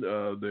been.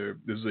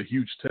 This is a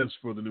huge test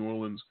for the New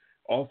Orleans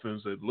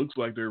offense that looks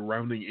like they're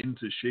rounding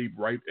into shape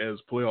right as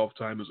playoff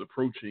time is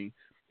approaching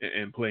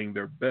and playing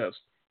their best.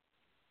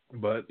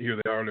 But here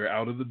they are. They're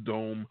out of the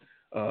dome.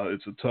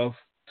 It's a tough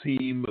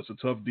team. It's a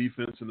tough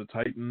defense in the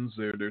Titans.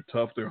 They're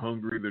tough. They're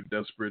hungry.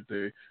 They're desperate.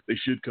 They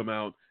should come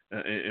out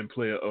and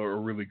play a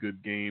really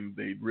good game.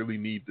 They really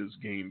need this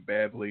game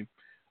badly.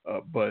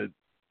 But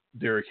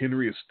Derrick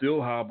Henry is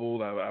still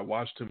hobbled. I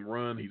watched him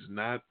run. He's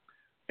not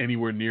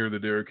anywhere near the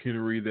Derrick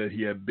Henry that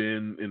he had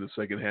been in the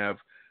second half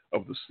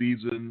of the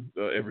season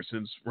ever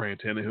since Ryan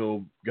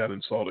Tannehill got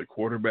installed at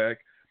quarterback.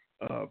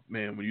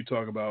 Man, when you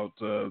talk about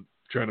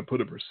trying to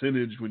put a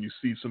percentage when you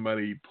see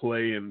somebody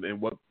play and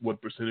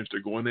what percentage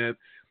they're going at,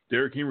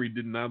 Derrick Henry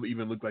did not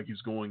even look like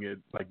he's going at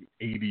like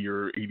 80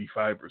 or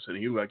 85%.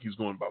 He looked like he's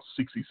going about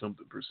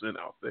 60-something%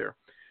 out there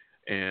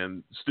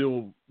and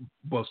still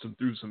busting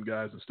through some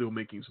guys and still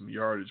making some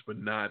yardage, but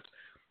not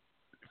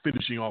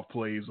finishing off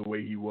plays the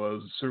way he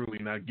was, certainly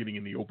not getting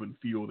in the open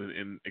field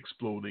and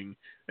exploding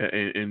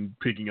and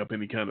picking up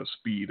any kind of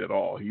speed at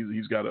all.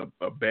 He's got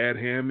a bad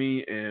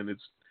hammy, and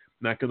it's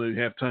not going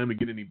to have time to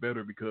get any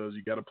better because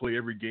you got to play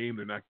every game.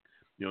 They're not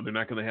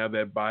going to have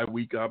that bye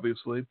week,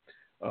 obviously.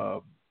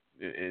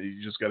 And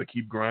you just got to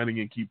keep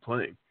grinding and keep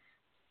playing.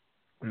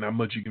 Not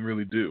much you can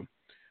really do.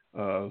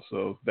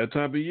 So that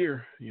time of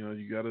year,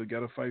 you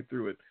gotta fight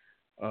through it.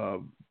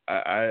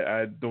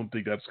 I don't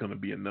think that's going to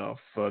be enough.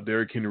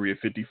 Derrick Henry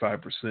at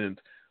 55%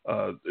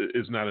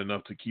 is not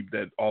enough to keep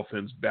that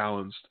offense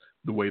balanced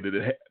the way that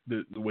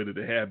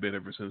it had been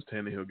ever since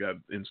Tannehill got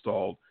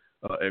installed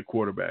at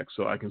quarterback.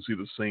 So I can see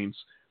the Saints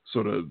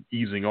sort of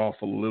easing off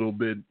a little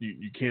bit.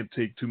 You can't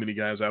take too many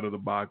guys out of the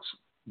box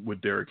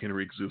with Derrick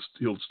Henry because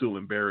he'll still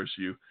embarrass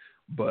you,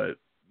 but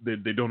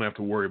they don't have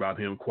to worry about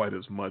him quite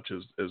as much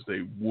as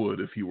they would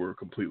if he were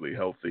completely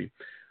healthy.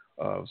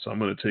 So I'm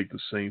going to take the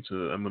Saints.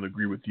 I'm going to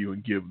agree with you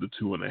and give the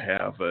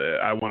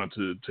 2.5. I wanted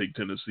to take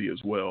Tennessee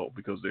as well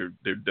because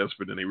they're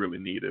desperate and they really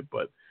need it,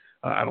 but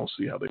I don't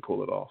see how they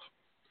pull it off.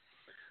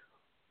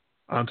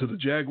 On to the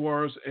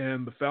Jaguars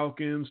and the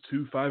Falcons,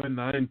 2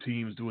 5-9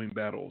 teams doing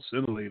battle,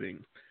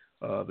 scintillating.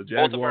 The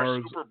Jaguars. Both of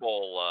our Super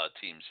Bowl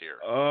teams here.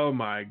 Oh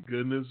my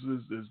goodness,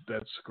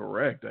 that's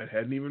correct. I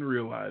hadn't even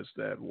realized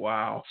that.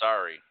 Wow.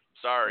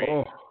 Sorry.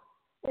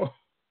 Oh.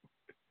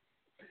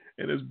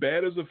 And as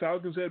bad as the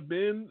Falcons have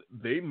been,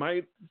 they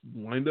might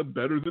wind up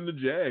better than the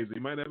Jags. They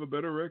might have a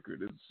better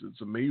record.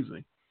 It's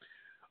amazing.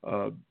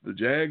 The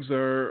Jags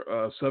are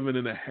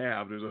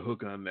 7.5. There's a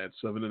hook on that.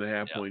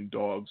 7.5 point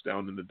dogs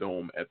down in the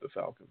dome at the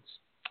Falcons.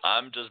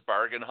 I'm just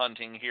bargain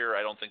hunting here.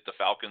 I don't think the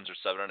Falcons are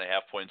 7.5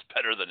 points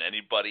better than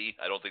anybody.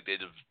 I don't think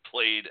they'd have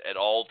played at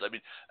all. I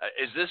mean,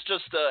 is this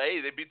just, hey,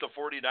 they beat the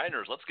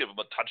 49ers. Let's give them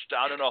a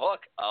touchdown and a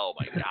hook. Oh,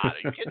 my God.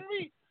 Are you kidding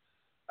me?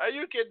 Are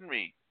you kidding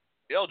me?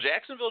 You know,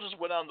 Jacksonville just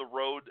went on the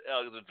road.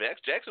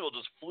 Jacksonville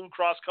just flew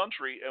cross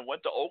country and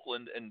went to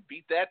Oakland and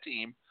beat that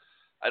team.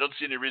 I don't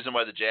see any reason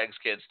why the Jags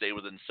can't stay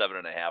within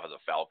 7.5 of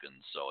the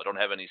Falcons. So I don't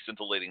have any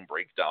scintillating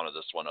breakdown of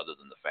this one other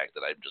than the fact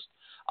that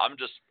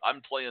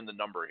I'm playing the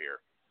number here.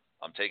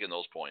 I'm taking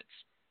those points.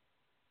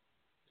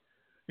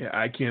 Yeah,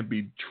 I can't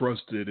be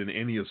trusted in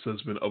any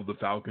assessment of the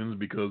Falcons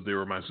because they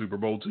were my Super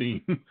Bowl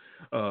team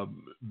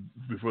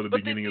before the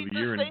beginning of the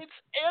year. The Saints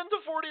and the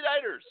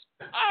 49ers.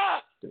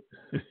 Ah!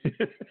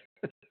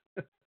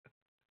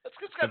 That's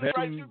got to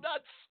drive you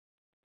nuts.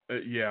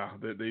 Yeah,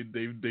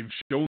 they've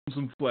shown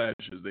some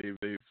flashes.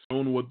 They've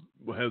shown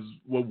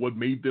what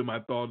made them,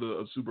 I thought,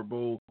 a Super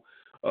Bowl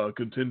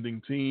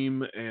contending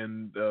team,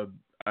 and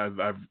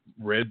I've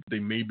read they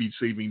may be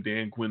saving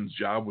Dan Quinn's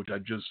job, which I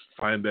just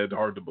find that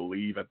hard to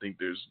believe. I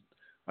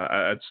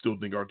still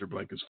think Arthur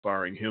Blank is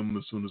firing him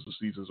as soon as the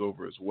season's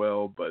over as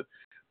well. But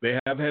they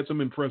have had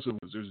some impressive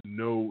ones. There's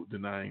no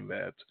denying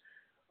that.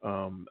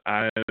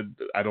 I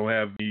don't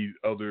have the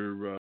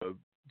other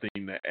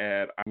thing to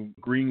add. I'm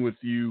agreeing with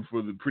you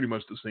for pretty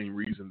much the same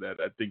reason that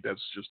I think that's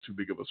just too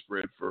big of a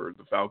spread for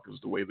the Falcons.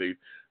 The way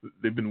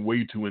they've been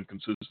way too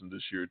inconsistent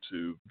this year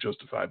to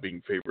justify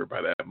being favored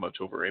by that much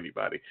over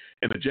anybody.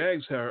 And the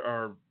Jags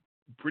are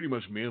pretty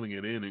much mailing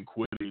it in and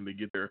quitting to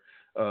get their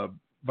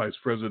vice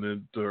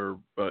president or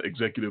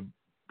executive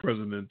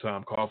president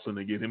Tom Coughlin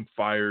to get him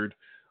fired.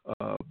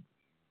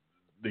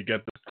 They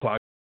got the clock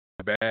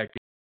back,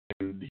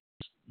 and he's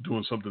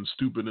doing something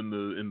stupid in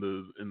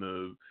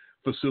the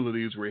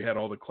facilities where he had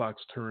all the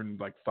clocks turned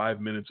like 5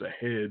 minutes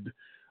ahead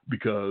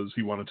because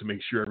he wanted to make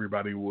sure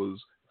everybody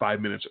was 5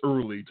 minutes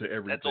early to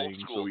everything. That's old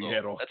school.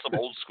 So that's some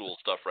old school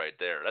stuff right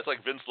there. That's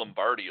like Vince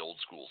Lombardi old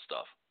school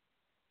stuff.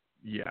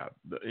 Yeah,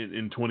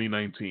 in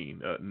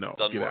 2019, no,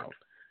 Doesn't get work. out.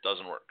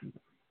 Doesn't work.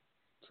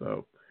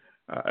 So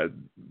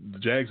the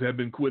Jags have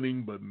been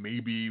quitting, but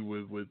maybe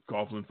with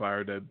Coughlin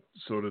fired, that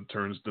sort of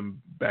turns them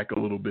back a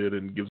little bit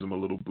and gives them a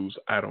little boost.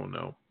 I don't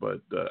know,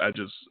 but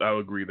I'll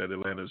agree that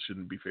Atlanta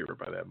shouldn't be favored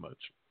by that much.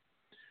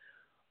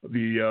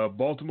 The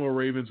Baltimore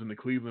Ravens and the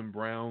Cleveland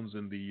Browns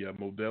in the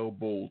Modell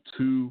Bowl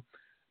 2.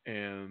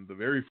 And the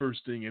very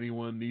first thing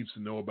anyone needs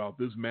to know about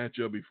this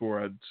matchup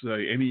before I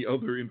say any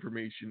other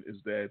information is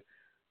that,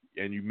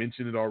 and you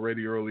mentioned it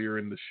already earlier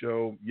in the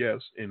show, yes,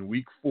 in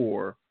week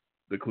 4,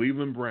 the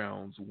Cleveland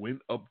Browns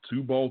went up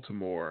to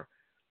Baltimore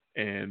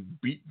and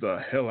beat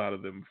the hell out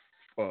of them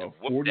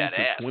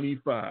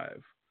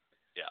 40-25.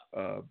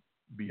 Yeah.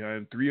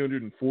 Behind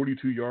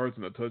 342 yards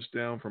and a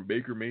touchdown from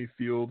Baker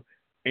Mayfield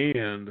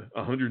and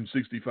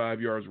 165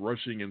 yards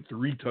rushing and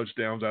 3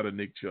 touchdowns out of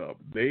Nick Chubb.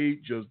 They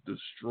just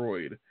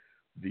destroyed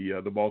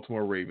the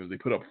Baltimore Ravens. They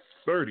put up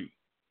 30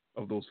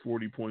 of those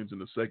 40 points in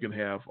the second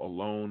half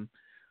alone.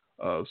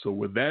 So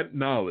with that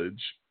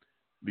knowledge,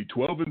 the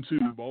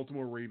 12-2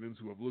 Baltimore Ravens,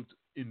 who have looked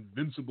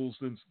invincible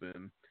since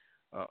then,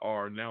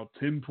 are now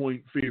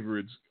 10-point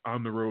favorites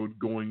on the road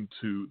going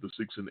to the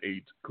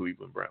 6-8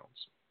 Cleveland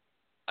Browns.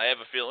 I have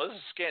a feeling, this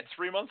is scant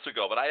 3 months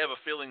ago, but I have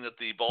a feeling that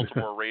the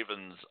Baltimore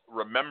Ravens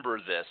remember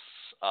this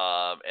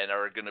and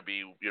are going to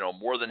be,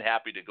 more than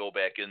happy to go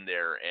back in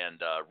there and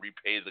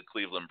repay the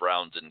Cleveland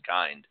Browns in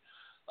kind.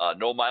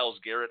 No Myles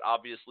Garrett,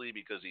 obviously,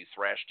 because he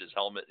thrashed his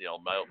helmet,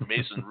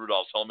 Mason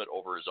Rudolph's helmet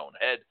over his own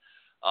head.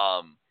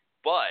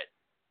 But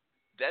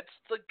that's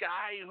the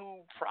guy who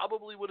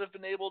probably would have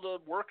been able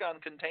to work on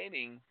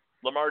containing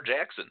Lamar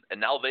Jackson. And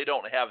now they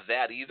don't have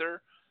that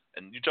either.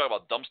 And you talk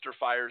about dumpster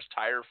fires,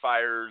 tire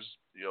fires,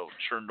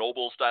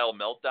 Chernobyl-style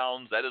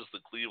meltdowns. That is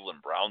the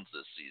Cleveland Browns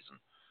this season.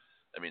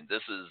 I mean,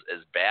 this is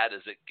as bad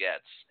as it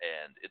gets,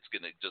 and it's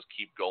going to just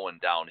keep going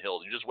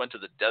downhill. You just went to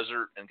the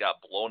desert and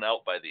got blown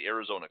out by the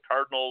Arizona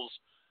Cardinals.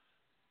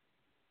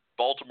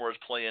 Baltimore is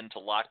playing to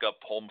lock up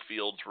home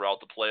field throughout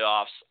the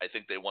playoffs. I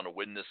think they want to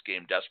win this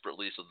game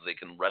desperately so that they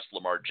can rest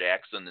Lamar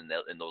Jackson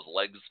in those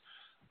legs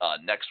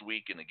next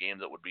week in a game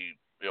that would be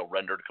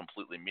rendered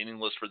completely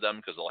meaningless for them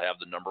because they'll have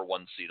the number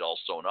 1 seed all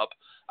sewn up.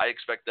 I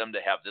expect them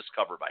to have this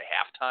covered by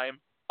halftime.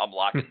 I'm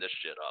locking this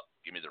shit up.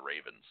 Give me the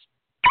Ravens.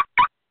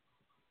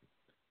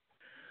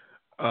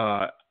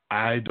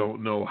 I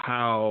don't know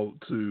how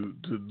to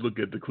look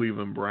at the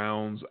Cleveland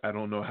Browns. I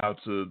don't know how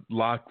to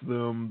lock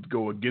them,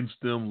 go against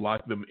them,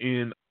 lock them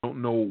in. I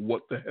don't know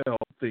what the hell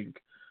to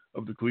think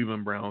of the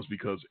Cleveland Browns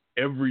because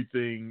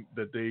everything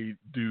that they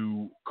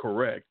do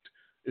correct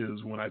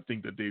is when I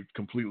think that they've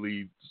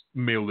completely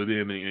mailed it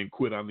in and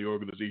quit on the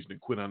organization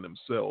and quit on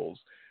themselves.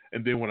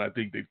 And then when I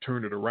think they've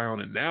turned it around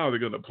and now they're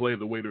going to play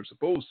the way they're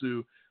supposed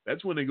to,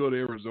 that's when they go to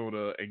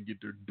Arizona and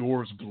get their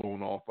doors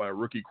blown off by a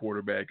rookie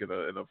quarterback and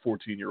a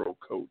 14-year-old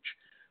coach.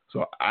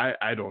 So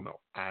I don't know.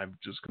 I'm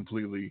just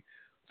completely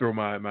throw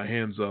my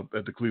hands up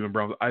at the Cleveland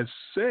Browns. I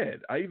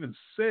even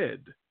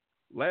said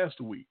last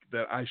week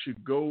that I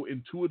should go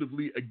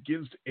intuitively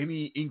against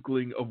any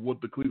inkling of what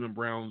the Cleveland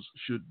Browns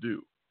should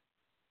do.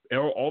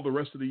 all the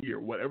rest of the year.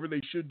 Whatever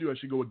they should do, I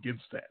should go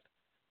against that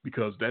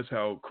because that's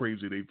how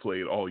crazy they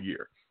played all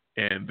year.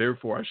 And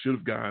therefore, I should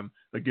have gone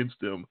against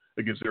them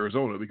against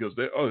Arizona because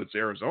it's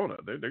Arizona.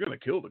 They're going to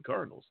kill the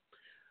Cardinals.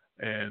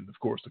 And, of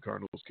course, the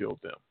Cardinals killed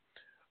them.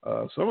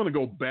 So I'm going to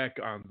go back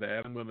on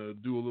that. I'm going to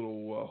do a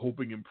little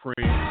hoping and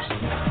praying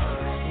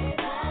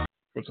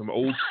for some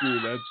old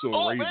school That's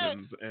So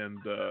Ravens. Man. And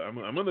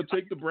I'm going to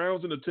take the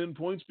Browns into 10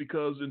 points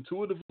because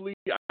intuitively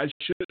I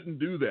shouldn't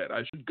do that.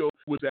 I should go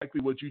with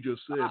exactly what you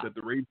just said, that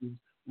the Ravens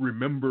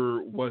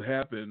remember what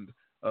happened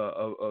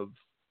of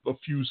a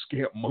few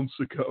scant months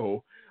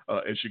ago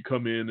and should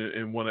come in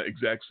and want to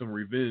exact some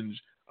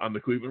revenge on the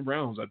Cleveland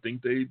Browns. I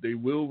think they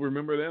will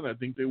remember that. I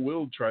think they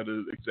will try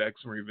to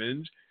exact some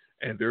revenge.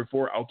 And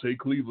therefore, I'll take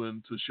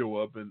Cleveland to show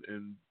up and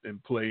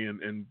play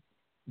and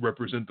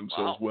represent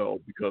themselves well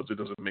because it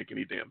doesn't make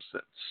any damn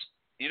sense.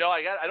 You know,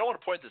 I don't want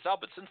to point this out,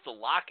 but since the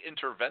lock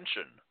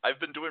intervention, I've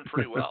been doing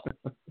pretty well.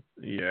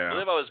 Yeah. I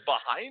believe I was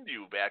behind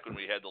you back when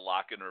we had the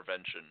lock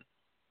intervention.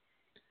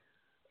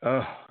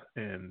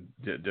 And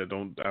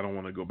I don't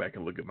want to go back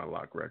and look at my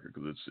lock record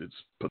because it's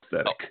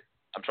pathetic. Oh,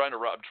 I'm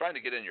trying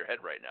to get in your head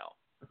right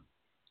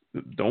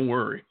now. Don't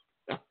worry,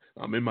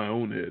 I'm in my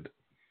own head.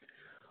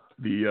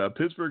 The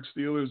Pittsburgh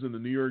Steelers and the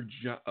New York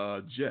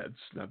Jets,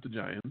 not the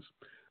Giants.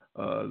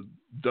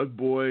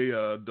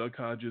 Duck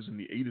Hodges and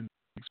the 8-6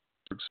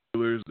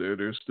 Steelers.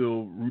 They're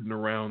still rooting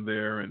around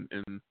there and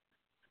trying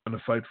to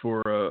fight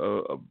for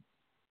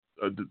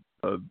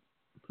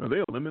are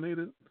they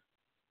eliminated?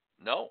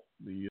 No.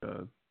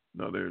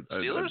 No, they're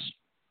Steelers.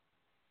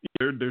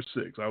 They're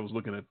 6. I was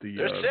looking at the.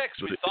 They're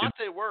 6. We thought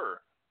they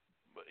were,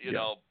 you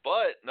know,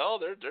 but no,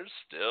 they're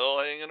still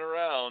hanging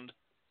around.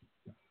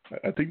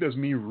 I think that's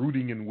me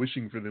rooting and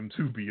wishing for them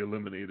to be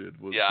eliminated.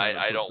 Yeah,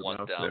 I don't want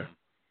them. There.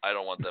 I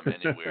don't want them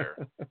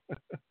anywhere.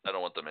 I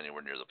don't want them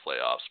anywhere near the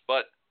playoffs,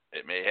 but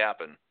it may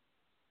happen.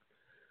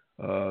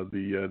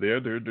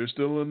 They're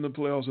still in the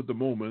playoffs at the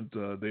moment.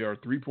 They are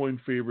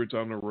 3-point favorites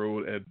on the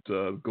road at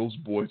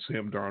Ghost Boy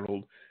Sam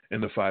Darnold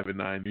and the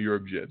 5-9 New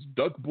York Jets.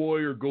 Duck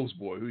Boy or Ghost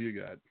Boy? Who you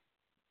got?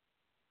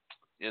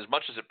 As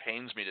much as it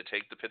pains me to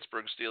take the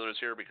Pittsburgh Steelers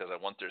here because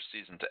I want their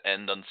season to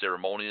end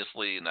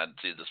unceremoniously and not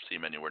see this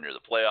team anywhere near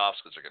the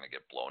playoffs because they're going to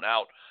get blown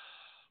out,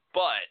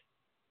 but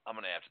I'm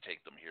going to have to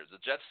take them here.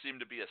 The Jets seem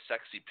to be a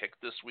sexy pick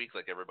this week.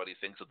 Like everybody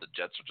thinks that the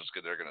Jets are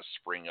they're going to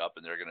spring up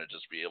and they're going to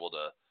just be able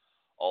to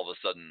all of a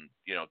sudden,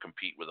 you know,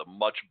 compete with a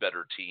much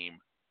better team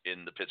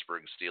in the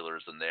Pittsburgh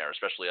Steelers than they are,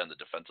 especially on the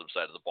defensive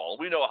side of the ball.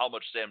 We know how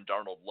much Sam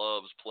Darnold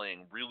loves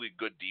playing really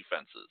good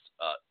defenses.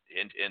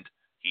 Hint,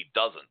 he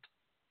doesn't.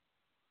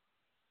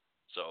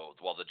 So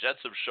while the Jets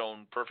have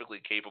shown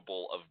perfectly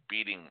capable of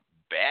beating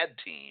bad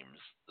teams,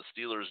 the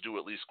Steelers do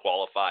at least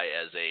qualify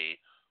as a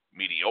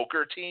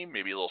mediocre team,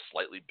 maybe a little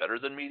slightly better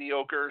than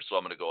mediocre. So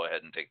I'm going to go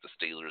ahead and take the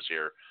Steelers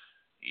here,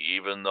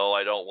 even though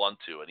I don't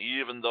want to. And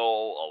even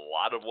though a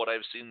lot of what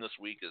I've seen this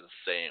week is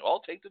saying, oh,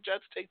 take the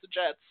Jets.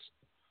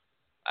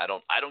 I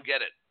don't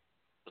get it.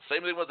 The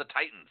same thing with the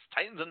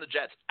Titans and the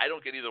Jets. I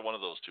don't get either one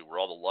of those two where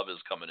all the love is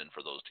coming in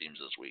for those teams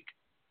this week.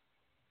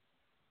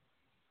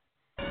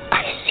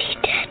 I see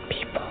dead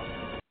people.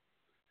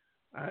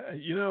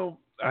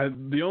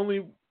 The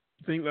only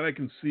thing that I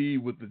can see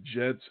with the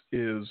Jets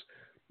is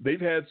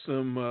they've had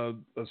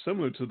some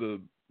similar to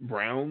the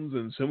Browns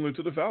and similar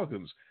to the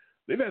Falcons.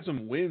 They've had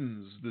some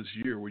wins this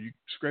year where you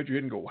scratch your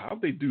head and go,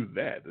 how'd they do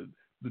that?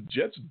 The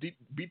Jets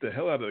beat the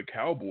hell out of the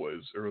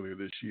Cowboys earlier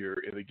this year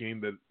in a game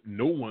that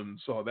no one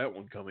saw that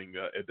one coming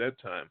at that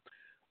time.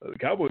 The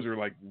Cowboys are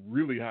like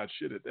really hot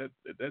shit at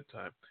that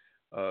time.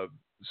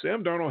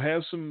 Sam Darnold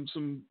has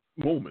some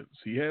moments.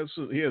 He has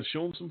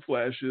shown some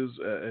flashes,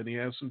 and he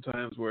has some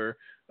times where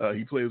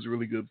he plays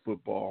really good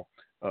football.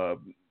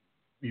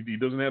 He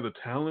doesn't have the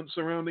talent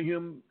surrounding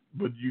him,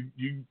 but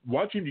you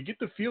watch him, you get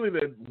the feeling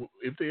that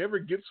if they ever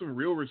get some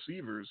real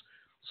receivers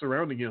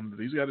surrounding him,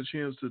 that he's got a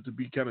chance to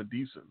be kind of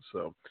decent.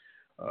 So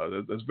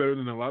that's better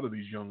than a lot of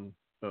these young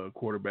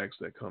quarterbacks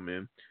that come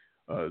in.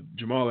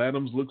 Jamal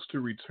Adams looks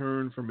to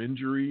return from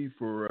injury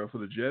for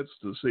the Jets.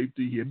 The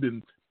safety, he had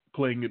been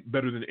playing it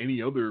better than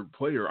any other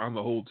player on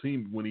the whole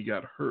team when he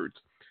got hurt.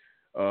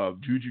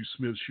 Juju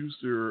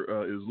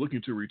Smith-Schuster is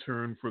looking to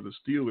return for the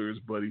Steelers,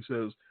 but he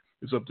says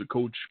it's up to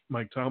Coach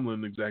Mike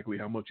Tomlin exactly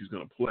how much he's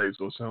going to play.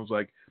 So it sounds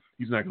like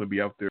he's not going to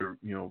be out there,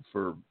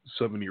 for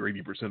 70 or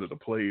 80% of the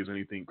plays,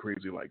 anything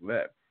crazy like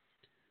that.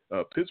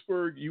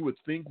 Pittsburgh, you would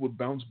think, would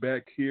bounce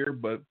back here,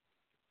 but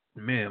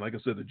man, like I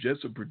said, the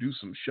Jets have produced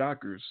some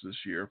shockers this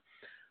year.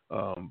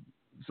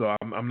 So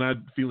I'm not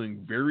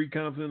feeling very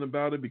confident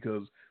about it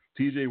because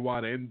T.J.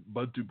 Watt and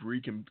Bud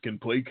Dupree can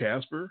play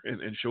Casper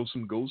and show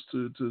some ghosts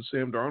to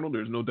Sam Darnold.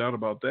 There's no doubt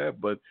about that.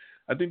 But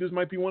I think this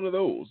might be one of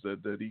those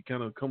that he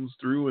kind of comes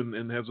through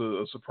and has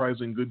a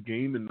surprising good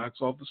game and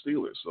knocks off the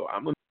Steelers. So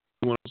I'm going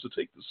to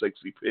take the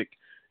sexy pick,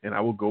 and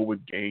I will go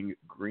with Gang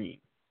Green.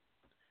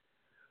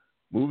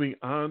 Moving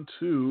on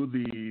to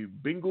the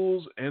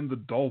Bengals and the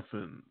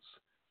Dolphins.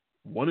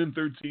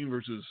 1-13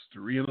 versus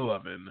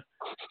 3-11.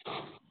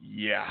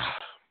 Yeah.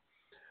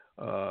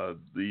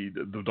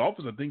 The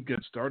Dolphins, I think,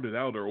 had started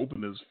out or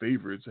opened as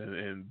favorites,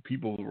 and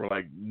people were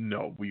like,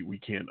 no, we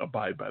can't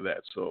abide by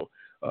that. So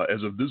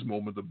as of this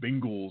moment, the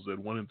Bengals at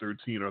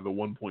 1-13 are the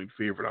 1-point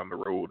favorite on the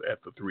road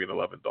at the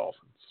 3-11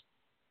 Dolphins.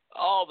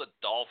 Oh, the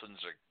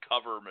Dolphins are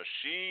cover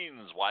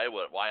machines. Why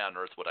on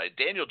earth would I?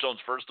 Daniel Jones,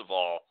 first of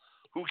all,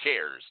 who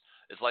cares?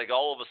 It's like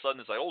all of a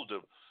sudden it's like, oh,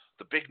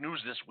 the big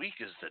news this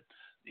week is that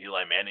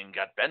Eli Manning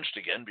got benched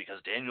again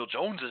because Daniel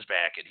Jones is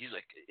back. And he's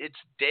like, it's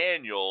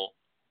Daniel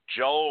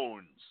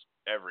Jones,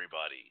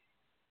 everybody.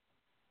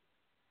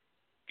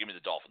 Give me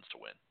the Dolphins to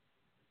win.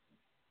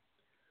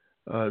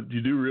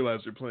 You do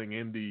realize they're playing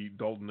Andy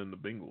Dalton and the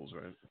Bengals,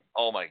 right?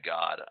 Oh, my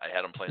God. I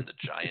had them playing the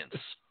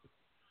Giants.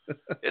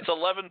 It's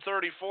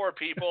 11:34,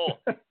 people.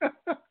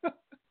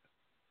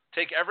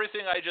 Take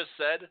everything I just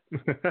said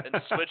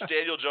and switch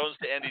Daniel Jones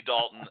to Andy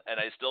Dalton, and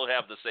I still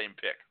have the same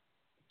pick.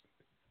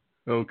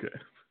 Okay.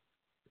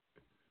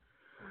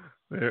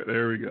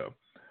 There we go.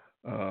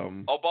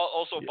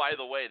 By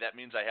the way, that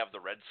means I have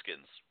the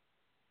Redskins.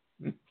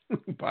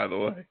 By the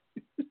way.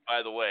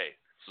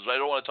 So I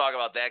don't want to talk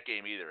about that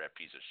game either, that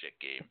piece of shit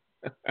game.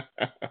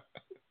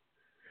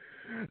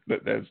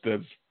 That's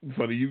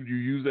funny. You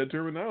use that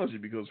terminology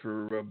because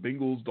for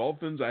Bengals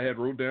Dolphins, I had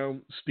wrote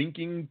down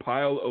stinking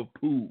pile of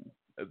poo.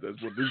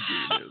 That's what this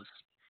game is.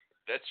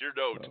 That's your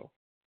note. So,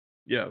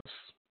 yes,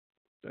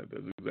 that's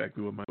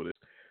exactly what my note is.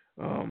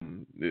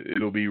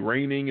 It'll be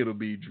raining. It'll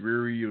be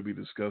dreary. It'll be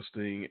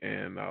disgusting,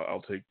 and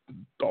I'll take the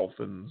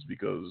Dolphins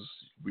because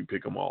we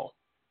pick them all,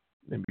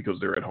 and because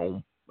they're at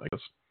home, I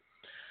guess.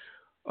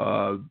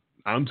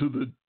 On to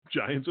the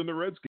Giants and the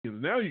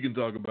Redskins. Now you can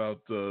talk about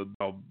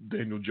how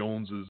Daniel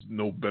Jones is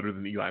no better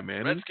than Eli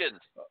Manning.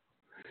 Redskins.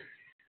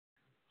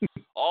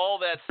 All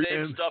that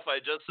same stuff I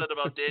just said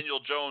about Daniel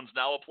Jones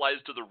now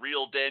applies to the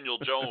real Daniel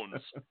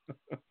Jones.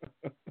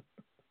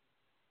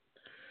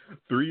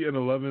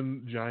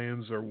 3-11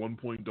 Giants are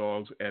 1-point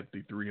dogs at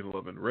the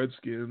 3-11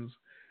 Redskins,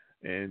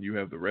 and you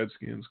have the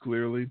Redskins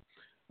clearly.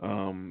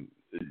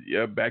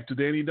 Back to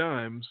Danny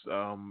Dimes.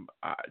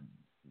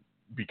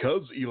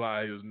 Because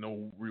Eli is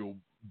no real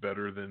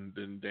better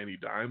than Danny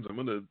Dimes, I'm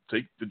going to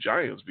take the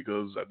Giants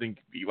because I think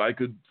Eli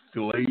could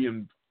fillet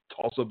and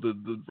toss up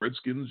the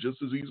Redskins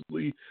just as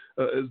easily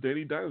as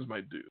Danny Dimes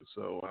might do.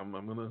 So I'm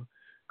going to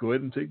go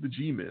ahead and take the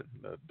G-men.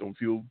 Don't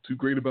feel too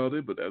great about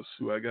it, but that's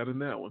who I got in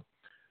that one.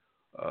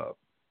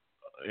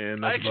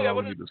 And that's all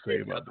I need to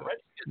say about that.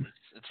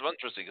 It's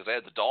interesting because I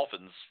had the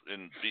Dolphins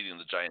in beating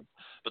the Giants,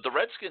 but the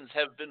Redskins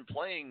have been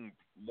playing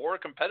more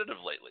competitive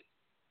lately.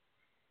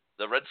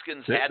 The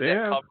Redskins had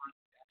that cover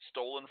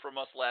stolen from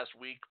us last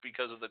week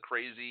because of the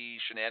crazy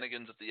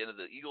shenanigans at the end of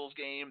the Eagles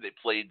game. They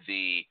played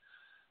the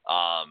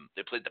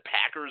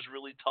Packers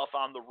really tough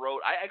on the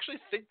road. I actually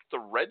think the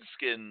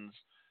Redskins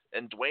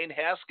and Dwayne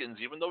Haskins,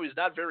 even though he's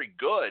not very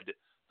good,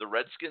 the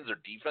Redskins, their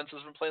defense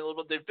has been playing a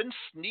little bit. They've been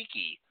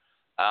sneaky.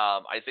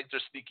 I think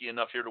they're sneaky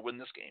enough here to win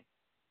this game.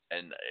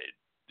 And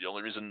the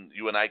only reason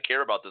you and I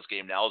care about this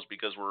game now is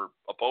because we're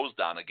opposed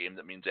on a game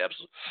that means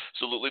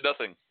absolutely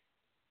nothing.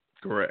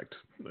 Correct.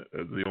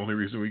 That's the only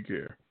reason we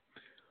care.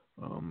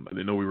 I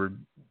didn't know we were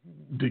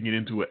digging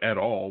into it at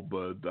all,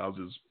 but I'll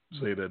just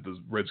say that the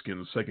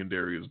Redskins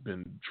secondary has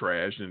been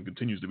trash and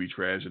continues to be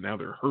trash, and now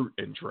they're hurt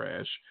and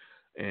trash.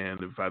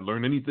 And if I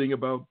learned anything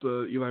about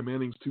Eli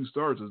Manning's 2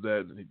 stars, is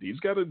that he's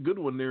got a good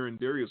one there in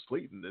Darius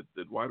Slayton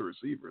at wide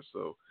receiver.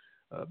 So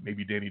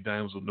maybe Danny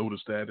Dimes will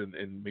notice that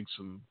and make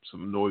some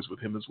noise with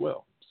him as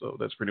well. So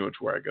that's pretty much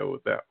where I go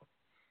with that one.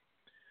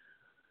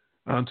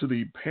 On to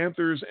the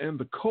Panthers and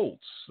the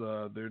Colts.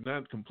 They're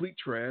not complete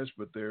trash,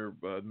 but they're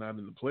not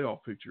in the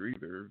playoff picture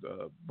either,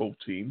 both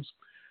teams.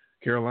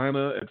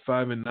 Carolina at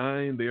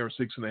 5-9. They are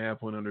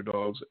 6.5-point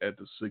underdogs at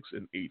the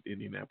 6-8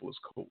 Indianapolis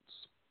Colts.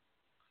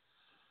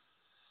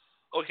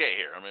 Okay,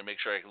 here. I'm going to make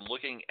sure I'm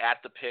looking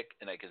at the pick,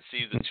 and I can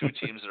see the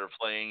 2 teams that are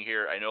playing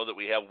here. I know that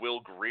we have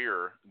Will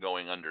Greer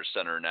going under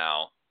center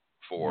now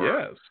for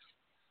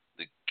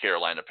the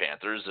Carolina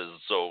Panthers.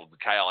 So the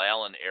Kyle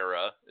Allen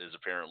era is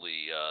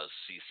apparently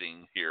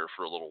ceasing here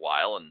for a little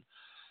while. And,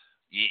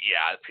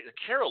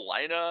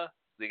 Carolina,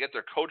 they get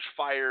their coach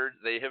fired.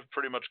 They have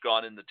pretty much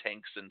gone in the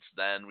tank since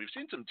then. We've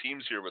seen some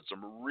teams here with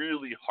some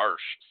really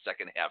harsh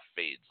second-half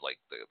fades, like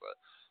the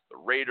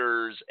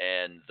Raiders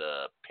and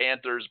the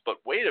Panthers. But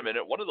wait a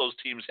minute, one of those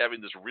teams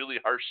having this really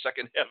harsh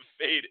second-half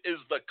fade is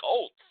the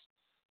Colts,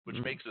 which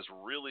makes this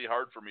really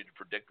hard for me to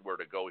predict where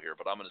to go here.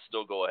 But I'm going to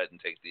still go ahead and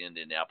take the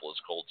Indianapolis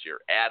Colts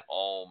here at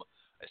home.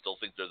 I still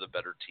think they're the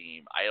better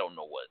team. I don't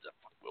know what the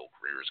fuck Will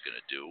Greer is going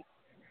to do.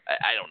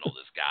 I don't know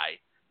this guy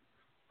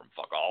from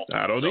fuck all.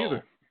 I don't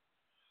either.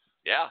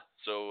 Yeah,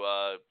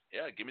 so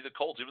give me the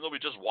Colts. Even though we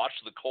just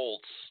watched the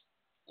Colts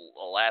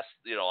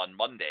on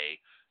Monday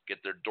get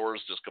their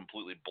doors just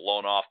completely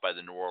blown off by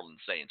the New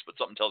Orleans Saints. But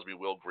something tells me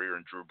Will Greer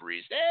and Drew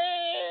Brees,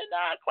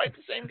 not quite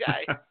the same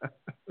guy.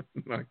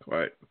 Not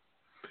quite.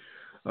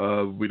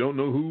 We don't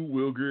know who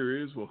Will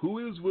Greer is. Well, who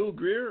is Will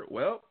Greer?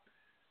 Well,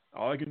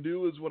 all I can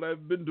do is what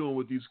I've been doing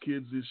with these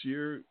kids this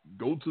year,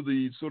 go to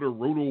the sort of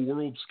Roto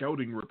World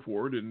scouting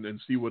report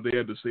and see what they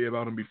had to say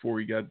about him before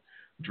he got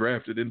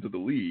drafted into the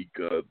league.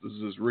 This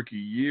is his rookie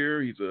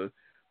year. He's a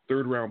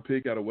third-round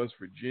pick out of West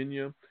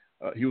Virginia.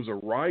 He was a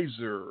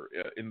riser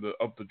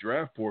up the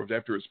draft boards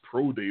after his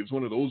pro day. He was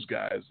one of those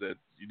guys that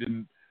you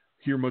didn't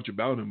hear much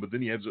about him, but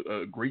then he has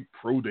a great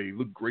pro day. He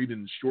looked great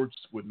in shorts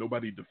with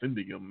nobody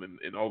defending him,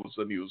 and all of a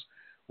sudden he was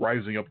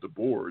rising up the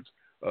boards.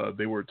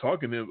 They were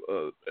talking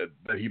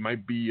that he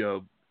might be a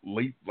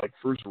late, like,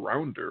 first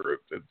rounder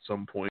at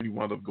some point. He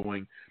wound up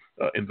going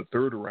in the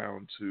third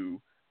round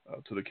to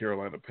the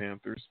Carolina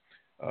Panthers.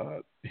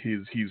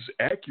 He's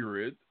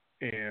accurate,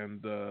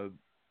 and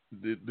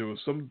there was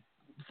some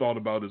thought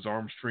about his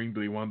arm strength,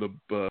 but he wound up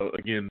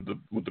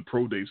with the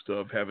pro day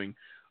stuff having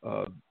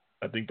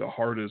I think the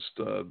hardest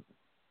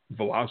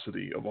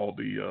velocity of all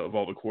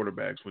the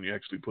quarterbacks when you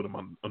actually put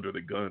him under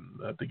the gun.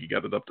 I think he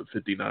got it up to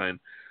 59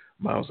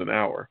 miles an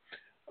hour.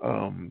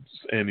 And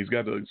he's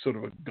got a sort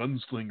of a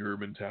gunslinger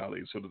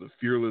mentality, sort of the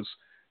fearless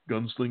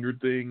gunslinger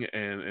thing.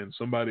 And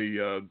somebody,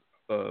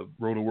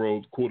 Roto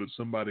World quoted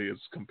somebody as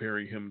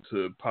comparing him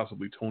to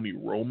possibly Tony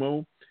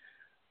Romo.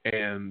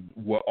 And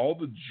what all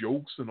the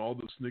jokes and all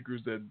the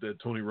snickers that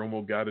Tony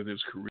Romo got in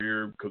his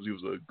career because he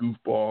was a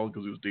goofball,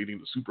 because he was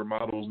dating the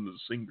supermodels and the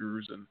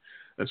singers and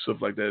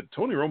stuff like that,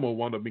 Tony Romo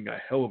wound up being a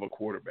hell of a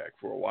quarterback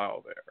for a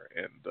while there.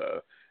 And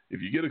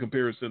if you get a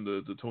comparison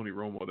to Tony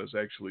Romo, that's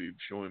actually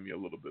showing me a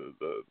little bit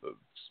of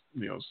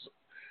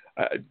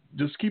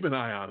just keep an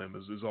eye on him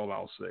is all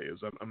I'll say.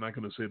 I'm not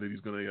going to say that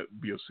he's going to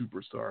be a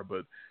superstar,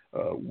 but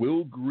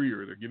Will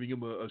Greer, they're giving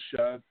him a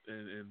shot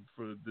and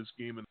for this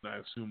game, and I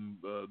assume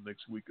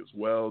next week as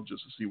well,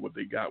 just to see what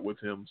they got with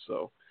him.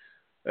 So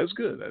that's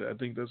good. I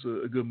think that's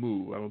a good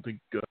move. I don't think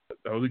you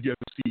have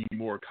to see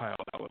more Kyle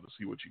Allen to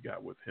see what you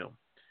got with him.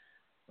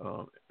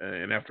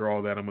 And after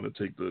all that, I'm going to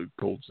take the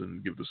Colts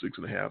and give the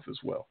 6.5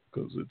 as well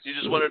because it's. You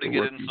just wanted to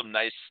get in some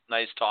nice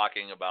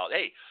talking about.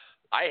 Hey,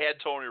 I had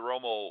Tony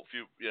Romo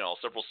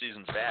several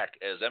seasons back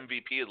as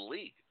MVP of the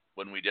league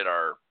when we did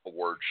our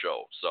award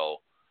show.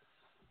 So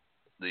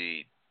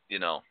and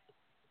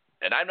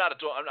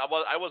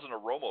I wasn't a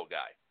Romo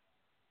guy.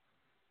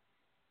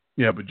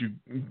 Yeah, but you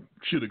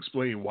should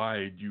explain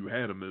why you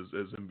had him as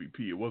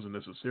MVP. It wasn't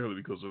necessarily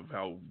because of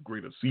how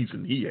great a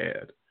season he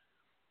had.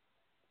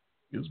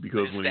 It was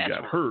because when he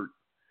got hurt.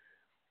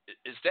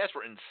 His stats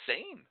were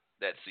insane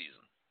that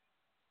season.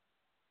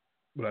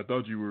 But I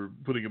thought you were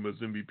putting him as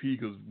MVP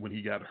because when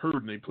he got hurt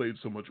and they played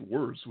so much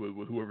worse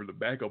with whoever the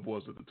backup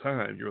was at the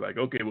time, you're like,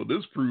 okay, well,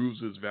 this proves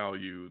his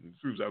value and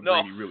proves how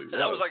great he really was.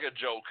 That was like a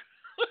joke.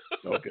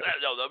 Okay.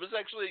 No, that was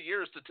actually a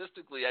year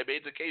statistically. I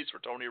made the case for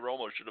Tony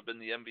Romo should have been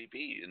the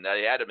MVP, and I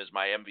had him as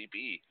my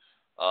MVP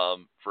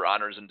for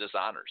honors and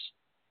dishonors.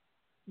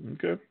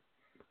 Okay.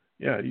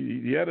 Yeah,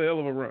 he had a hell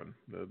of a run.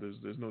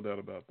 There's no doubt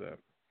about that.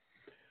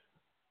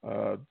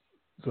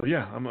 So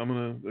yeah, I'm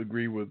going to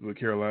agree with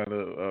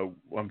Carolina.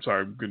 I'm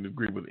going to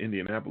agree with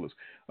Indianapolis.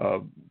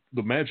 The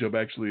matchup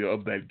actually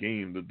of that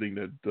game, the thing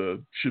that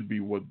should be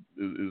what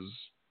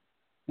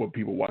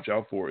people watch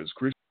out for is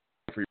Chris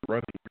McCaffrey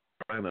running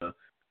Carolina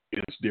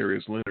against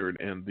Darius Leonard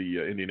and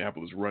the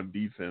Indianapolis run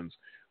defense,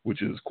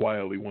 which is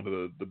quietly one of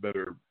the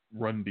better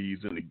run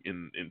Ds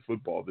in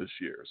football this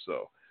year.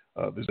 So.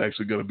 There's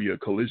actually going to be a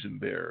collision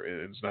there,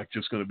 and it's not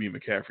just going to be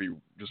McCaffrey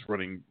just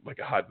running like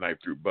a hot knife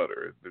through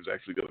butter. There's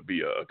actually going to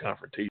be a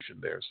confrontation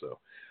there. So,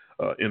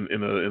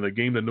 in a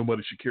game that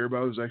nobody should care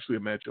about, is actually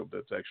a matchup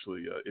that's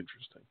actually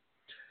interesting.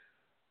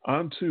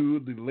 On to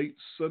the late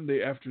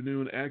Sunday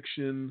afternoon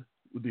action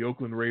with the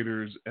Oakland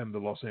Raiders and the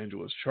Los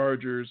Angeles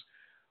Chargers.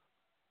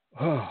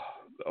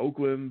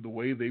 Oakland, the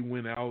way they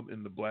went out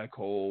in the black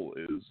hole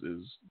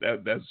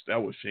that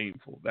was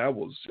shameful. That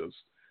was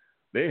just.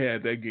 They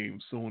had that game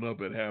sewn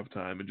up at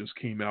halftime and just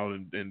came out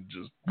and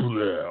just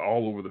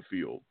all over the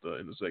field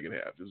in the second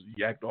half, just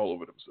yacked all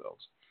over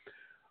themselves.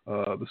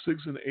 The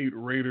 6-8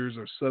 Raiders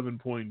are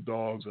 7-point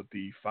dogs at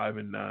the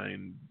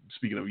 5-9.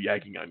 Speaking of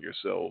yakking on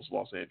yourselves,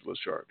 Los Angeles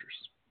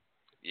Chargers.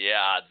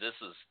 Yeah, this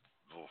is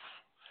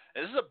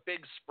a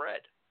big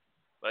spread,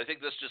 but I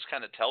think this just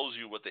kind of tells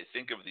you what they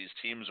think of these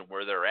teams and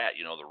where they're at.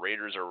 The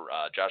Raiders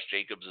are Josh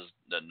Jacobs is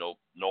no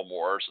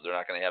more, so they're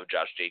not going to have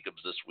Josh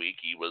Jacobs this week.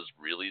 He was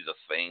really the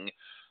thing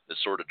that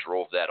sort of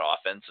drove that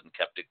offense and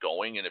kept it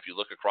going. And if you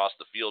look across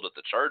the field at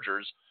the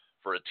Chargers,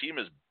 for a team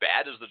as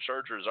bad as the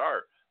Chargers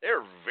are,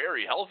 they're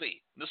very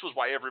healthy. This was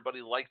why everybody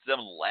liked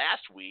them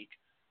last week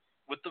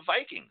with the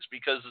Vikings,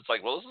 because it's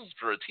like, well, this is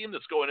for a team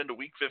that's going into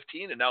Week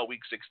 15 and now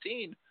Week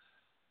 16.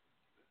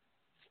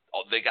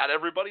 They got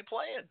everybody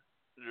playing.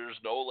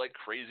 There's no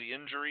crazy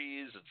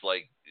injuries. It's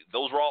like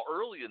those were all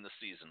early in the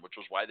season, which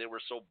was why they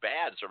were so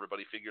bad. So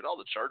everybody figured,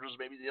 the Chargers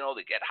maybe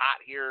they get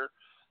hot here,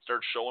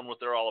 start showing what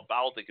they're all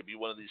about. They could be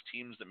one of these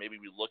teams that maybe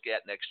we look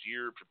at next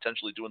year,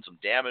 potentially doing some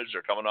damage.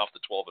 They're coming off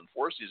the 12-4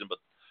 season, but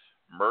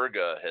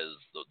Murga has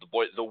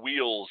the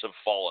wheels have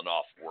fallen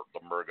off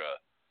the Murga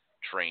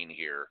train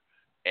here,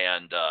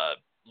 and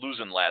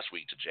losing last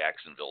week to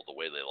Jacksonville, the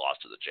way they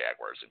lost to the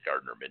Jaguars and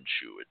Gardner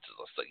Minshew, it's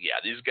just like,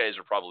 yeah, these guys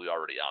are probably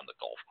already on the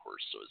golf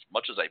course. So as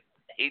much as I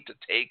hate to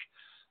take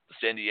the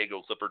San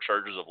Diego Clipper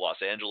Chargers of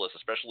Los Angeles,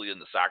 especially in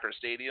the soccer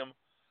stadium,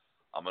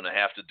 I'm going to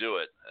have to do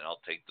it, and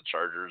I'll take the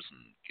Chargers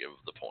and give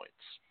the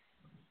points.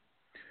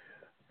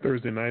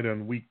 Thursday night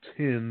on Week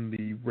 10,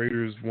 the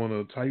Raiders won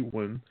a tight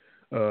win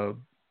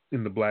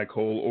in the black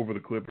hole over the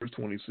Clippers,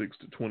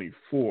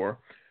 26-24.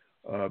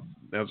 That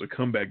was a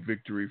comeback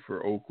victory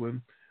for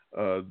Oakland.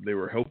 They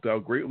were helped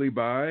out greatly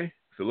by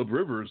Phillip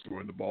Rivers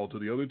throwing the ball to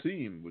the other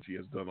team, which he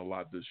has done a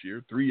lot this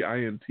year. 3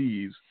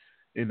 INTs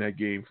in that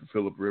game for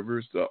Phillip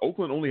Rivers.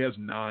 Oakland only has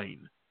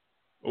 9.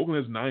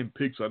 Oakland has 9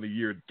 picks on the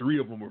year. 3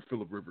 of them were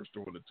Phillip Rivers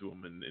throwing it to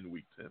him in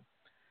Week 10.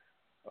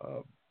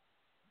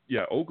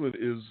 Oakland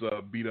is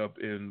beat up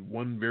in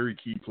one very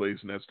key place,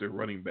 and that's their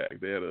running back.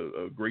 They had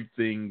a great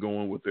thing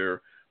going with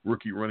their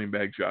rookie running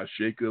back, Josh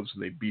Jacobs,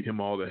 and they beat him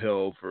all to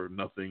hell for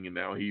nothing, and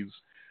now he's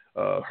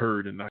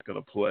hurt and not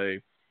going to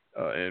play.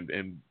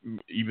 And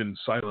even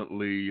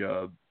silently,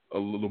 a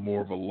little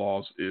more of a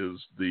loss is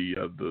the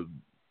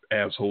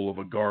asshole of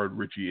a guard,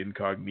 Richie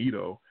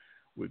Incognito,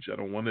 which I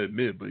don't want to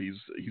admit, but he's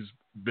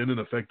been an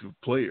effective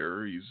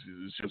player.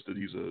 It's just that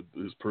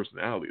his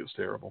personality is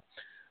terrible.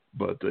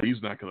 But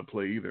he's not going to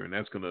play either, and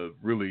that's going to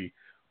really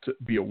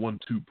be a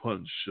 1-2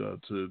 punch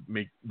to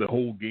make the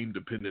whole game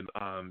dependent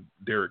on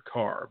Derek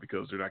Carr,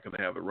 because they're not going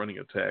to have a running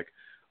attack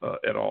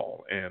at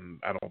all. And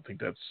I don't think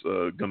that's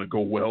going to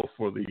go well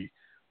for the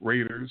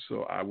Raiders,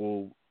 so I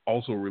will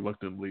also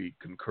reluctantly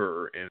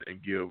concur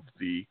and give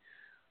the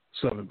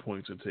 7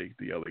 points and take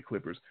the LA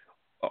Clippers.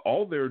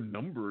 All their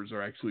numbers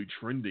are actually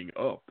trending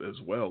up as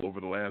well over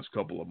the last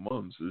couple of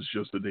months. It's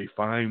just that they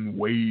find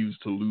ways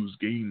to lose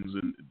games,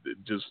 and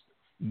just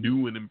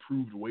new and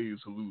improved ways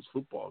to lose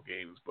football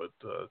games. But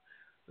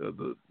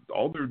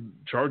all their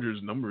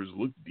Chargers numbers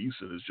look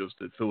decent. It's just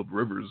that Phillip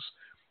Rivers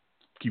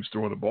keeps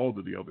throwing the ball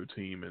to the other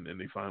team, and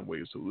they find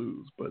ways to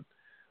lose. But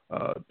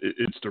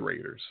it's the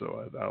Raiders,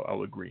 so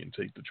I'll agree and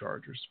take the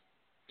Chargers.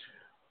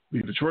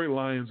 The Detroit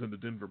Lions and the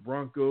Denver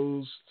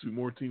Broncos, 2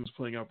 more teams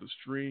playing out the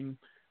string.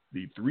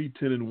 The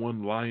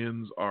 3-10-1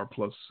 Lions are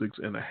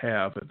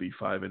 +6.5 at the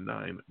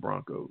 5-9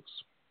 Broncos.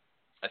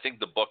 I think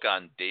the book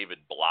on David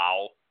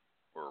Blau,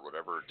 or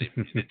whatever,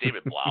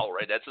 David Blau,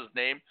 right? That's his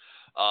name.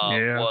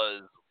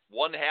 Was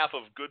one half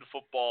of good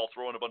football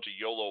throwing a bunch of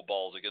YOLO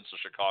balls against the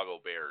Chicago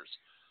Bears,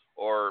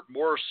 or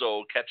more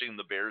so catching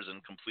the Bears in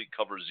complete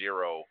cover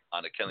 0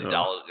 on a Kenny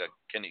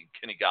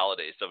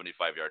Galladay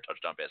 75-yard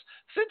touchdown pass.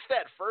 Since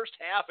that first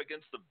half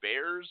against the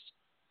Bears,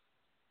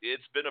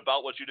 it's been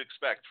about what you'd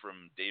expect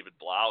from David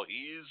Blau.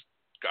 He's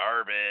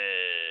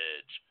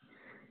garbage.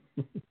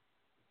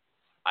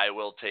 I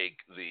will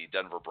take the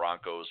Denver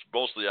Broncos,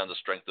 mostly on the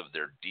strength of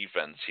their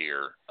defense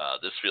here. I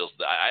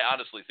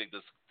honestly think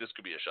this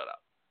could be a shutout.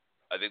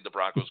 I think the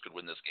Broncos could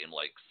win this game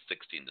like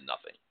 16-0.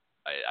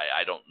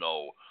 I don't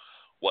know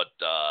what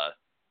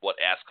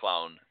ass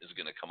clown is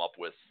going to come up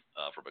with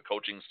from a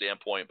coaching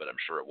standpoint, but I'm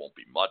sure it won't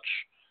be much.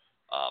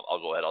 I'll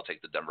go ahead. I'll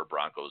take the Denver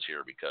Broncos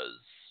here because,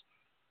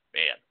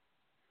 man,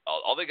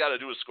 all they got to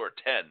do is score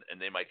 10,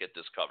 and they might get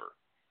this cover.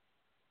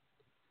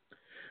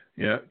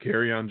 Yeah,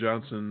 Kerryon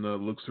Johnson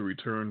looks to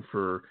return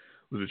for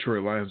the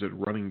Detroit Lions at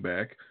running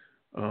back.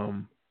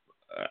 I'm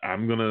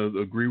going to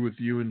agree with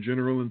you in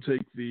general and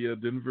take the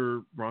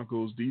Denver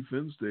Broncos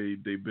defense.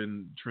 They've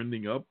been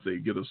trending up. They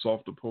get a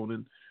soft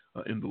opponent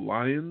in the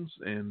Lions,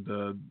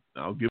 and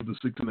I'll give the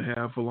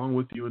 6.5 along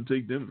with you and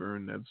take Denver,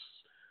 and that's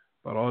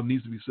about all that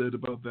needs to be said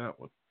about that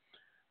one.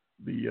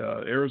 The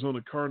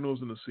Arizona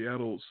Cardinals and the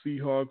Seattle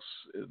Seahawks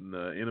in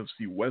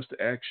NFC West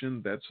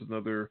action. That's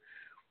another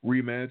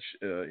rematch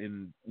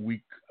in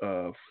Week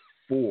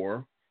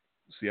 4.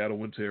 Seattle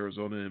went to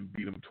Arizona and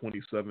beat them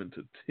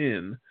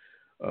 27-10.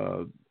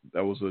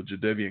 That was a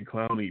Jadeveon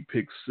Clowney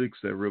pick 6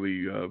 that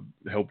really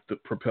helped to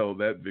propel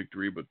that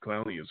victory, but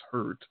Clowney is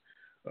hurt,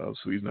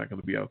 so he's not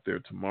going to be out there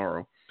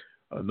tomorrow.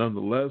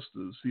 Nonetheless,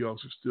 the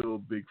Seahawks are still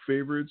big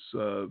favorites,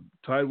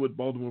 tied with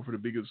Baltimore for the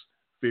biggest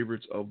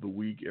favorites of the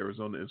week.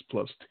 Arizona is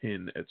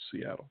 +10 at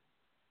Seattle.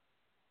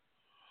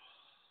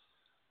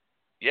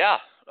 Yeah,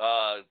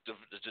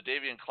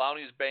 Jadeveon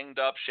Clowney's banged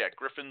up. Shaq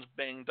Griffin's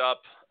banged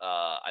up.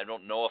 I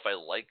don't know if I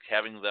like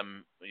having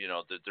them.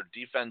 Their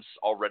defense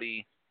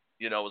already,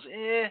 was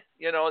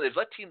they've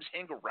let teams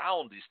hang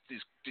around.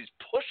 These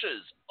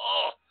pushes,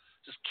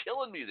 just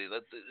killing me.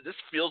 This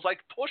feels like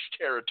push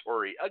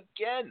territory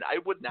again. I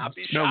would not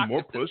be shocked.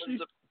 More pushy.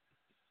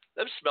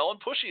 Them smelling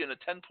pushy in a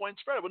 10-point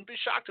spread. I wouldn't be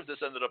shocked if this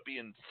ended up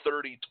being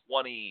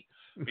 30-20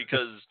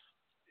 because.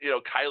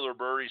 Kyler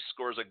Murray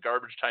scores a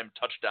garbage time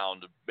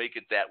touchdown to make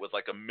it that with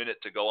like a minute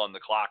to go on the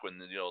clock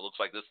when, it looks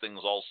like this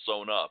thing's all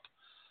sewn up.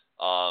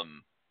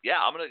 I'm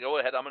going to go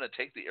ahead. I'm going to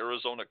take the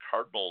Arizona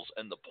Cardinals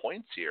and the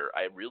points here.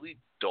 I really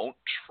don't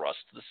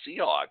trust the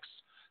Seahawks.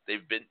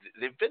 They've been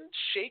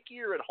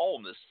shakier at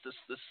home.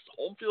 This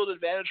home field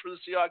advantage for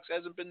the Seahawks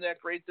hasn't been that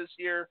great this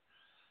year.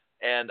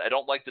 And I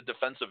don't like the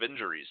defensive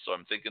injuries, so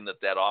I'm thinking that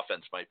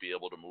offense might be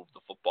able to move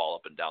the football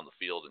up and down the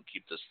field and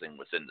keep this thing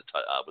within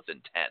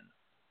 10.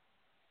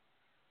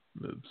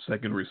 The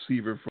second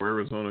receiver for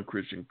Arizona,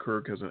 Christian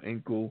Kirk, has an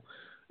ankle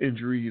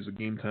injury. He's a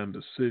game-time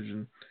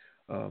decision.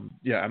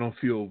 I don't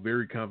feel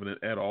very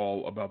confident at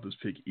all about this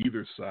pick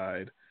either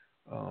side.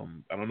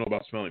 I don't know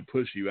about smelling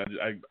pushy.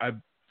 I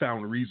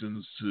found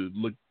reasons to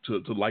look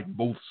to like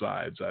both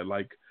sides. I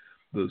like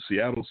the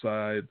Seattle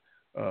side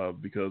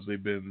because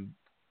they've been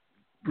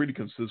pretty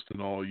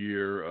consistent all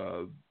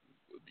year,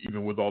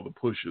 even with all the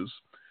pushes.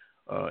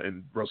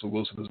 And Russell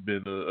Wilson has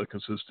been a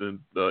consistent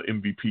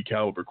MVP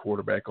caliber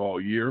quarterback all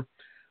year.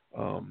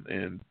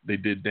 And they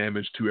did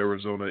damage to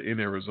Arizona in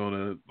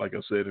Arizona, like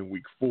I said, in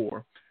week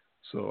 4.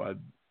 So I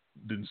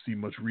didn't see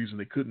much reason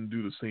they couldn't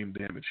do the same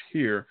damage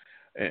here.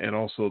 And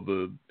also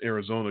the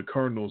Arizona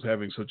Cardinals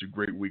having such a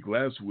great week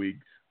last week,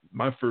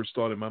 my first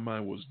thought in my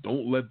mind was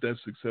don't let that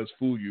success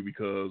fool you,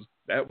 because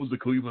that was the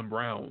Cleveland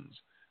Browns.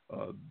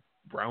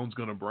 Brown's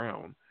going to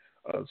Brown.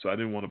 So I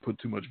didn't want to put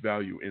too much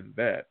value in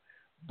that.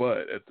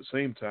 But at the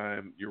same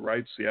time, you're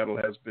right, Seattle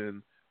has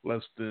been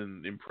less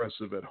than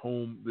impressive at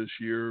home this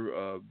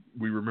year.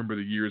 We remember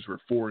the years where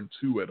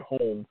 4-2 at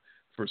home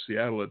for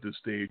Seattle at this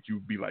stage.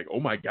 You'd be like, oh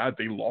my God,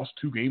 they lost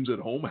 2 games at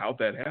home? How'd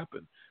that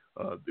happen?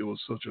 It was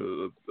such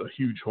a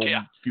huge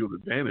home field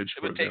advantage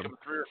for them. It would take them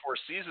 3 or 4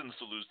 seasons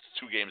to lose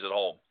 2 games at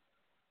home.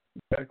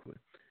 Exactly.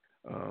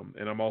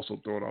 And I'm also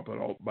thrown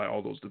off by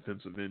all those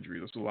defensive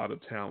injuries. There's a lot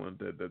of talent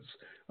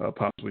that's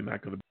possibly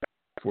not going to be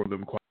back for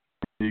them.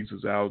 Diggs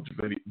is out.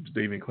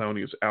 David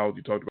Clowney is out.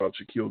 You talked about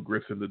Shaquille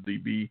Griffin, the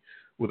DB,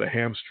 with a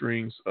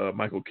hamstring.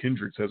 Michael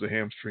Kendricks has a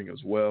hamstring as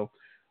well.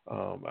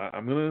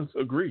 I'm going to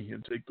agree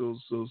and take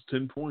those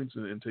 10 points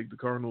and take the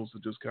Cardinals to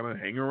just kind of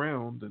hang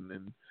around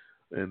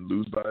and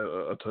lose by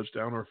a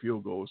touchdown or a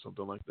field goal or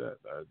something like that.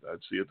 I'd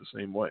see it the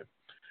same way.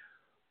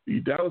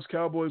 The Dallas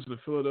Cowboys and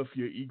the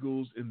Philadelphia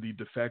Eagles in the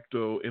de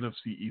facto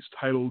NFC East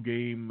title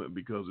game,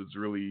 because it's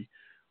really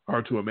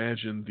hard to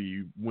imagine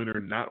the winner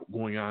not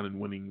going on and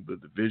winning the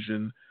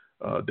division.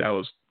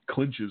 Dallas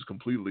clinches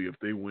completely if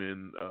they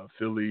win.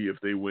 Philly, if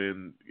they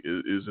win,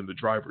 is in the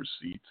driver's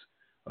seat.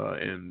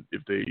 And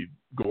if they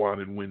go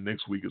on and win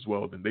next week as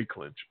well, then they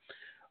clinch.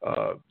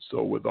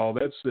 So with all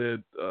that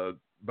said,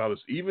 about as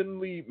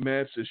evenly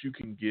matched as you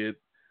can get.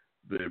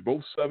 They're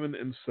both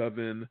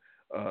 7-7.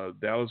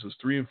 Dallas is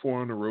 3-4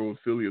 on the road.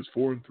 Philly is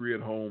 4-3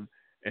 at home.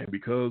 And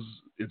because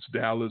it's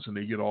Dallas and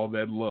they get all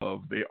that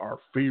love, they are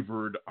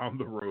favored on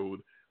the road.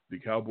 The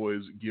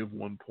Cowboys give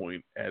 1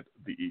 point at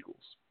the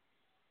Eagles.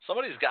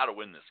 Somebody's got to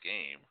win this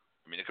game.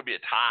 I mean, it could be a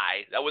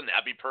tie. Wouldn't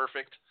that be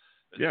perfect?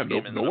 Yeah,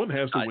 no one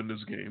has to win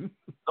this game.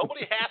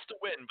 Nobody has to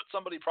win, but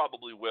somebody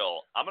probably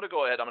will. I'm going to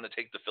go ahead. I'm going to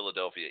take the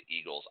Philadelphia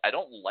Eagles. I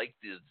don't like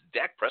this.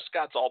 Dak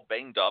Prescott's all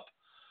banged up.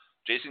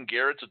 Jason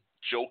Garrett's a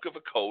joke of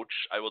a coach.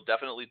 I will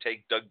definitely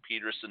take Doug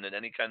Peterson in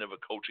any kind of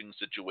a coaching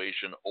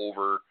situation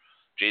over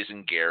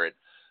Jason Garrett.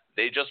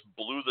 They just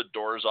blew the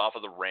doors off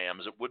of the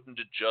Rams. It wouldn't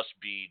just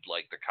be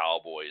like the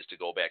Cowboys to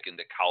go back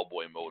into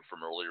cowboy mode from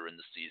earlier in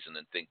the season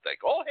and think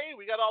like, oh, hey,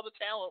 we got all the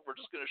talent. We're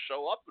just going to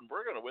show up and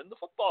we're going to win the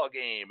football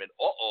game. And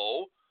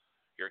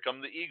here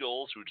come the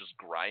Eagles, who just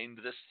grind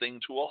this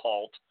thing to a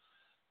halt,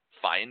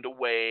 find a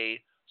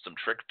way, some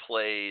trick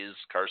plays.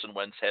 Carson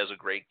Wentz has a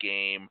great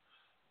game.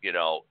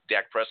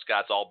 Dak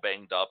Prescott's all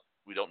banged up.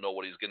 We don't know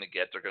what he's going to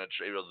get. They're going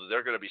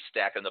to be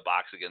stacking the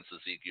box against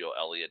Ezekiel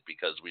Elliott,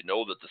 because we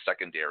know that the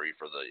secondary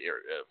for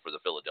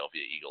the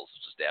Philadelphia Eagles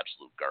is just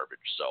absolute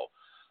garbage. So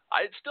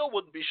I still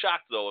wouldn't be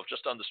shocked, though, if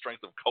just on the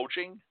strength of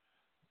coaching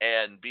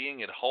and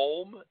being at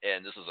home,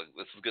 and this is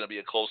going to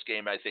be a close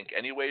game, I think,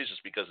 anyways,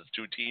 just because it's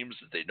 2 teams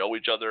that they know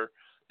each other,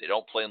 they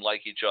don't play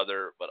like each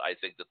other, but I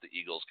think that the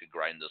Eagles could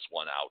grind this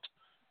one out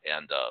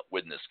and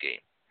win this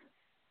game.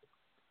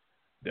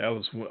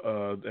 Dallas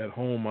at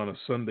home on a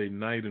Sunday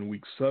night in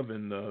Week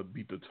 7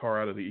 beat the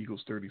tar out of the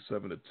Eagles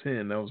 37-10.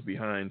 That was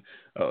behind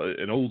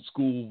an old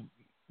school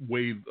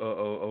way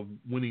of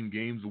winning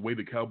games, the way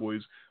the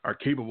Cowboys are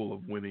capable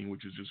of winning,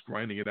 which is just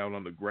grinding it out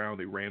on the ground.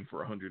 They ran for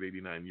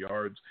 189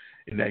 yards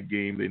in that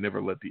game. They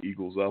never let the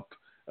Eagles up,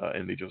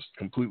 and they just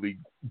completely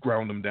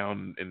ground them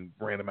down and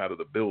ran them out of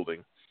the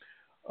building.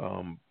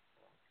 And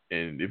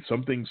if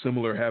something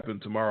similar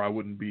happened tomorrow, I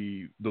wouldn't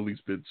be the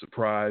least bit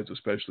surprised,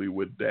 especially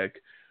with Dak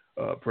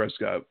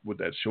Prescott with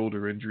that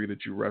shoulder injury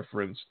that you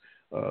referenced,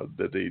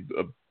 that they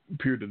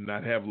appear to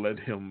not have let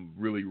him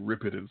really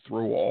rip it and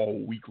throw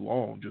all week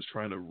long, just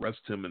trying to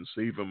rest him and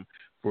save him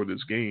for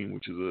this game,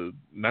 which is a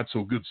not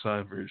so good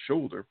sign for his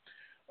shoulder.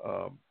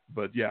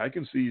 But yeah, I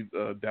can see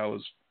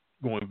Dallas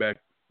going back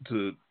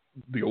to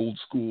the old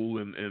school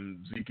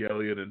and Zeke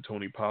Elliott and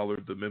Tony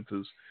Pollard, the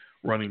Memphis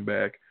running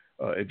back,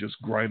 and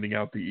just grinding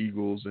out the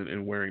Eagles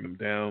and wearing them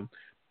down.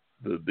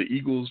 The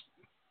Eagles'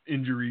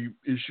 injury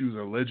issues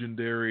are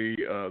legendary.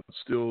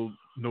 Still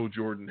no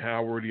Jordan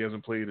Howard. He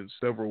hasn't played in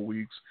several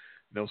weeks.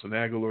 Nelson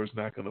Aguilar is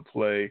not going to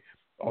play.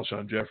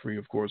 Alshon Jeffrey,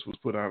 of course, was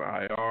put on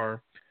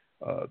IR.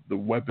 The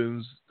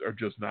weapons are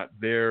just not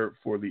there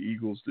for the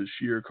Eagles this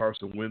year.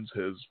 Carson Wentz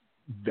has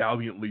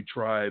valiantly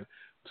tried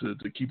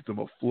to keep them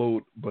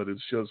afloat, but it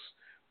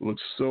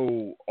looks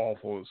so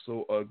awful. It's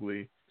so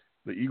ugly.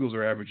 The Eagles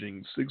are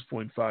averaging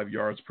 6.5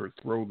 yards per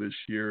throw this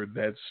year.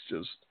 That's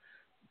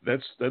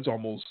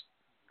almost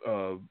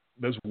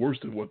that's worse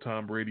than what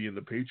Tom Brady and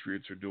the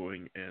Patriots are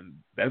doing, and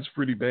that's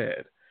pretty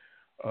bad.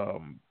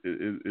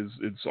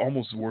 It's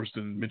almost worse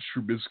than Mitch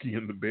Trubisky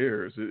and the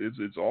Bears.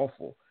 It's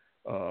awful,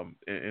 and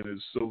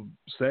it's so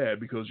sad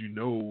because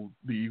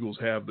the Eagles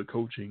have the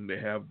coaching, they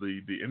have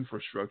the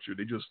infrastructure.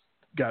 They just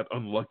got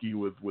unlucky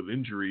with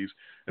injuries,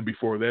 and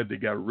before that they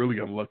got really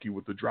unlucky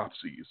with the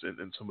dropsies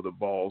and some of the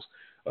balls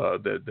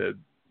that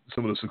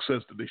some of the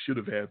success that they should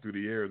have had through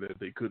the air that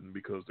they couldn't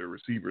because their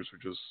receivers were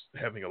just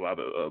having a lot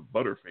of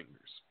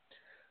butterfingers.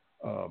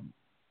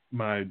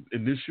 My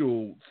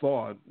initial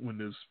thought when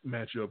this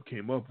matchup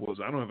came up was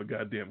I don't have a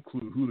goddamn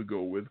clue who to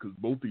go with because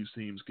both these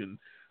teams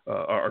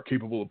are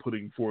capable of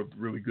putting forth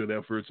really good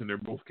efforts, and they're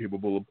both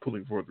capable of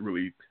putting forth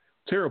really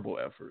terrible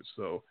efforts.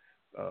 So,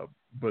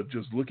 but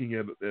just looking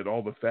at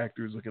all the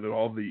factors, looking at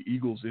all the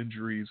Eagles'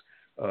 injuries,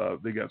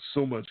 they got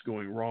so much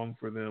going wrong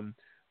for them.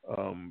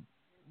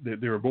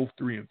 They were both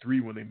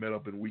 3-3 when they met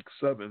up in Week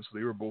 7, so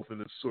they were both in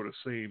this sort of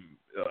same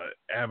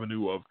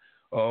avenue of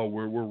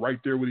we're right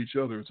there with each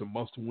other. It's a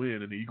must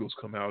win, and the Eagles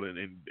come out and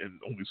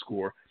only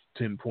score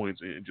 10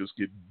 points and just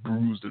get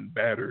bruised and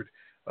battered.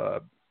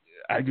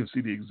 I can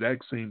see the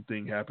exact same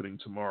thing happening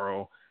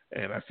tomorrow,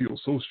 and I feel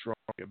so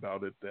strongly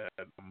about it that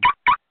I'm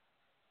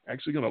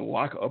actually going to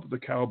lock up the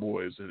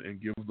Cowboys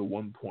and give the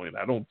 1 point.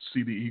 I don't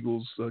see the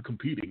Eagles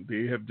competing.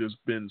 They have just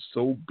been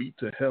so beat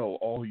to hell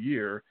all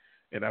year,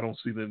 and I don't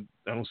see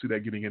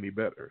that getting any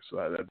better. So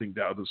I think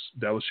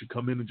Dallas should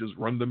come in and just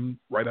run them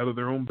right out of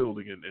their own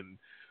building and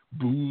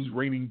booze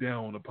raining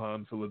down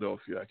upon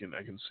Philadelphia. I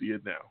can see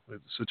it now.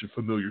 It's such a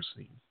familiar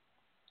scene.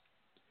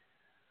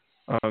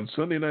 On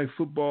Sunday Night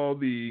Football,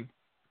 the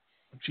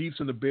Chiefs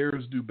and the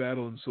Bears do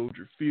battle in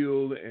Soldier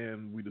Field,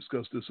 and we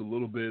discussed this a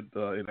little bit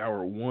in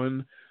hour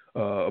one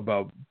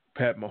about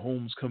Pat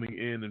Mahomes coming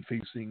in and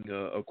facing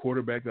a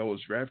quarterback that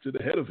was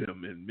drafted ahead of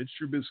him in Mitch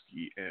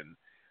Trubisky, and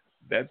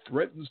that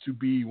threatens to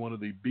be one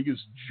of the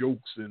biggest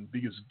jokes and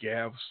biggest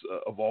gaffes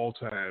of all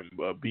time.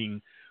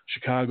 Being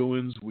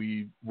Chicagoans,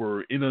 we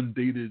were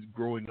inundated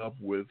growing up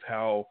with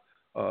how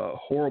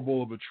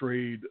horrible of a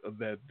trade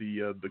that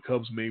the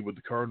Cubs made with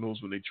the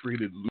Cardinals when they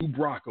traded Lou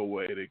Brock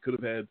away. They could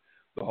have had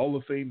the Hall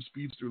of Fame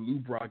speedster Lou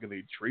Brock, and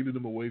they traded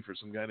him away for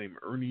some guy named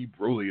Ernie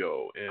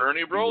Broglio.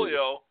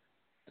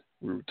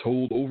 We were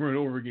told over and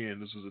over again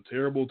this was a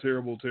terrible,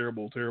 terrible,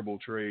 terrible, terrible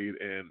trade,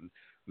 and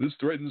this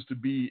threatens to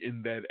be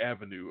in that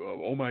avenue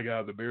of, oh my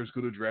God, the Bears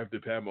could have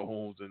drafted Pat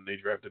Mahomes and they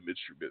drafted Mitch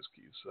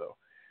Trubisky. So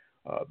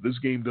this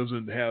game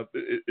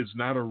it's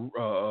not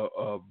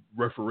a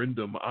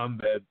referendum on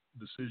that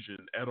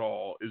decision at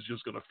all. It's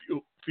just going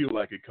to feel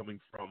like it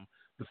coming from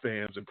the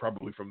fans and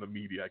probably from the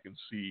media. I can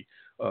see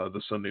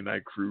the Sunday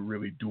night crew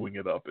really doing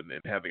it up and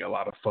having a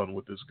lot of fun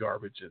with this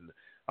garbage, and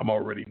I'm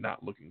already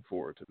not looking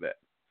forward to that.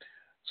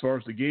 As far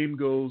as the game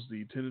goes,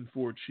 the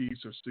 10-4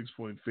 Chiefs are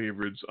 6-point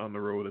favorites on the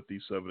road at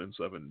the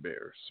 7-7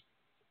 Bears.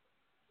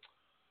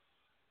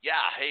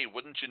 Yeah, hey,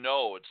 wouldn't you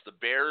know, it's the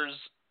Bears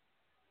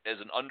as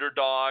an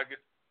underdog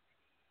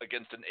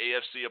against an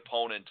AFC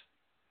opponent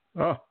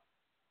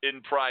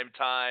in prime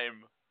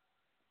time.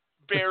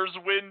 Bears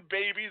win,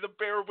 baby. The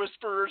Bear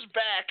Whisperer's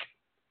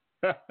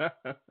back.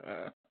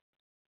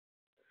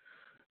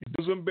 He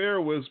does some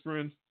bear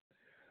whispering.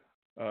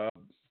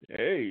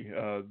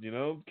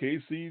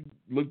 KC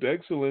looked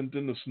excellent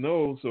in the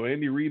snow, so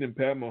Andy Reid and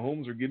Pat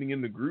Mahomes are getting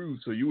in the groove.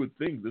 So you would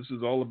think this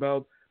is all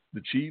about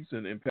the Chiefs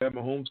and Pat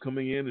Mahomes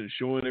coming in and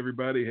showing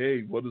everybody,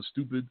 hey, what a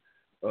stupid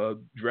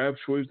draft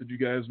choice that you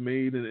guys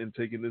made and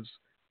taking this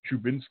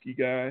Trubinsky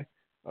guy.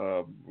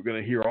 We're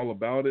going to hear all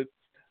about it.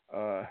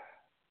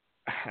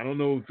 I don't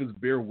know if it's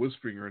bear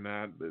whispering or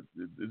not, but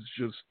it's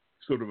just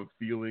sort of a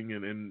feeling.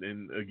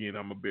 And again,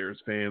 I'm a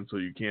Bears fan, so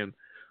you can't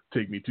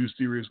take me too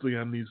seriously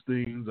on these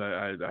things.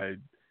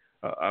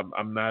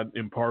 I'm not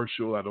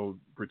impartial. I don't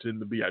pretend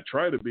to be. I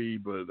try to be,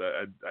 but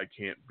I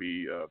can't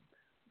be.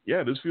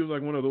 This feels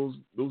like one of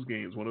those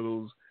games, one of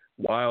those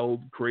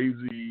wild,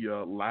 crazy,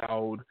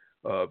 loud,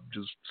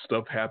 just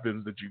stuff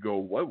happens that you go,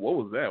 what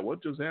was that?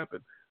 What just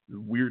happened?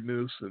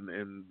 Weirdness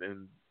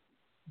and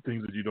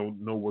things that you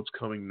don't know what's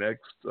coming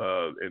next.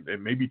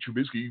 And maybe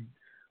Trubisky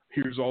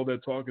hears all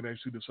that talk and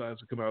actually decides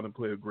to come out and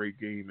play a great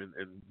game,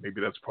 and maybe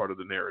that's part of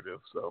the narrative.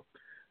 So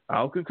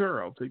I'll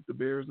concur. I'll take the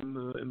Bears in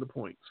the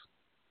points.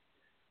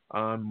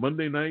 On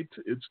Monday night,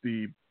 it's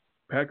the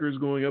Packers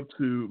going up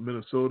to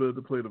Minnesota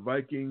to play the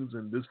Vikings,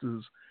 and this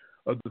is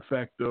a de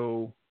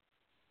facto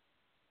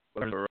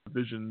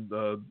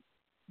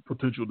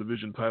potential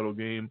division title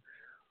game.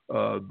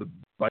 The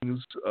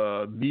Vikings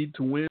need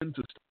to win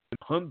to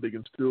hunt. They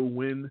can still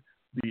win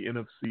the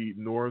NFC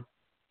North.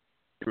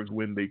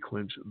 When they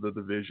clinch the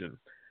division.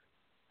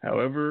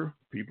 However,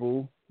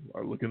 people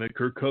are looking at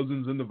Kirk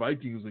Cousins and the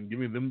Vikings and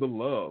giving them the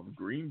love.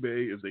 Green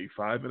Bay is a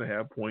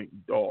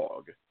 5.5-point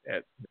dog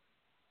at.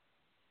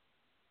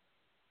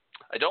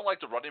 I don't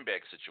like the running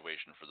back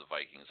situation for the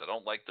Vikings. I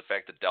don't like the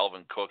fact that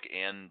Dalvin Cook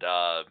and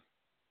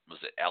was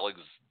it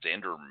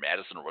Alexander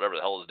Madison or whatever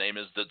the hell his name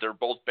is, that they're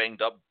both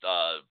banged up.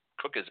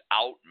 Cook is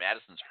out.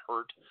 Madison's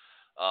hurt.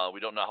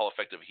 We don't know how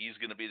effective he's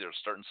going to be. They're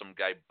starting some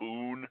guy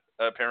Boone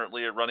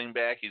apparently at running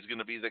back. He's going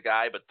to be the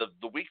guy. But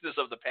the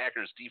weakness of the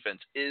Packers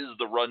defense is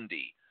the run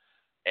D.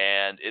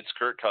 And it's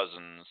Kirk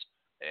Cousins,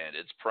 and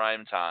it's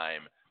prime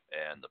time,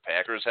 and the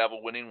Packers have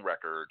a winning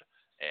record.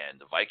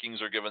 And the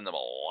Vikings are giving them a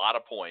lot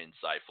of points.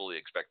 I fully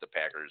expect the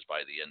Packers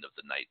by the end of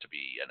the night to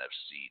be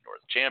NFC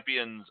North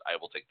champions. I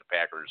will take the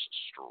Packers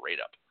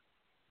straight up.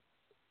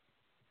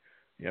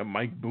 Yeah,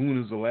 Mike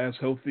Boone is the last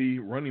healthy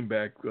running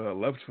back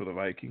left for the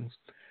Vikings.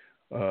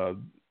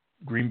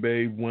 Green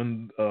Bay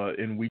won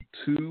in week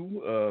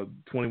 2,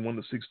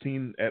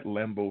 21-16 at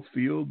Lambeau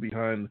Field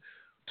behind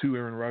 2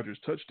 Aaron Rodgers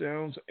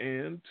touchdowns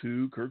and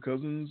 2 Kirk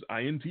Cousins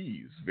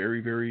INTs.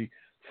 Very, very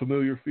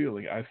familiar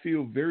feeling. I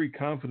feel very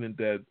confident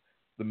that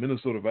the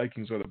Minnesota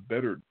Vikings are the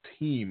better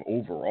team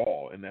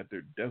overall and that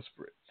they're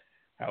desperate.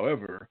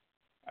 However,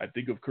 I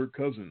think of Kirk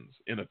Cousins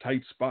in a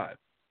tight spot,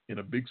 in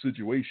a big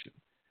situation.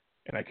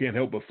 And I can't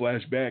help but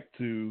flash back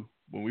to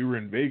when we were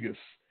in Vegas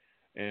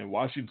and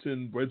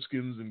Washington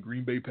Redskins and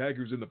Green Bay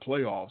Packers in the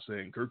playoffs,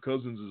 saying Kirk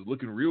Cousins is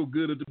looking real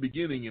good at the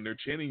beginning, and they're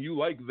chanting, "You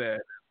like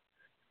that."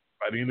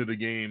 By the end of the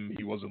game,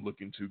 he wasn't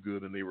looking too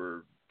good, and they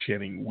were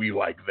chanting, "We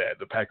like that."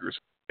 The Packers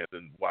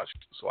and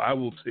Washington. So I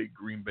will take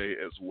Green Bay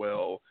as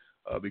well.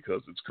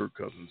 Because it's Kirk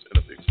Cousins in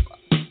a big spot.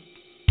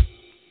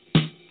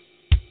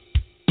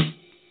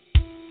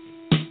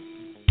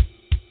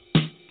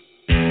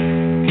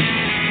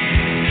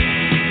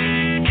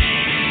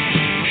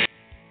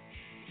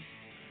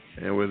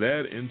 And with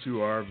that,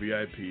 into our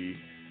VIP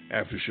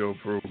after show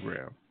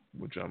program,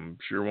 which I'm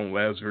sure won't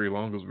last very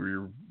long because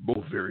we're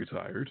both very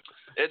tired.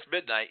 It's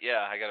midnight.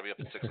 Yeah, I got to be up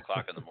at 6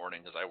 o'clock in the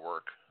morning because I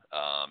work,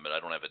 and I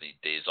don't have any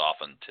days off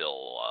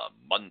until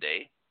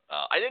Monday.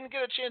 I didn't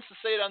get a chance to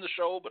say it on the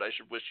show, but I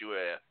should wish you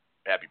a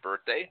happy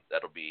birthday.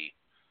 That'll be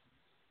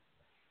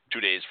 2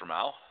 days from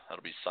now.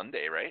 That'll be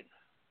Sunday, right?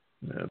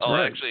 That's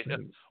right.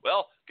 Actually,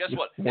 well, guess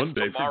what? One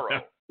day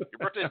tomorrow. Your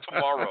birthday is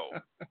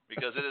tomorrow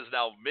because it is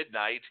now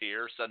midnight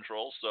here,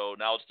 Central. So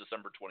now it's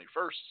December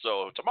 21st.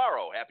 So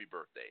tomorrow, happy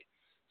birthday.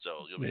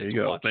 So you'll be there you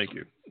go. Thank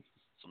you.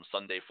 Some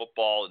Sunday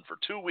football, and for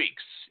 2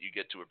 weeks you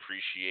get to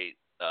appreciate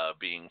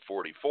being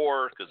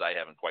 44 because I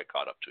haven't quite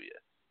caught up to you.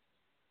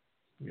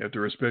 You have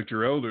to respect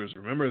your elders.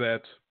 Remember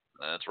that.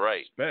 That's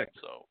right. Respect.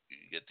 So you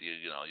get to,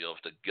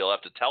 you'll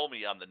have to tell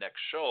me on the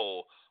next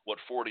show what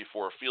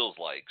 44 feels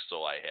like,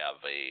 so I have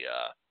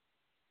a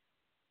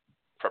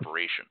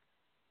preparation.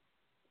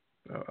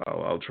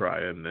 I'll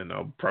try, and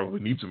I'll probably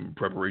need some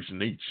preparation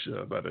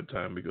by that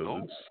time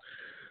because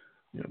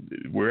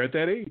we're at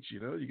that age.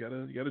 You gotta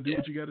do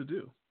what you gotta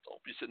do.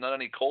 Don't be sitting on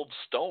any cold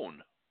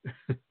stone.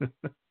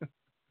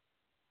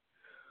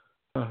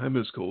 I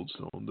miss Cold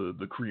Stone,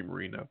 the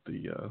creamery, not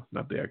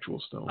the actual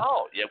stone.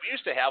 Oh yeah, we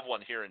used to have one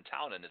here in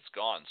town, and it's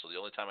gone. So the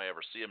only time I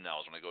ever see them now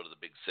is when I go to the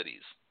big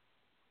cities.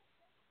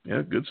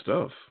 Yeah, good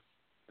stuff.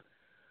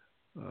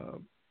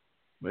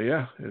 But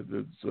yeah,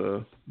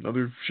 it's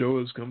another show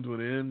has come to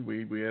an end.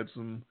 We had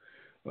some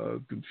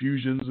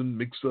confusions and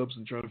mix-ups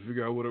and trying to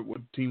figure out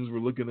what teams we're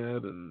looking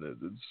at, and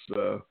it's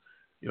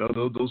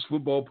those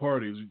football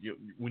parties.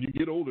 When you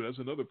get older, that's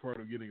another part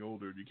of getting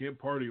older. You can't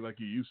party like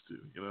you used to.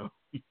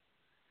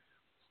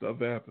 Stuff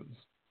happens.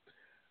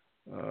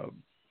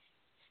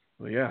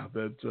 But yeah,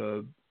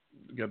 that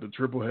got the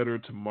triple header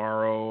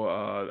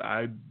tomorrow.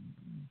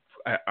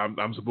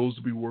 I'm supposed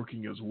to be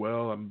working as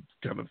well. I'm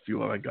kind of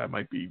feeling like I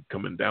might be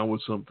coming down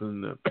with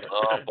something.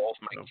 Both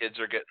my kids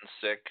are getting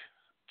sick.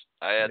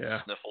 I had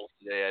sniffles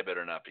today. I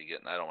better not be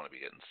getting. I don't want to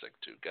be getting sick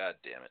too. God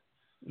damn it.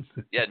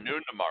 Yeah,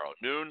 noon tomorrow.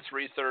 Noon,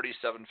 3:30,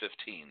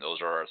 7:15. Those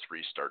are our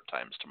 3 start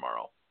times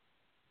tomorrow.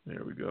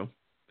 There we go.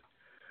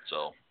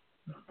 So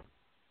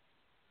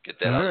get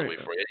that out of the way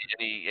for you.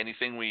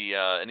 Anything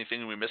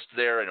we missed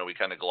there? I know we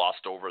kind of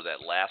glossed over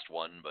that last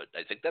one, but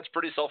I think that's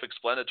pretty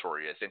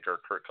self-explanatory. I think our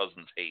Kirk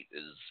Cousins hate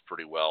is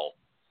pretty well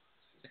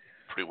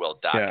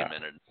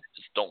documented. Yeah.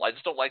 I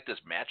just don't like this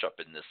matchup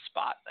in this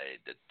spot.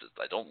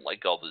 I don't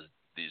like all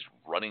these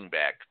running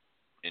back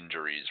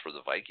injuries for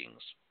the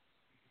Vikings.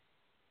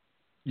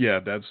 Yeah,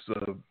 that's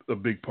a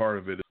big part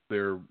of it.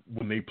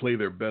 When they play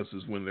their best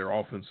is when their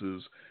offense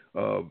is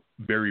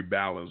very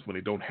balanced, when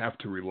they don't have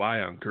to rely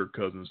on Kirk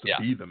Cousins to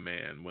be the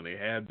man, when they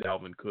had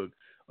Dalvin Cook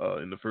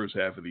in the first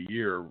half of the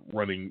year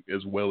running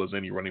as well as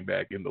any running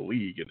back in the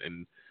league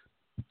and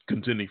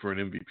contending for an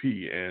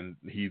MVP, and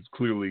he's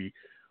clearly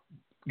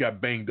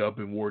got banged up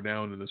and wore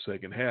down in the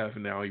second half,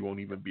 and now he won't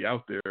even be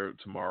out there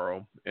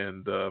tomorrow.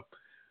 And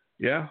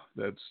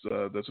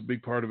that's a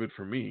big part of it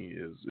for me.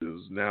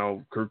 Is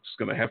now Kirk's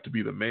going to have to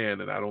be the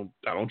man, and I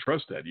don't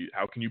trust that.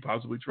 How can you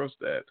possibly trust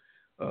that?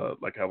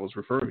 Like I was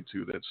referring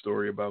to that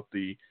story about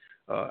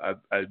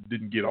I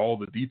didn't get all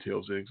the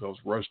details in because I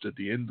was rushed at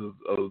the end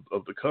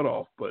of the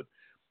cutoff, but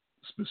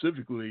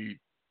specifically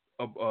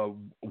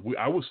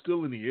I was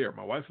still in the air.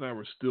 My wife and I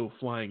were still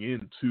flying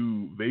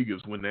into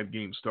Vegas when that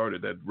game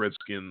started, that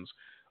Redskins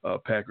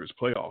Packers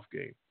playoff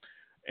game.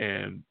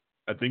 And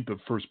I think the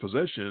first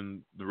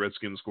possession, the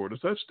Redskins scored a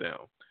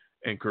touchdown,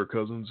 and Kirk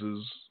Cousins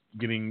is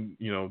getting,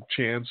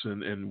 chance,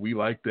 and we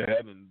like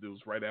that. And it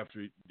was right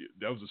after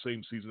that was the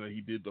same season that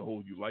he did the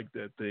whole "you like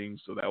that" thing.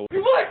 So that was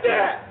You like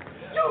that?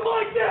 You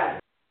like that?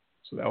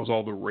 So that was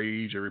all the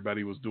rage.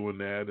 Everybody was doing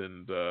that,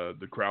 and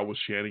the crowd was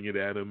chanting it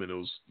at him, and it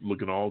was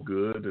looking all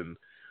good. And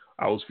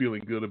I was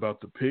feeling good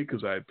about the pick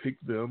because I had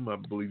picked them. I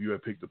believe you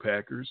had picked the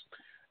Packers.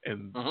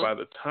 And by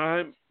the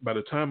time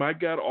we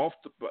got off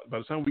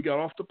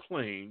the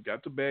plane,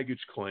 got the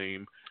baggage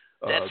claim.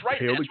 That's right.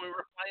 That's when we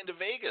were flying to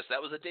Vegas.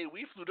 That was the day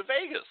we flew to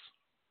Vegas.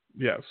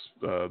 Yes.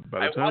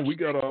 By the time we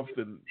got off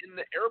in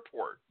the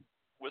airport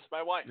with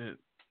my wife,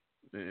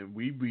 and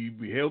we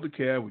hailed a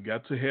cab. We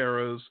got to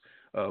Harrah's.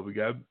 We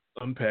got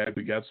unpacked.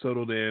 We got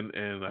settled in,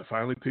 and I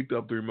finally picked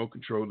up the remote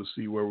control to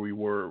see where we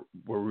were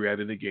at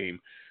in the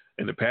game.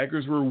 And the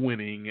Packers were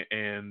winning,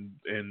 and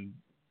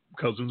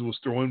Cousins was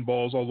throwing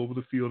balls all over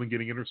the field and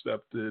getting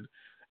intercepted.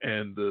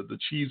 And the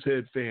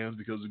Cheesehead fans,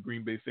 because the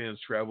Green Bay fans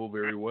travel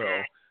very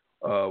well,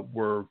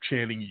 were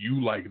chanting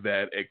 "you like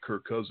that" at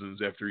Kirk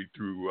Cousins after he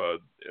threw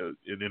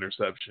an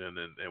interception,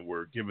 and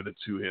were giving it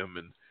to him.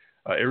 And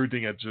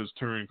everything had just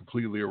turned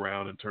completely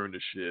around and turned to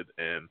shit.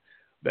 And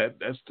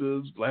that's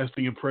the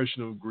lasting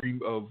impression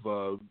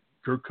of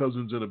Kirk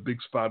Cousins in a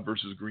big spot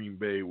versus Green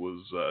Bay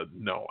was,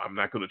 no, I'm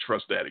not going to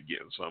trust that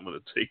again. So I'm going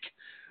to take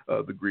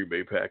the Green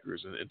Bay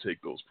Packers and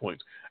take those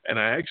points. And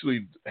I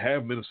actually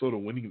have Minnesota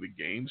winning the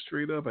game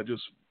straight up.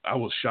 I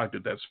was shocked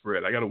at that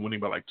spread. I got them winning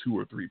by like 2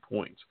 or 3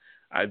 points.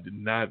 I did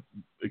not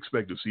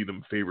expect to see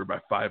them favored by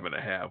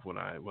 5.5 when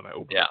I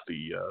opened up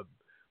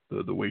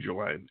the wager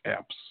line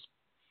apps.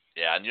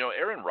 Yeah, and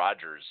Aaron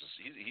Rodgers,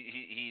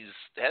 he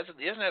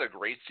hasn't had a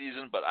great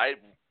season, but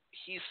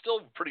he's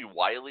still pretty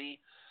wily,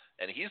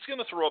 and he's going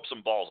to throw up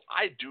some balls.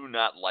 I do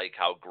not like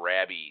how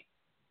grabby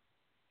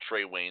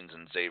Trey Waynes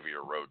and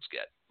Xavier Rhodes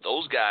get.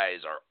 Those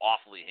guys are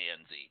awfully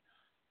handsy,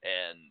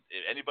 and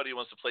if anybody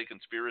wants to play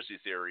conspiracy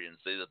theory and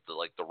say that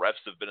the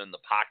refs have been in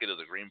the pocket of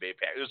the Green Bay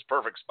Packers, it was a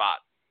perfect spot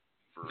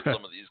for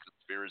some of these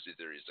conspiracy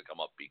theories to come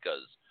up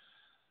because,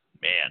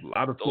 man, a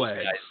lot of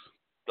flags. Guys,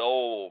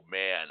 oh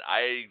man,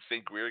 I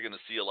think we're going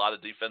to see a lot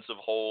of defensive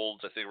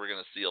holds. I think we're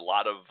going to see a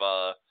lot of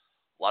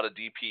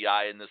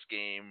DPI in this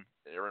game.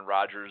 Aaron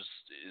Rodgers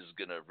is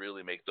going to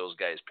really make those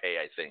guys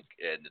pay, I think,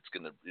 and it's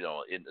going to,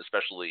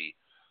 especially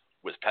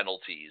with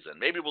penalties, and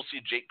maybe we'll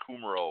see Jake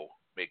Kummerow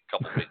make a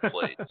couple big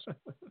plays.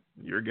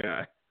 Your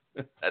guy.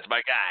 That's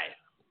my guy.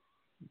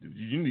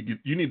 You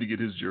need to get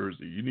his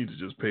jersey. You need to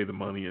just pay the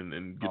money and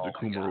get the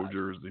Kummerow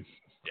jersey.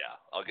 Yeah,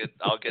 I'll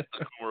get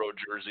the Kummerow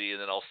jersey, and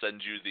then I'll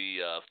send you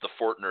the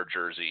Fortner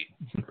jersey,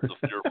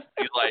 your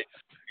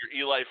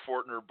Eli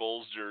Fortner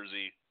Bulls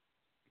jersey.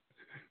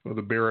 Or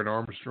the Baron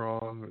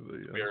Armstrong. Or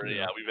the,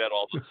 yeah, we've had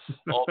all the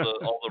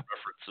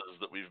references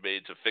that we've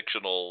made to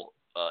fictional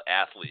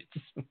athletes.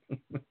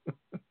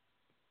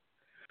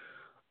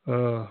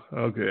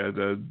 Okay,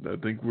 I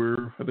think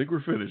we're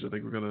finished. I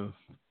think we're gonna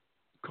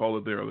call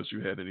it there unless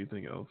you had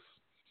anything else.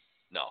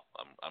 No,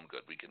 I'm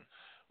good. We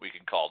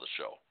can call the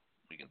show.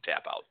 We can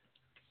tap out.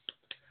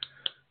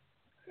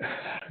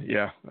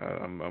 Yeah,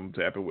 I'm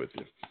tapping with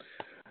you.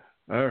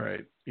 All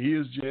right. He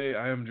is Jay.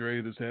 I am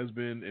Dre. This has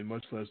been, in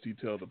much less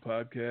detail, the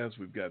podcast.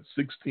 We've got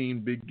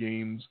 16 big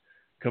games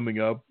coming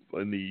up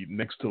in the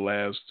next to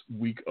last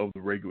week of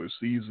the regular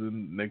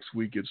season. Next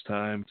week, it's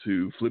time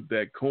to flip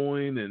that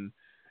coin and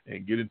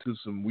get into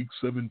some Week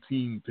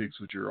 17 picks,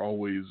 which are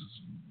always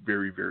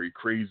very, very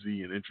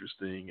crazy and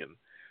interesting. And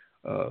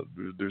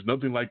there's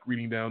nothing like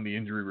reading down the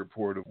injury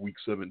report of Week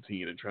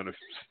 17 and trying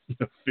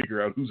to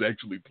figure out who's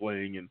actually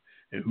playing and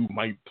who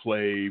might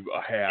play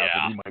a half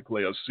and who might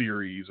play a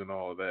series and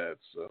all of that.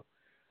 So,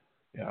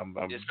 yeah, I'm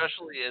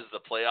especially as the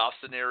playoff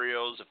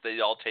scenarios, if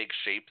they all take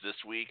shape this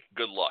week,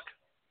 good luck.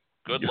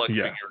 Good luck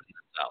figuring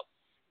this out.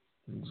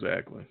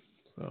 Exactly.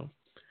 So,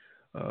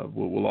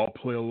 we'll all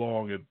play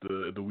along at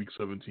the Week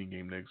 17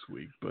 game next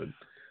week. But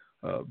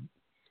as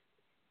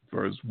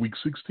far as Week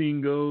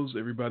 16 goes,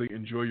 everybody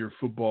enjoy your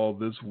football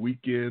this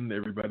weekend.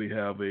 Everybody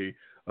have a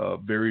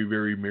very,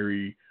 very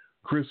Merry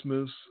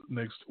Christmas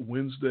next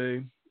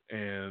Wednesday.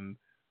 And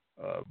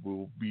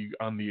we'll be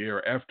on the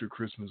air after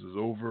Christmas is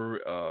over.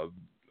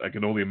 I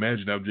can only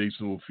imagine how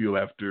Jason will feel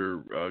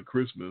after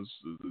Christmas,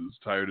 as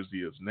tired as he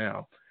is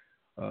now.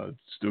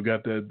 Still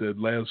got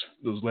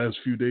those last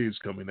few days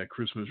coming, that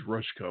Christmas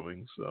rush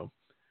coming. So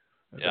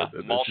that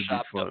should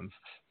be fun.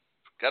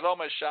 Got all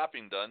my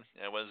shopping done.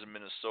 I was in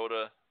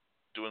Minnesota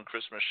doing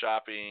Christmas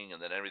shopping,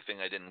 and then everything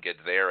I didn't get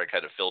there, I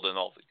kind of filled in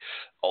all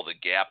the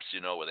gaps,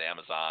 with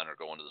Amazon or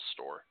going to the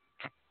store.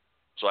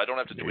 So I don't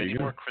have to do any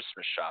more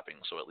Christmas shopping,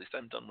 so at least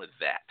I'm done with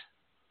that.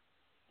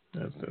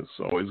 That's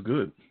always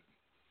good.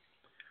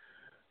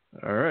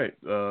 All right.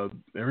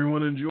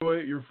 Everyone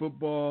enjoy your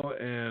football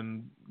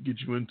and get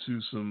you into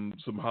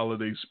some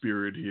holiday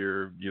spirit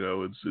here.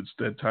 It's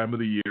that time of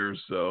the year,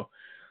 so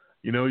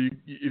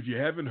if you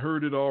haven't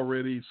heard it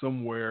already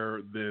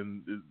somewhere,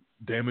 then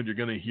damn it, you're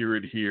going to hear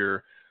it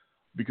here,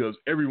 because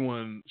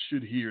everyone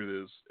should hear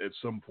this at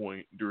some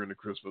point during the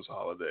Christmas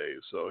holiday.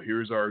 So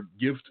here's our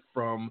gift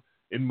from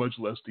In Much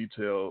Less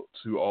Detail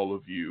to all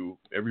of you.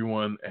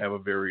 Everyone have a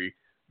very,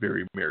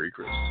 very Merry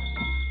Christmas.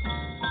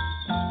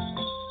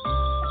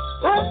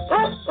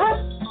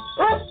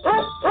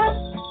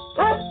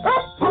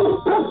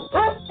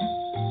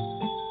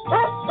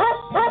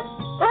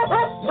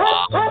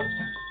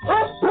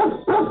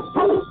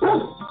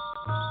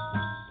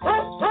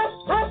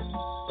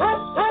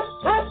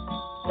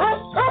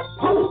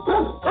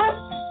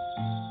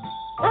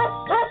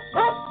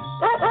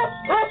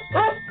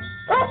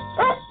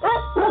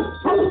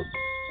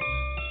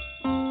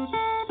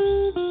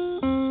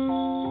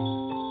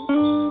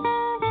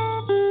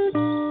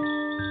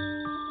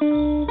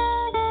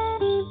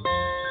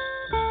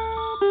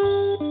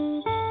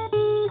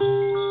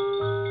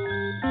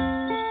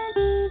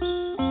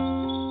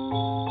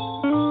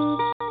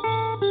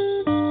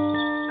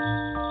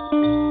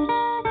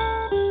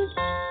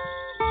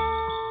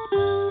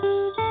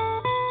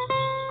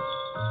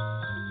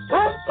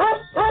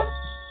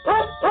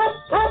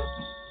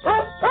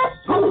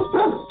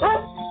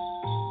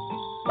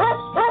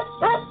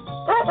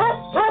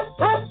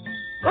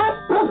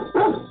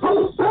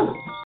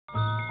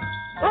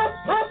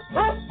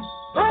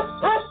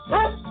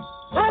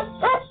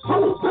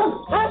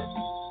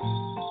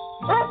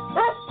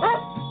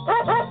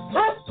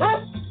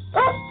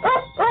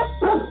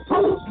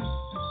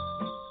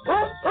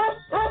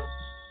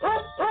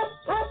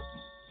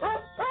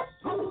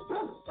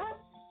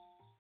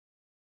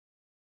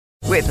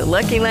 With the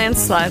Lucky Land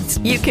Slots,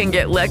 you can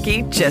get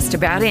lucky just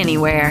about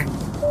anywhere.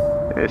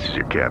 This is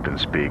your captain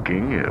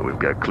speaking. We've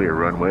got clear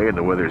runway and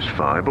the weather's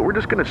fine, but we're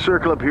just going to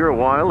circle up here a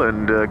while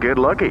and get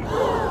lucky.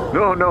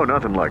 No,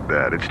 nothing like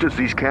that. It's just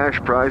these cash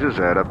prizes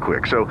add up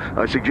quick. So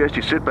I suggest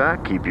you sit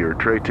back, keep your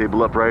tray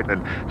table upright,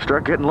 and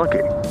start getting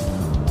lucky.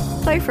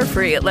 Play for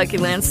free at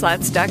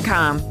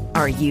LuckyLandSlots.com.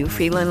 Are you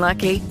feeling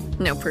lucky?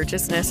 No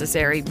purchase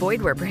necessary.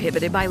 Void where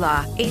prohibited by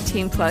law.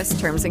 18+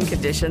 terms and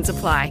conditions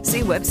apply.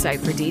 See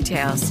website for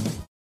details.